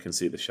because I can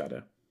see the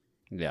shadow.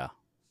 Yeah.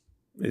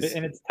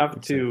 And it's tough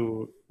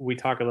we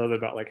talk a little bit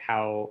about like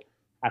how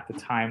at the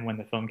time when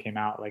the film came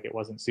out, like it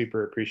wasn't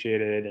super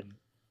appreciated and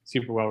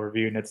super well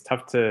reviewed. And it's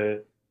tough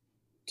to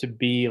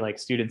be like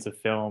students of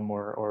film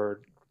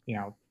or you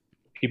know,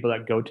 people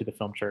that go to the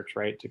film church,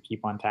 right, to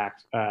keep on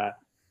tact,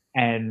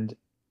 and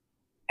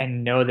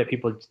know that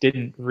people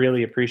didn't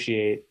really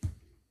appreciate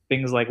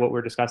things like what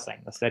we're discussing,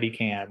 the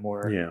Steadicam,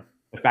 or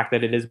the fact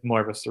that it is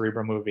more of a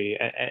cerebral movie.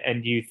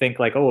 And you think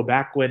like, oh,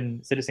 back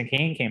when Citizen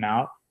Kane came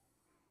out,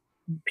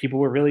 people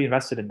were really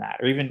invested in that.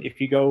 Or even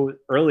if you go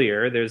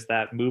earlier, there's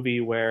that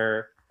movie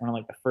where one of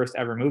like the first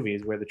ever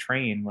movies where the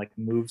train like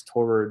moves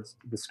towards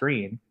the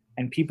screen,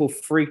 and people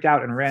freaked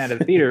out and ran out of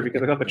the theater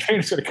because they thought the train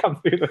was going to come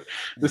through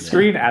the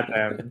screen at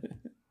them.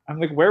 I'm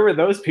like, where were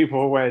those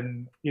people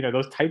when, you know,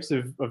 those types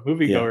of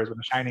moviegoers when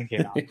The Shining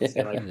came out?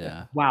 So like,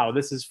 wow,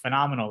 this is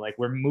phenomenal. Like,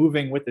 we're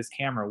moving with this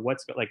camera.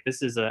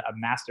 This is a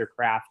master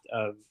craft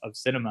of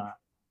cinema.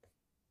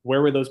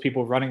 Where were those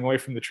people running away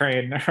from the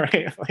train?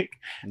 Right? Like,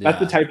 that's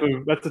the type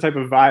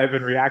of vibe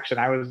and reaction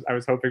I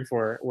was hoping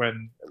for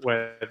when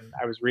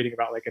I was reading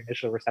about like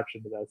initial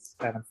reception to this.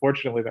 And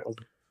unfortunately, that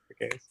wasn't the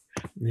case.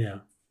 Yeah.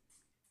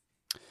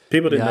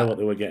 People didn't know what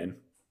they were getting.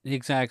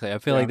 Exactly. I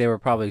feel like they were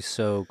probably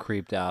so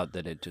creeped out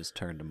that it just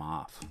turned them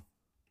off.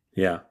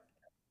 Yeah.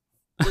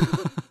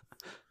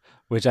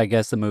 Which I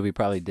guess the movie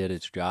probably did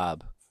its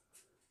job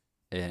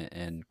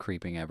in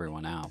creeping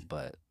everyone out,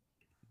 but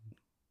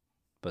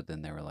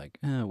then they were like,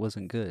 it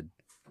wasn't good.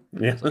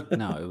 Yeah. Like,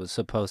 no, it was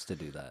supposed to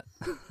do that.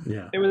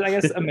 Yeah. It was, I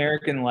guess,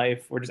 American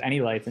life, or just any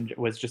life, and it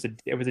was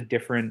a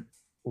different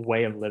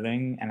way of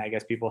living, and I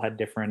guess people had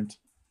different,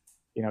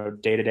 you know,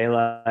 day-to-day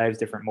lives,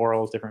 different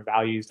morals, different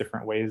values,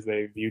 different ways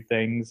they viewed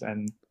things.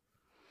 And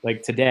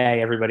like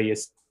today, everybody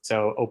is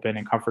so open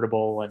and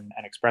comfortable and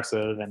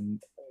expressive, and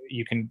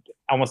you can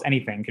almost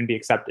anything can be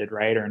accepted,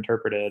 right, or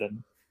interpreted,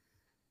 and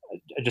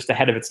just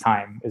ahead of its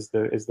time is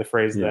the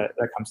phrase that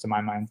comes to my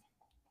mind.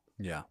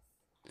 Yeah.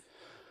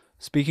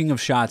 Speaking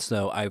of shots,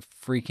 though, I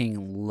freaking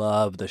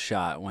love the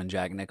shot when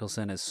Jack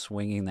Nicholson is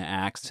swinging the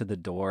axe to the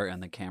door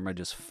and the camera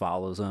just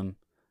follows him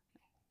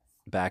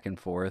back and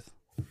forth.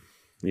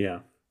 Yeah.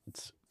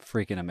 It's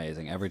freaking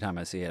amazing. Every time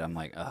I see it, I'm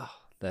like, oh,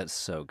 that's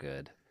so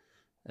good.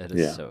 It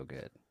is so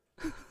good.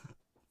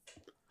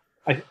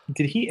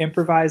 Did he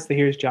improvise the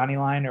 "Here's Johnny"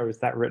 line, or was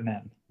that written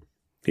in?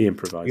 He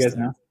improvised. You guys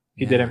know?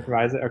 He did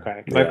improvise it?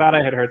 Okay. Because I thought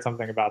I had heard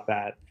something about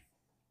that.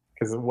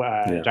 Because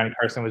Johnny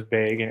Carson was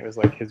big, and it was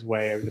like his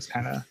way of just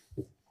kind of...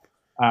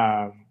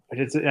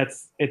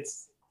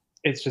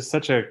 it's just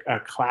such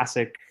a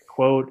classic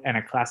quote and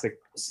a classic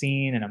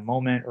scene and a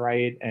moment,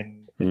 right?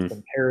 And it's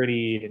been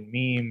parodied and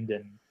memed,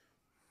 and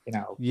you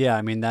know. Yeah,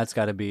 I mean that's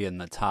got to be in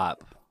the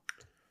top,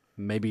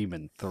 maybe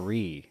even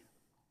 3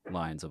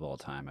 lines of all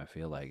time. I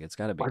feel like it's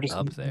got to be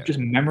up there. Just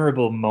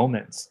memorable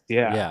moments.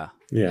 Yeah.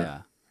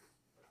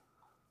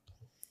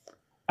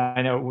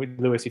 I know,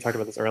 Lewis, you talked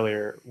about this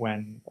earlier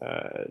when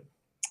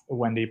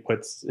Wendy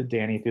puts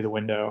Danny through the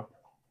window.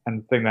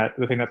 And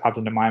the thing that popped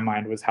into my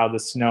mind was how the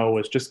snow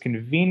was just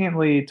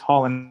conveniently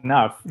tall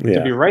enough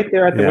to be right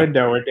there at the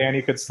window where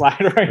Danny could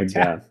slide right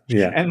down.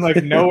 Yeah. And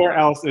like nowhere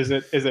else is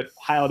it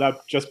piled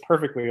up just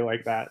perfectly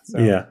like that.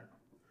 So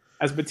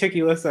as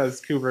meticulous as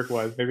Kubrick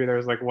was, maybe there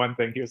was like one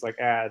thing he was like,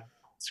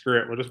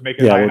 screw it, we'll just make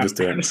it high enough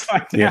to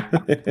slide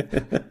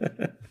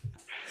down.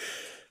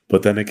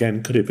 But then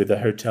again, could it be the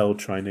hotel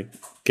trying to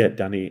get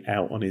Danny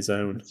out on his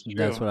own?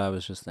 That's what I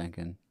was just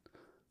thinking.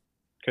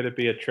 Could it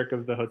be a trick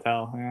of the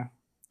hotel? Yeah.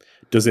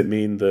 Does it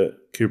mean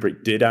that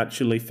Kubrick did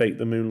actually fake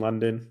the moon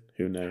landing?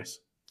 Who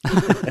knows? All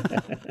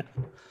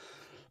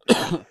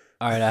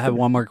right, I have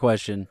one more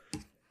question.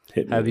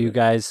 Have you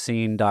guys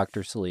seen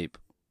Dr. Sleep?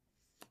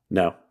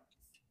 No.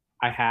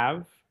 I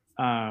have,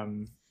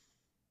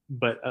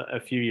 but a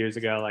few years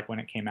ago, like when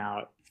it came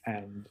out,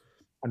 and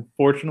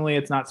unfortunately,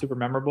 it's not super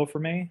memorable for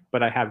me.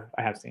 But I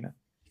have seen it.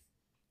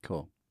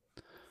 Cool.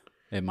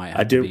 It might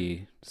have to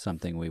be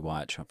something we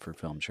watch for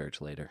Film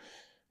Church later.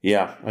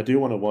 Yeah, I do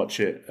want to watch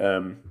it.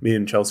 Me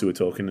and Chelsea were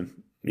talking,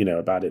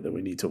 about it, that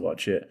we need to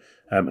watch it.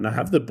 And I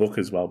have the book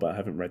as well, but I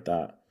haven't read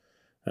that.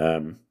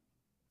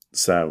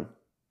 So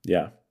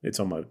yeah,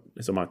 it's on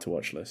my to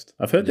watch list.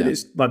 I've heard that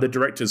it's like the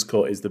director's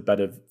cut is the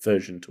better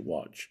version to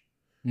watch.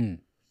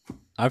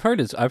 I've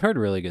heard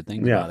really good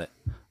things about it.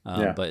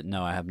 But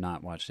no, I have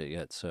not watched it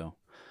yet, so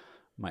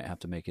might have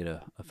to make it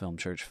a Film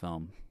Church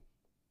film.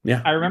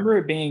 Yeah, I remember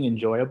it being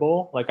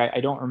enjoyable. Like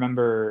I don't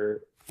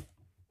remember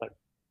like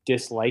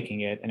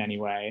disliking it in any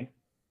way,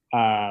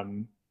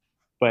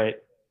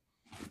 but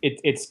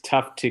it's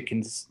tough to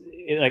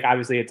like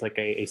obviously it's like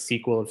a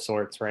sequel of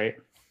sorts, right?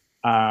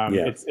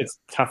 It's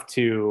tough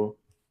to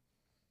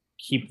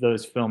keep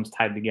those films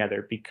tied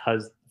together,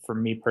 because for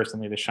me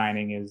personally, The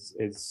Shining is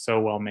so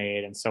well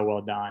made and so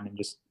well done, and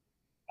just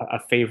a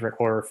favorite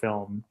horror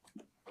film.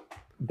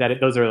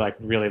 Those are like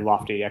really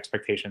lofty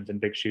expectations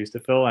and big shoes to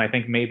fill, and I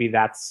think maybe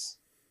that's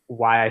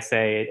why I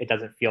say it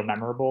doesn't feel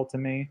memorable to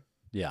me.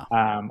 Yeah.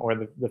 Or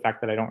the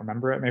fact that I don't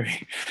remember it,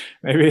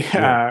 maybe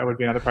would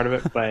be another part of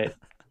it, but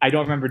I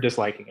don't remember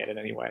disliking it in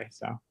any way.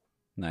 So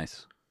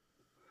Nice.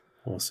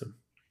 Awesome.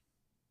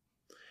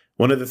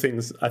 One of the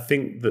things, I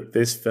think that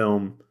this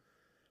film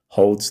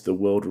holds the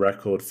world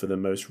record for the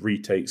most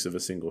retakes of a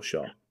single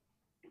shot.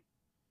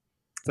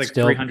 It's like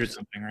Still- 300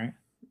 something, right?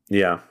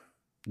 Yeah.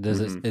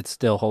 Does it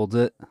still holds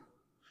it?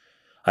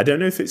 I don't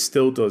know if it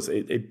still does.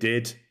 It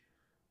did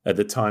at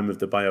the time of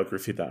the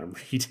biography that I'm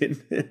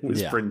reading. It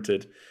was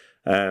printed.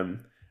 And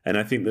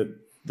I think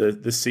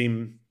that the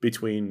scene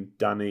between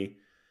Danny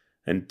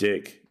and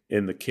Dick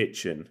in the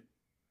kitchen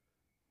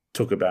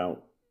took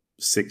about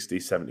 60,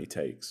 70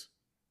 takes.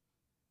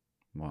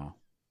 Wow.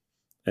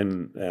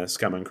 And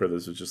Scatman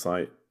Crothers was just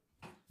like,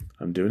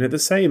 I'm doing it the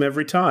same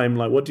every time.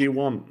 Like, what do you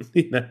want?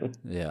 You know?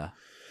 Yeah.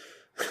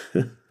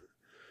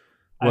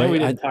 I know we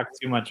didn't talk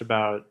too much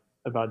about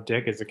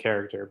Dick as a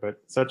character, but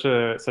such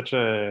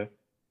a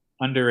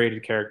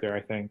underrated character,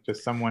 I think.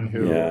 Just someone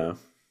who,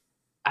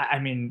 I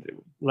mean,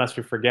 lest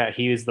we forget,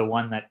 he is the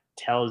one that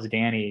tells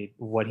Danny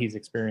what he's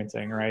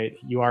experiencing, right?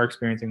 You are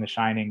experiencing The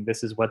Shining.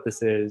 This is what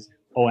this is.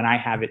 Oh, and I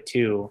have it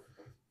too.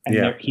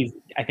 And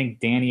I think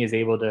Danny is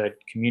able to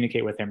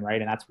communicate with him,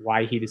 right? And that's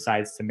why he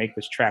decides to make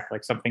this trek.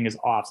 Like, something is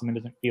off, something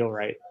doesn't feel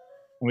right.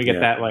 And we get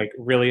that like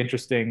really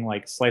interesting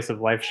like slice of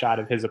life shot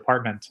of hisa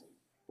apartment,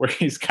 where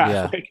he's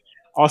got like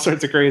all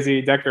sorts of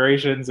crazy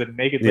decorations and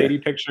naked lady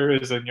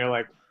pictures, and you're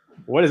like,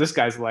 what is this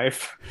guy's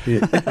life?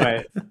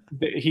 But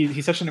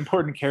he's such an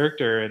important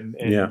character in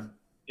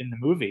the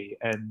movie,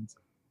 and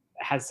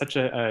has such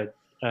a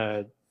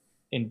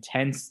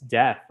intense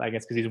death, I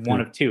guess, because he's one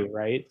of two,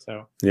 right?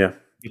 So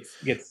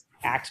gets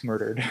axe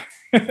murdered.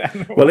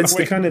 Well, it's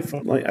the kind of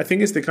like, I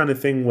think it's the kind of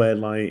thing where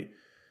like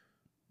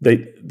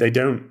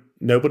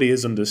nobody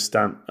has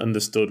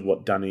understood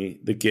what Danny,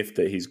 the gift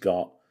that he's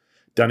got.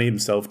 Danny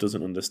himself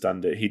doesn't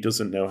understand it. He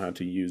doesn't know how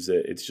to use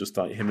it. It's just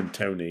like him and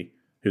Tony,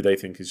 who they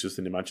think is just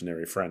an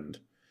imaginary friend.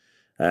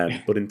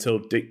 But until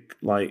Dick,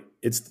 like,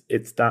 it's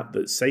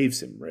that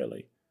saves him,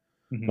 really.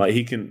 Mm-hmm. Like,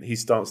 he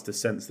starts to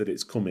sense that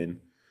it's coming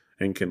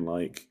and can,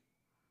 like,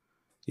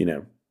 you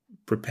know,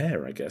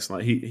 prepare, I guess.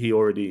 Like, he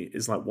already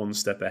is like one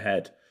step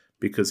ahead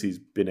because he's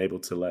been able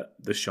to let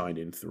the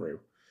Shining through,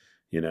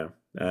 you know.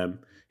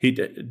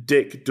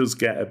 Dick does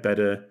get a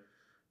better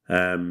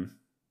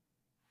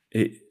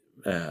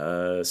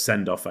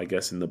send off, I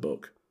guess, in the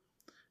book.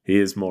 He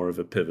is more of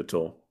a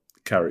pivotal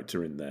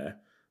character in there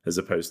as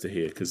opposed to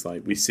here, because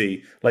like we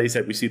see, like you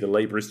said, we see the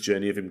laborious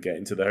journey of him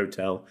getting to the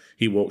hotel.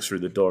 He walks through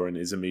the door and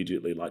is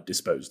immediately like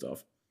disposed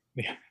of.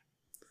 Yeah,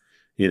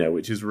 you know,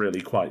 which is really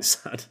quite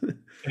sad.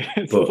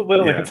 It's a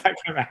little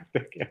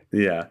anticlimactic.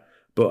 Yeah,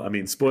 but I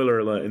mean, spoiler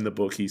alert: in the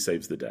book, he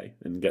saves the day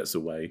and gets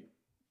away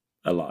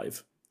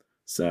alive.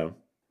 So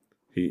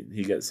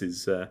he gets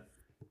his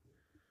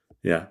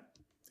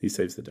he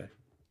saves the day.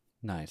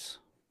 Nice.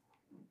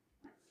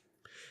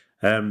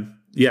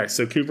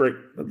 So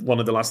Kubrick, one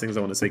of the last things I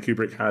want to say,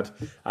 Kubrick had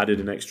added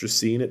an extra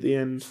scene at the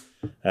end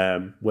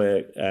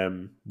where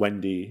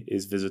Wendy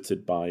is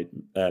visited by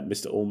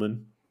Mr.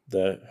 Ullman,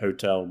 the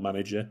hotel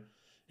manager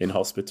in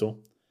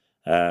hospital.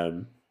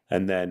 And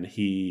then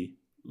he,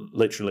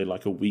 literally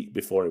like a week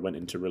before it went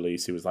into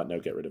release, he was like, no,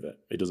 get rid of it.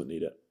 He doesn't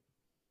need it.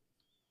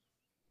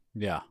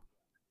 Yeah.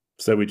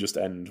 So we just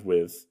end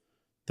with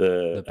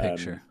the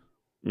picture.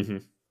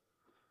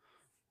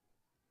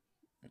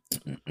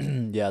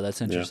 Yeah,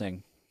 that's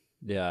interesting.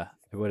 Yeah,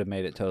 it would have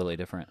made it totally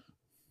different.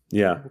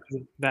 Yeah.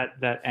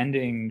 That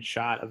ending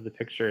shot of the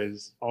picture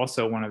is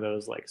also one of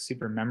those like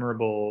super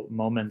memorable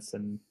moments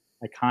and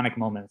iconic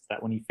moments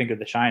that when you think of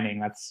The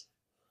Shining,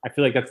 I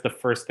feel like that's the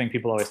first thing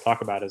people always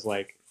talk about is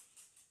like,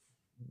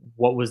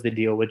 what was the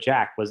deal with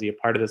Jack? Was he a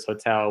part of this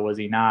hotel? Was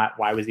he not?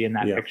 Why was he in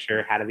that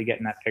picture? How did he get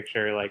in that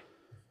picture? Like,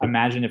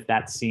 imagine if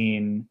that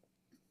scene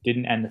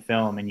didn't end the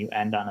film and you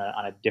end on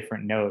a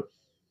different note,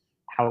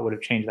 how it would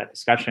have changed that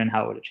discussion,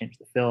 how it would have changed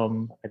the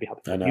film, maybe how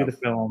people view the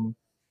film.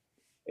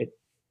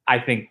 I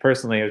think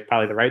personally it was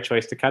probably the right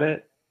choice to cut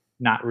it,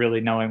 not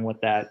really knowing what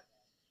that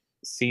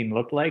scene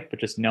looked like, but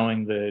just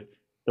knowing the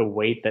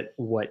weight that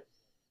what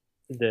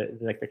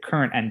the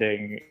current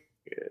ending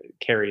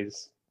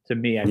carries. To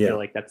me, I feel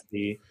like that's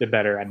the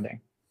better ending.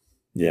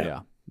 Yeah,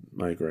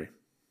 I agree.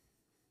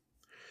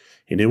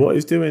 He knew what he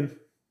was doing,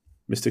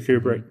 Mr.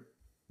 Kubrick.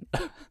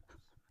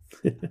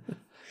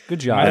 Good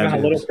job. Might have been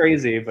a little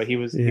crazy, but he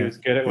was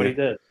good at what he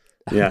did.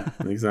 Yeah,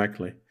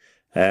 exactly.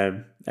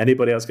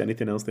 Anybody else got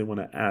anything else they want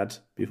to add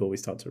before we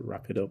start to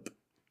wrap it up?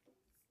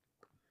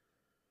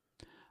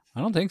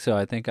 I don't think so.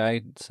 I think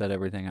I said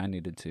everything I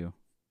needed to.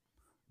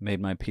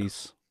 Made my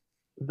peace.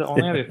 The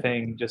only other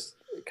thing, just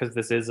because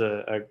this is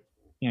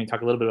you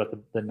talk a little bit about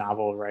the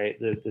novel, right?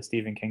 The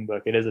Stephen King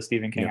book. It is a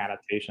Stephen King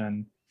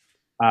adaptation.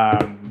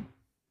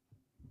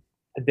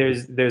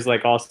 there's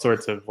like all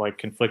sorts of like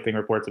conflicting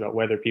reports about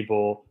whether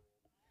people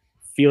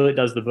feel it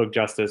does the book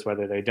justice,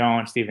 whether they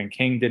don't. Stephen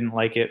King didn't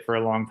like it for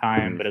a long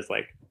time, but has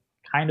like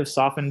kind of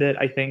softened it,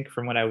 I think,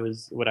 from what I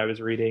was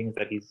reading,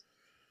 that he's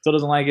still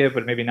doesn't like it,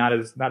 but maybe not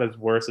as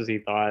worse as he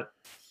thought.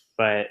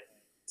 But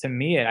to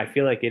me, I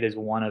feel like it is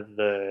one of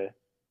the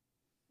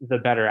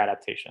better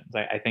adaptations.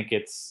 I think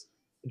it's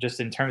just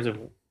in terms of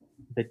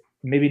the,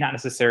 maybe not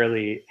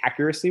necessarily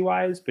accuracy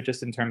wise, but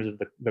just in terms of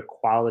the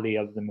quality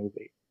of the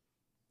movie.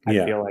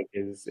 I feel like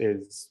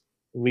is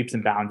leaps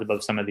and bounds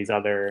above some of these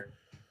other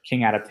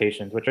King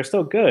adaptations, which are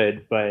still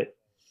good, but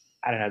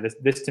I don't know.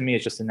 This to me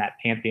is just in that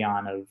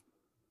pantheon of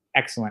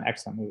excellent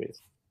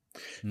movies.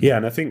 Yeah,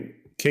 and I think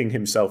King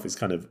himself is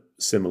kind of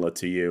similar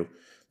to you.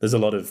 There's a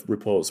lot of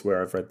reports where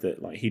I've read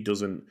that like he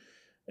doesn't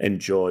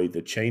enjoy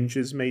the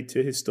changes made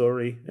to his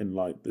story, and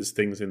like there's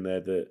things in there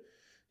that,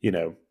 you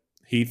know,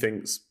 he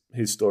thinks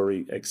his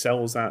story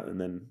excels at, and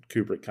then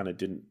Kubrick kind of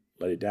didn't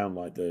let it down,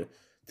 like the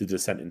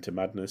Descent into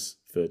Madness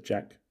for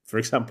Jack, for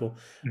example.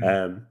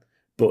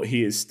 But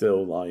he is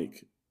still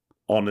like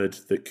honored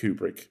that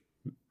Kubrick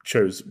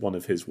chose one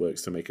of his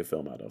works to make a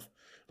film out of.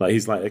 Like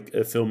he's like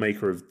a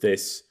filmmaker of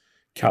this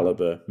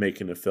caliber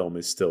making a film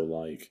is still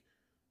like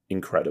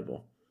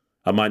incredible.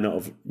 I might not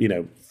have, you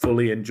know,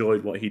 fully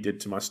enjoyed what he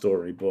did to my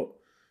story, but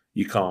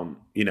you can't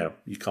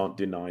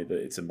deny that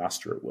it's a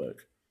master at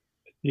work.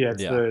 Yeah,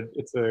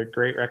 it's a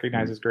great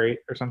recognizes great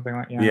or something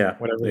like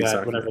whatever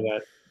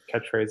that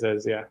catchphrase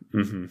is. Yeah.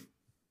 Mm-hmm.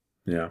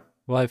 Yeah.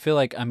 Well, I feel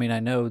like, I mean, I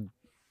know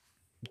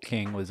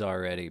King was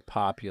already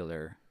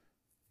popular,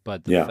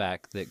 but the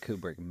fact that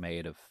Kubrick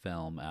made a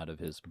film out of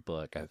his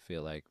book, I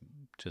feel like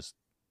just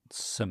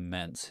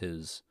cements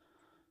his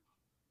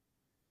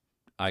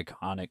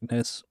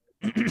iconicness.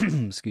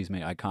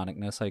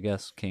 Iconicness, I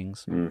guess,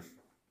 King's.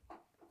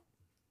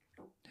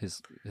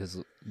 His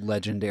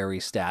legendary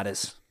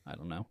status. I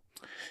don't know.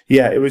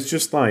 Yeah, it was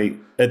just like,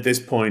 at this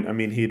point, I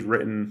mean, he'd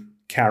written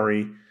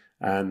Carrie,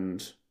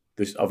 and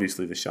this,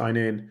 obviously The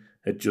Shining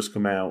had just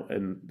come out,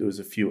 and there was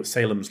a few.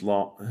 Salem's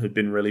Lot had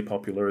been really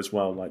popular as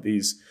well. Like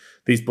these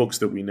books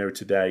that we know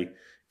today,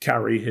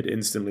 Carrie had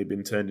instantly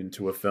been turned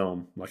into a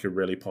film, like a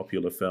really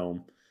popular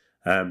film.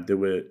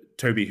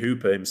 Toby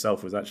Hooper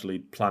himself was actually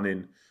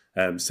planning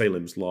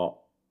Salem's Lot,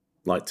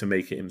 like to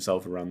make it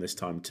himself around this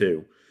time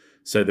too.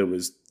 So there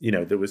was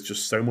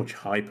just so much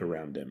hype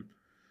around him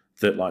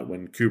that like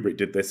when Kubrick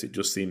did this, it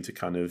just seemed to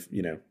kind of,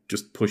 you know,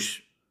 just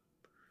push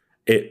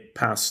it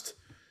past,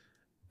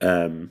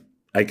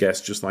 I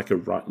guess, just like a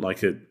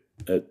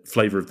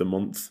flavor of the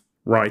month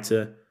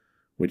writer,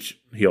 which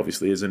he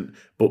obviously isn't,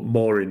 but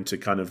more into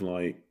kind of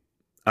like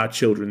our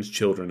children's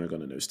children are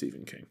going to know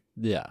Stephen King.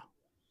 Yeah.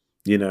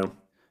 You know?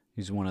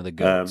 He's one of the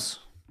goats.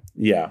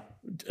 Yeah.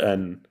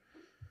 And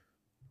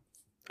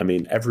I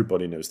mean,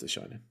 everybody knows The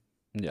Shining.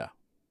 Yeah.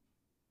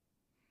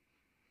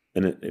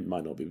 And it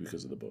might not be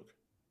because of the book.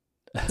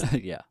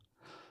 Yeah.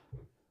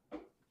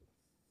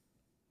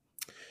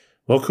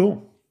 Well,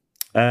 cool.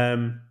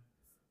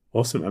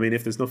 Awesome. I mean,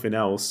 if there's nothing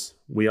else,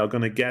 we are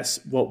going to guess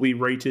what we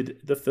rated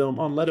the film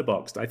on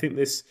Letterboxd. I think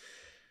this,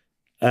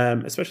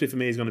 especially for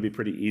me, is going to be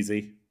pretty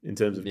easy in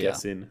terms of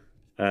guessing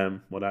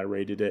what I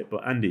rated it.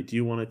 But Andy, do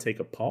you want to take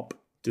a pop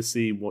to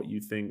see what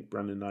you think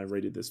Brandon and I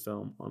rated this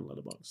film on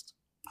Letterboxd?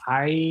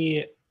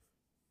 I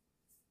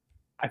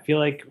feel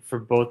like for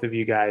both of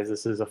you guys,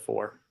 this is a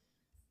 4.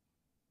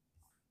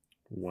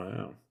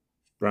 Wow.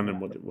 Brandon,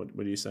 what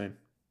are you saying?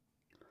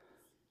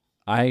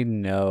 I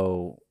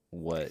know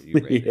what you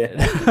rated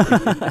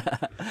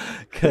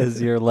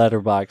because your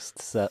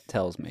Letterboxd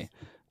tells me.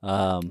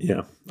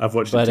 Yeah, I've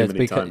watched it too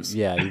many times.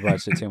 Yeah, you've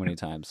watched it too many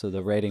times, so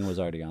the rating was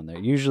already on there.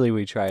 Usually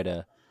we try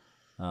to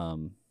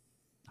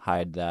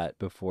hide that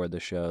before the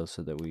show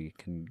so that we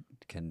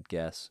can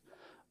guess.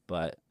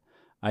 But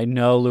I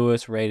know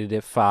Lewis rated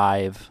it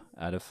 5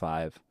 out of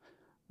 5.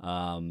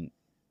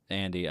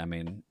 Andy, I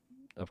mean,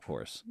 of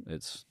course,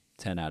 it's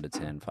 10 out of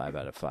 10, 5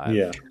 out of 5.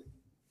 Yeah.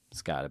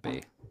 It's got to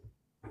be.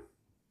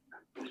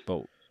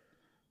 But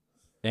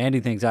Andy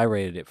thinks I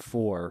rated it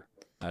 4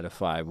 out of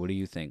 5. What do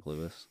you think,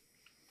 Lewis?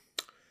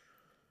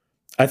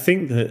 I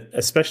think that,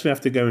 especially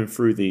after going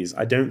through these,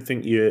 I don't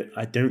think you're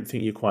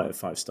quite at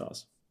 5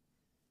 stars.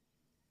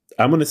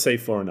 I'm going to say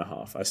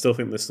 4.5. I still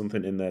think there's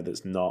something in there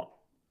that's not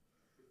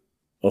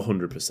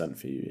 100%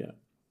 for you yet.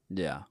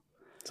 Yeah.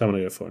 So I'm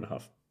going to go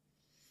 4.5.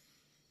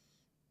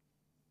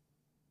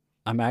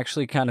 I'm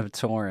actually kind of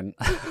torn.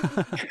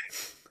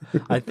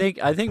 I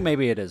think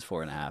maybe it is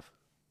 4.5.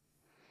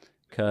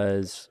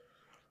 Because,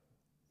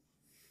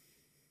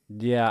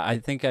 yeah, I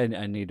think I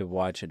need to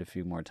watch it a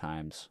few more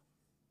times.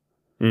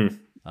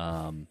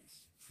 I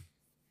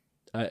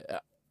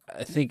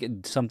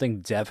think something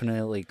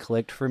definitely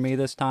clicked for me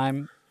this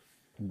time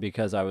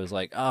because I was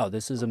like, oh,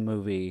 this is a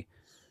movie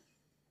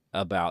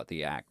about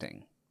the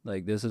acting.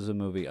 Like, this is a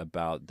movie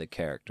about the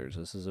characters.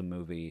 This is a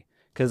movie...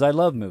 Because I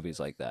love movies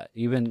like that.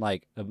 Even,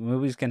 like,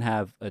 movies can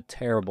have a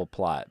terrible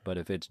plot, but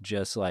if it's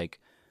just, like,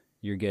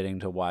 you're getting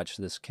to watch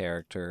this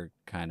character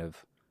kind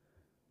of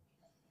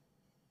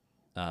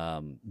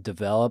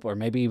develop, or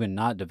maybe even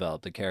not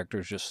develop. The character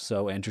is just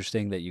so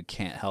interesting that you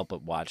can't help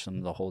but watch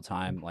them the whole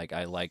time. Like,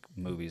 I like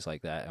movies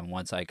like that. And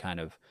once I kind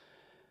of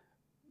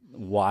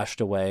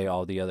washed away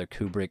all the other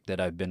Kubrick that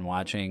I've been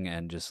watching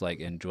and just like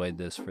enjoyed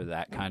this for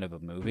that kind of a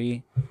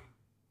movie,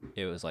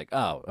 it was like,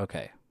 oh,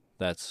 okay,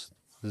 this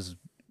is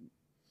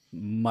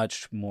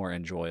much more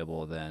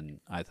enjoyable than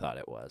I thought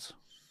it was.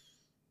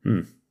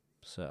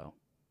 So,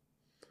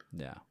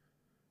 yeah.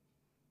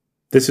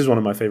 This is one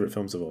of my favorite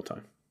films of all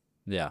time.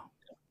 Yeah.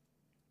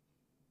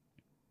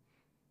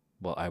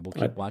 Well, I will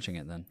keep watching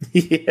it then.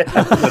 Yeah.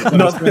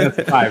 Not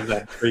 5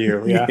 then for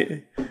you. Yeah.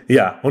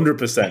 Yeah,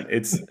 100%.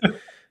 It's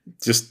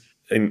just,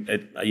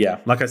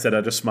 like I said,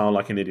 I just smile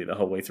like an idiot the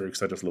whole way through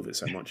because I just love it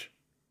so much.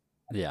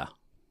 Yeah.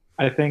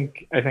 I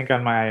think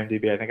on my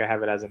IMDb, I think I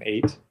have it as an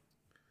 8.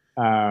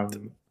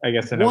 I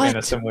guess in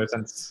a similar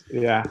sense,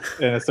 yeah,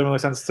 in a similar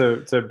sense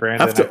to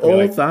Brandon. After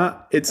all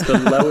that, it's the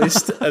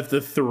lowest of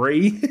the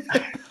 3.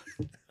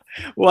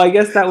 Well, I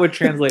guess that would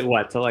translate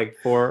to like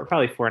 4,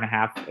 probably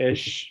 4.5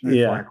 ish,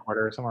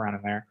 4.25, somewhere around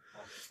in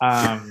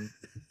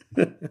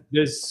there.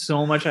 There's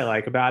so much I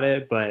like about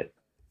it, but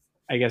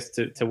I guess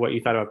to what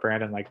you thought about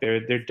Brandon, like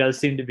there does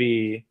seem to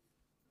be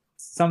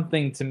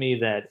something to me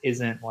that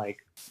isn't like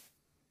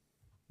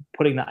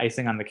putting the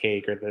icing on the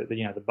cake or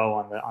the bow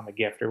on the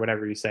gift or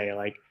whatever you say.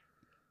 Like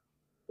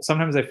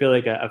sometimes I feel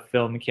like a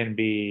film can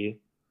be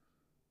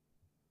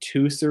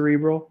too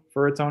cerebral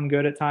for its own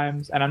good at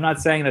times, and I'm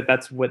not saying that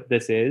that's what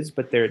this is,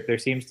 but there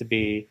seems to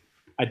be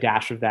a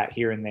dash of that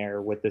here and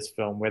there with this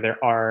film, where there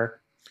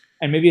are,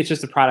 and maybe it's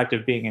just a product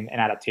of being an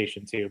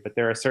adaptation too, but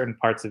there are certain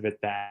parts of it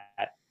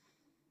that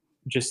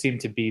just seem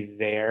to be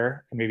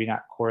there and maybe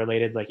not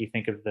correlated. Like you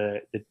think of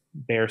the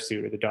bear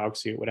suit or the dog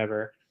suit,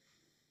 whatever,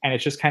 and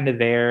it's just kind of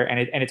there, and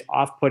it's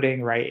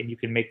off-putting, right? And you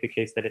can make the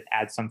case that it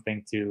adds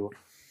something to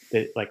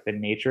the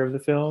nature of the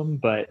film,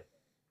 but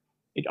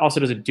it also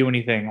doesn't do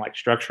anything like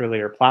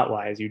structurally or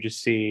plot-wise. You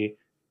just see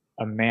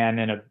a man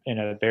in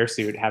a bear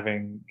suit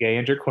having gay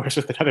intercourse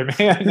with another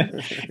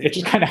man. It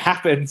just kind of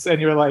happens, and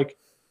you're like,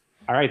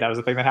 all right, that was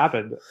the thing that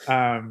happened.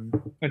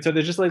 And so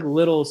there's just like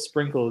little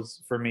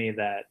sprinkles for me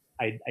that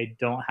I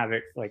don't have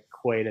it like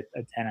quite a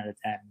 10 out of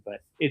 10,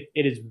 but it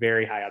is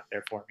very high up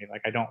there for me.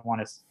 Like I don't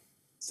want to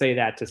say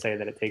that to say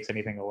that it takes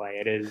anything away.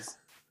 It is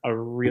a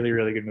really,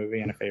 really good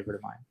movie and a favorite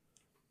of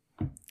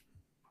mine.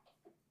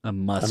 A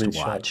must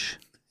watch.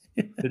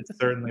 It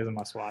certainly is a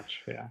must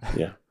watch. Yeah.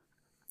 Yeah.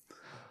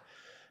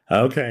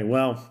 Okay.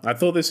 Well, I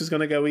thought this was going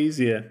to go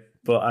easier,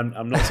 but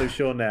I'm not so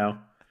sure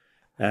now.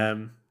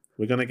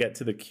 We're going to get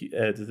to the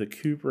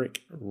Kubrick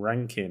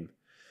ranking.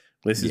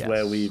 This is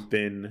where we've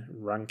been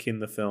ranking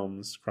the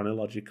films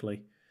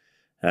chronologically,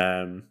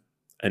 and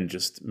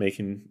just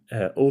making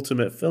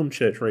ultimate Film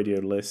Church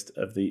Radio list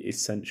of the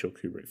essential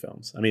Kubrick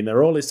films. I mean,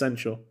 they're all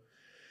essential,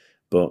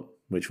 but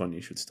which one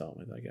you should start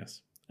with, I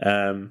guess.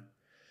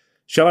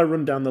 Shall I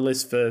run down the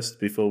list first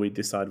before we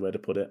decide where to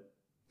put it?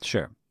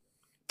 Sure.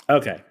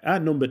 Okay.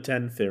 At number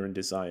 10, Fear and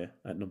Desire.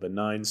 At number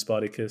 9,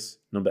 Spartacus.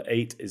 Number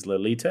 8 is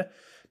Lolita.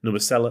 Number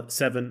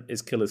 7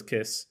 is Killer's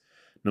Kiss.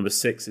 Number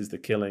 6 is The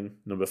Killing.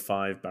 Number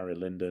 5, Barry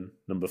Lyndon.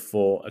 Number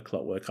 4, A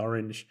Clockwork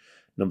Orange.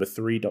 Number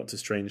 3, Doctor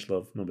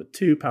Strangelove. Number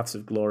 2, Paths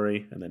of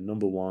Glory. And then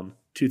number 1,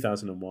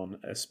 2001,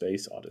 A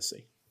Space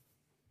Odyssey.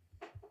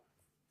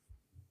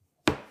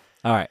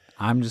 All right.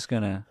 I'm not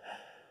going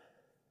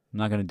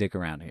to dick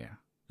around here.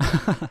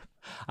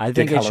 I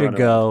think it should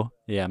go.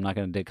 Yeah, I'm not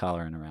going to dick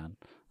hollering around.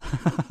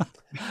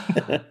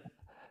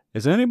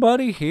 Is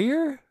anybody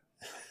here?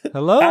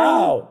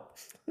 Hello?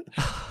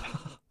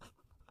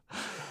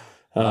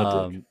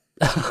 Ow!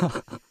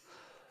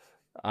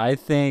 I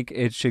think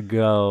it should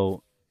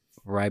go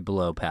right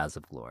below Paths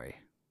of Glory.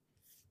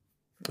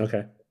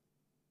 Okay.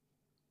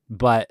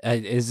 But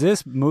is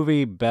this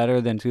movie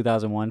better than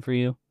 2001 for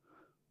you?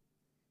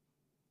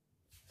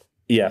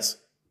 Yes.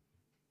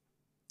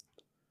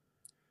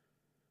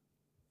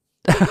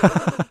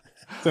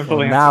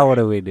 Simple answer. Now what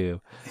do we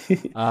do?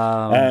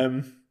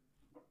 I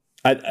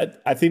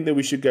think that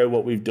we should go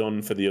what we've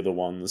done for the other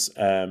ones,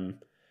 and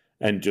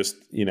just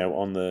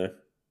on the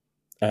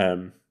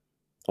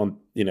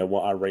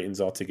what our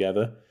ratings are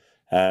together.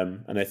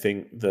 And I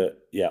think that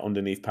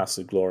underneath Paths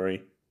of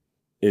Glory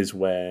is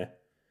where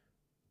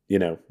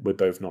we're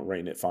both not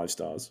rating it 5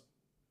 stars.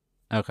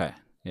 Okay,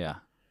 yeah,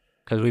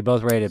 because we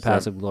both rated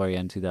Paths of Glory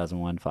in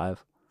 2001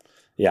 5.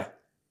 Yeah.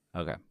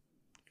 Okay.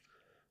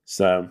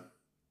 So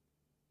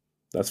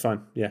that's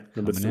fine. Yeah,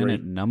 number Coming 3. in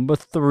at number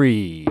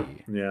 3.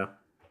 Yeah.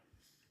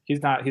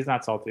 He's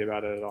not salty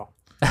about it at all.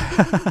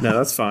 No,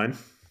 that's fine.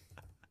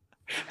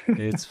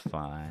 It's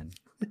fine.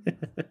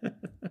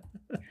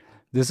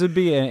 This would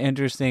be an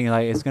interesting.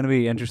 It's going to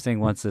be interesting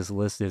once this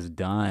list is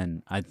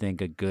done. I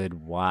think a good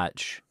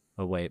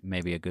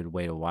maybe a good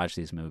way to watch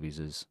these movies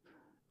is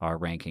our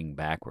ranking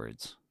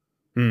backwards.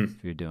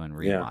 If you're doing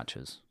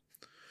rewatches.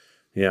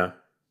 Yeah.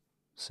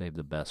 Save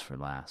the best for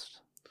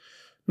last.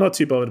 Not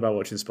too bothered about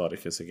watching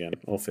Spartacus again,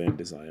 or Fear and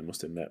Desire, I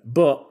must admit.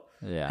 But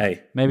yeah,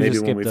 hey, maybe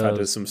when we've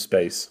had some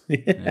space.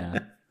 Yeah.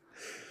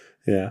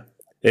 Yeah.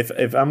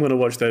 If I'm going to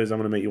watch those, I'm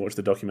going to make you watch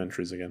the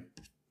documentaries again.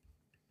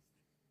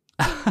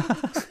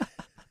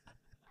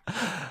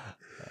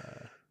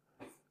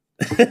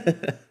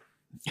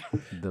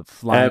 The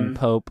Flying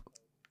Pope.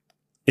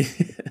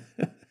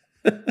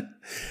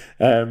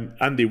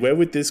 Andy, where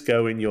would this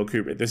go in your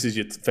Kubrick? This is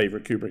your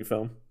favorite Kubrick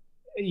film?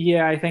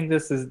 Yeah, I think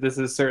this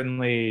is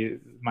certainly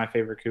my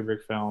favorite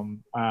Kubrick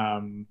film.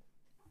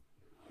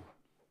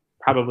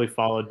 Probably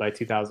followed by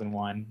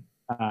 2001.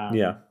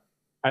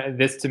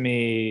 This to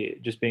me,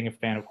 just being a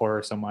fan of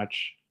horror so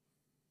much,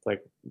 it's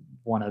like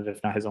one of,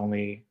 if not his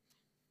only,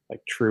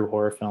 like true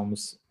horror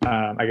films.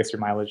 I guess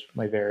your mileage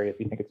may vary if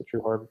you think it's a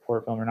true horror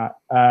film or not.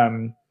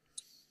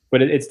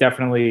 But it's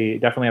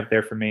definitely up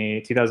there for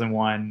me.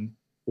 2001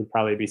 would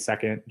probably be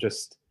second,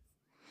 just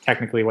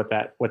technically what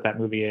that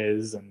movie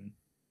is, and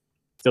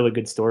still a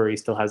good story.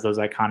 Still has those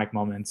iconic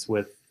moments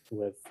with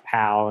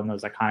Hal and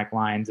those iconic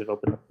lines of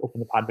open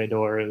the pod bay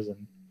doors,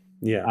 and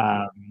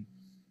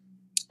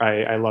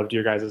I loved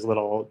your guys'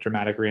 little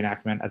dramatic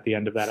reenactment at the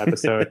end of that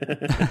episode.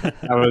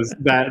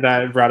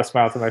 that brought a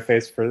smile to my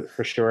face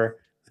for sure.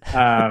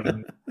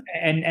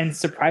 And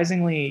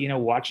surprisingly,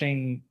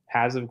 watching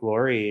Paths of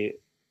Glory,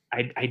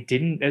 I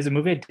didn't, as a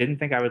movie, I didn't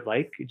think I would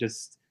like,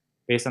 just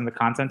based on the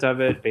content of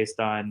it, based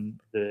on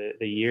the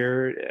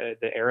year,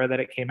 the era that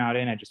it came out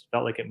in. I just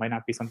felt like it might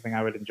not be something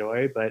I would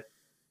enjoy, but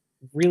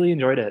really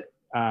enjoyed it.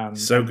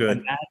 So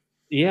good.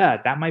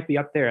 That might be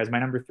up there as my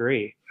number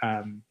 3.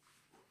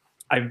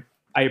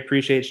 I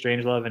appreciate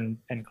Strangelove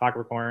and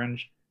Clockwork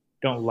Orange.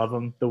 Don't love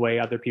them the way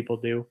other people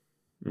do.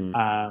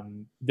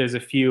 There's a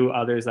few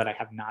others that I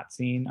have not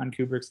seen on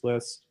Kubrick's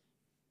list,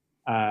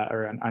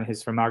 or on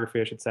his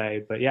filmography, I should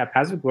say. But yeah,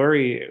 Paths of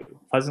Glory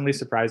pleasantly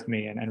surprised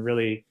me and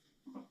really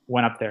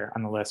went up there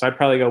on the list. So I'd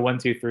probably go 1,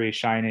 2, 3,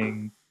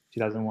 Shining,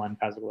 2001,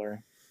 Paths of Glory.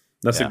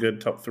 That's a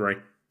good top 3,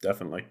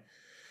 definitely.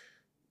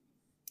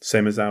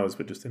 Same as ours,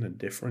 but just in a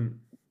different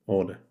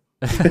order.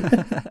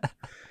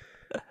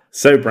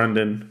 So,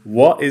 Brandon,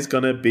 what is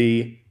going to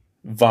be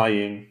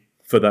vying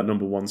for that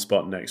number 1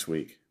 spot next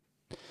week?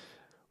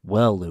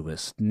 Well,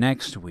 Lewis,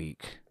 next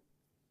week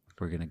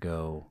we're going to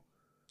go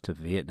to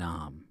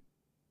Vietnam.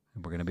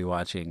 And we're going to be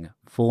watching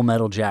Full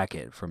Metal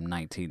Jacket from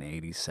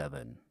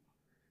 1987.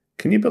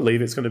 Can you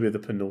believe it's going to be the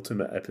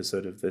penultimate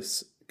episode of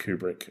this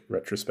Kubrick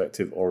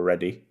retrospective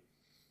already?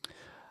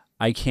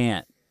 I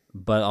can't,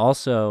 but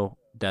also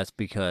that's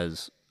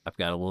because I've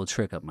got a little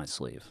trick up my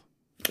sleeve.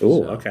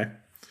 Oh, okay.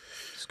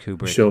 This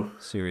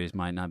Kubrick series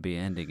might not be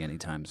ending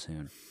anytime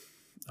soon.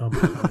 Oh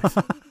my life.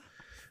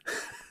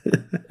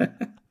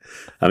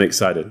 I'm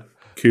excited.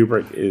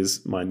 Kubrick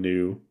is my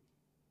new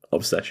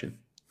obsession.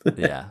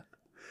 Yeah.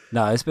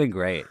 No, it's been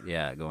great.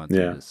 Yeah, going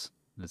through this.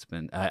 It's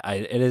been.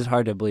 it is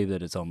hard to believe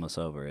that it's almost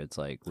over. It's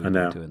like we've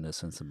been doing this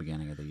since the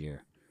beginning of the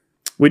year.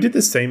 We did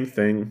the same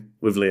thing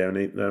with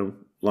Leone, though.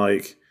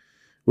 Like,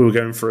 we were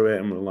going through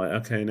it and we were like,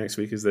 okay, next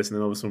week is this. And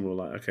then all of a sudden we were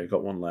like, okay,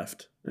 got one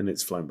left. And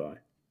it's flown by.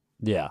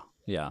 Yeah,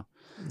 yeah.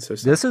 So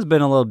this has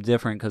been a little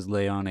different because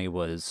Leone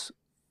was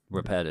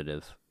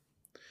repetitive.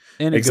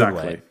 In a good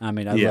way. I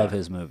mean, I love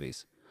his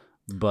movies.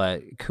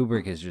 But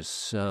Kubrick is just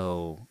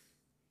so...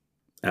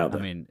 out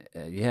there. I mean,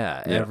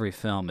 every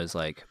film is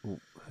like,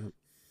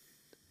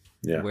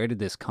 where did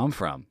this come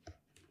from?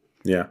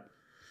 Yeah.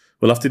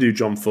 We'll have to do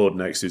John Ford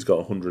next, who's got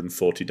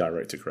 140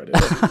 director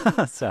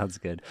credits. Sounds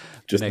good.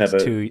 Just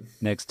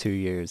next 2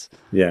 years.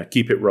 Yeah,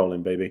 keep it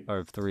rolling, baby.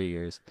 Or 3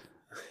 years.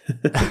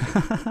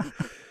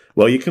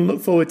 Well, you can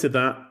look forward to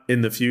that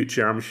in the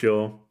future, I'm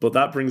sure. But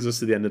that brings us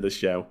to the end of the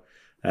show.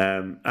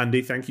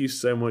 Andy, thank you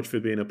so much for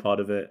being a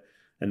part of it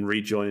and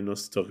rejoining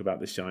us to talk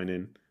about The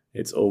Shining.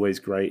 It's always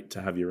great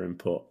to have your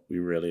input. We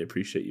really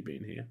appreciate you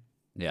being here.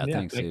 Yeah,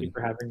 thanks. Thank you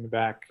for having me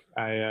back.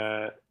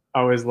 I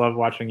always love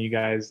watching you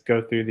guys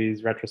go through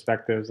these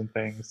retrospectives and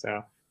things.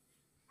 So,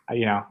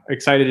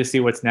 excited to see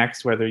what's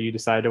next, whether you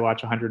decide to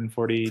watch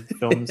 140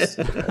 films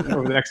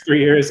over the next 3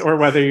 years, or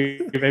whether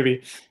you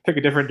maybe pick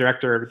a different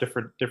director or a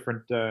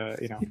different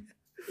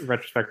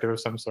retrospective of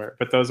some sort.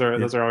 But those are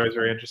always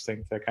very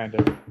interesting to kind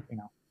of,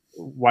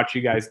 watch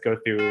you guys go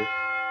through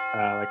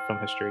like film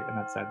history in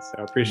that sense.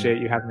 So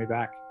appreciate you having me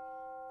back.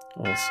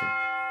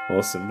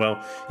 Awesome.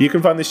 Well, you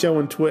can find the show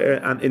on Twitter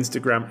and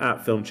Instagram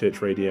at Film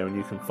Church Radio, and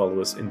you can follow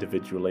us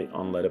individually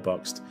on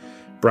Letterboxd.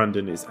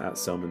 Brandon is at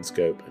Selman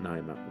Scope, and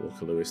I'm at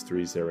Walker Lewis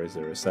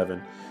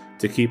 3007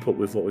 to keep up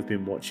with what we've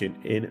been watching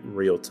in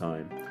real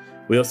time.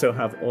 We also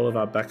have all of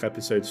our back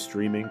episodes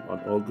streaming on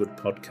all good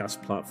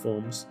podcast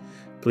platforms.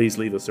 Please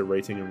leave us a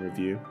rating and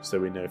review so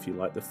we know if you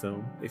liked the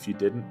film, if you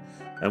didn't,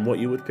 and what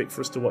you would pick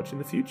for us to watch in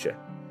the future.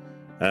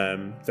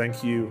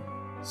 Thank you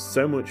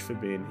so much for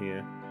being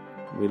here.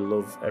 We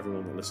love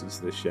everyone that listens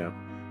to this show.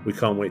 We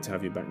can't wait to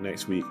have you back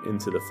next week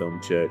into the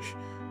Film Church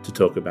to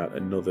talk about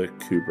another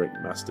Kubrick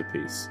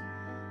masterpiece.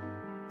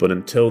 But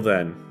until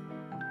then,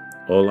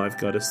 all I've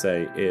got to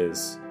say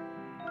is...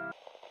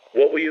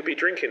 What will you be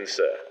drinking,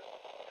 sir?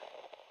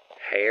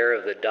 Hair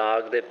of the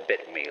dog that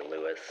bit me,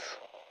 Lewis.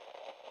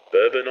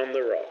 Bourbon on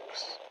the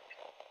rocks.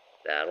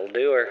 That'll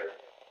do her.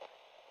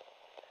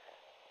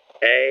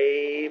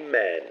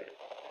 Amen.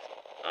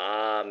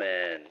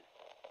 Amen.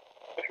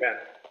 Amen.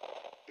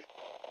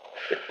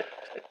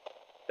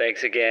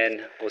 Thanks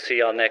again. We'll see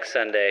y'all next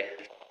Sunday,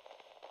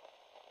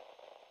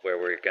 where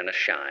we're gonna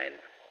shine.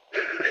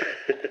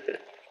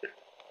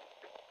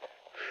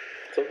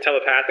 So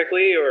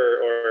telepathically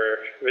or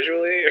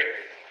visually? Or?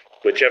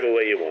 Whichever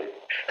way you want.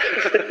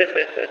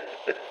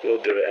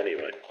 We'll do it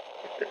anyway.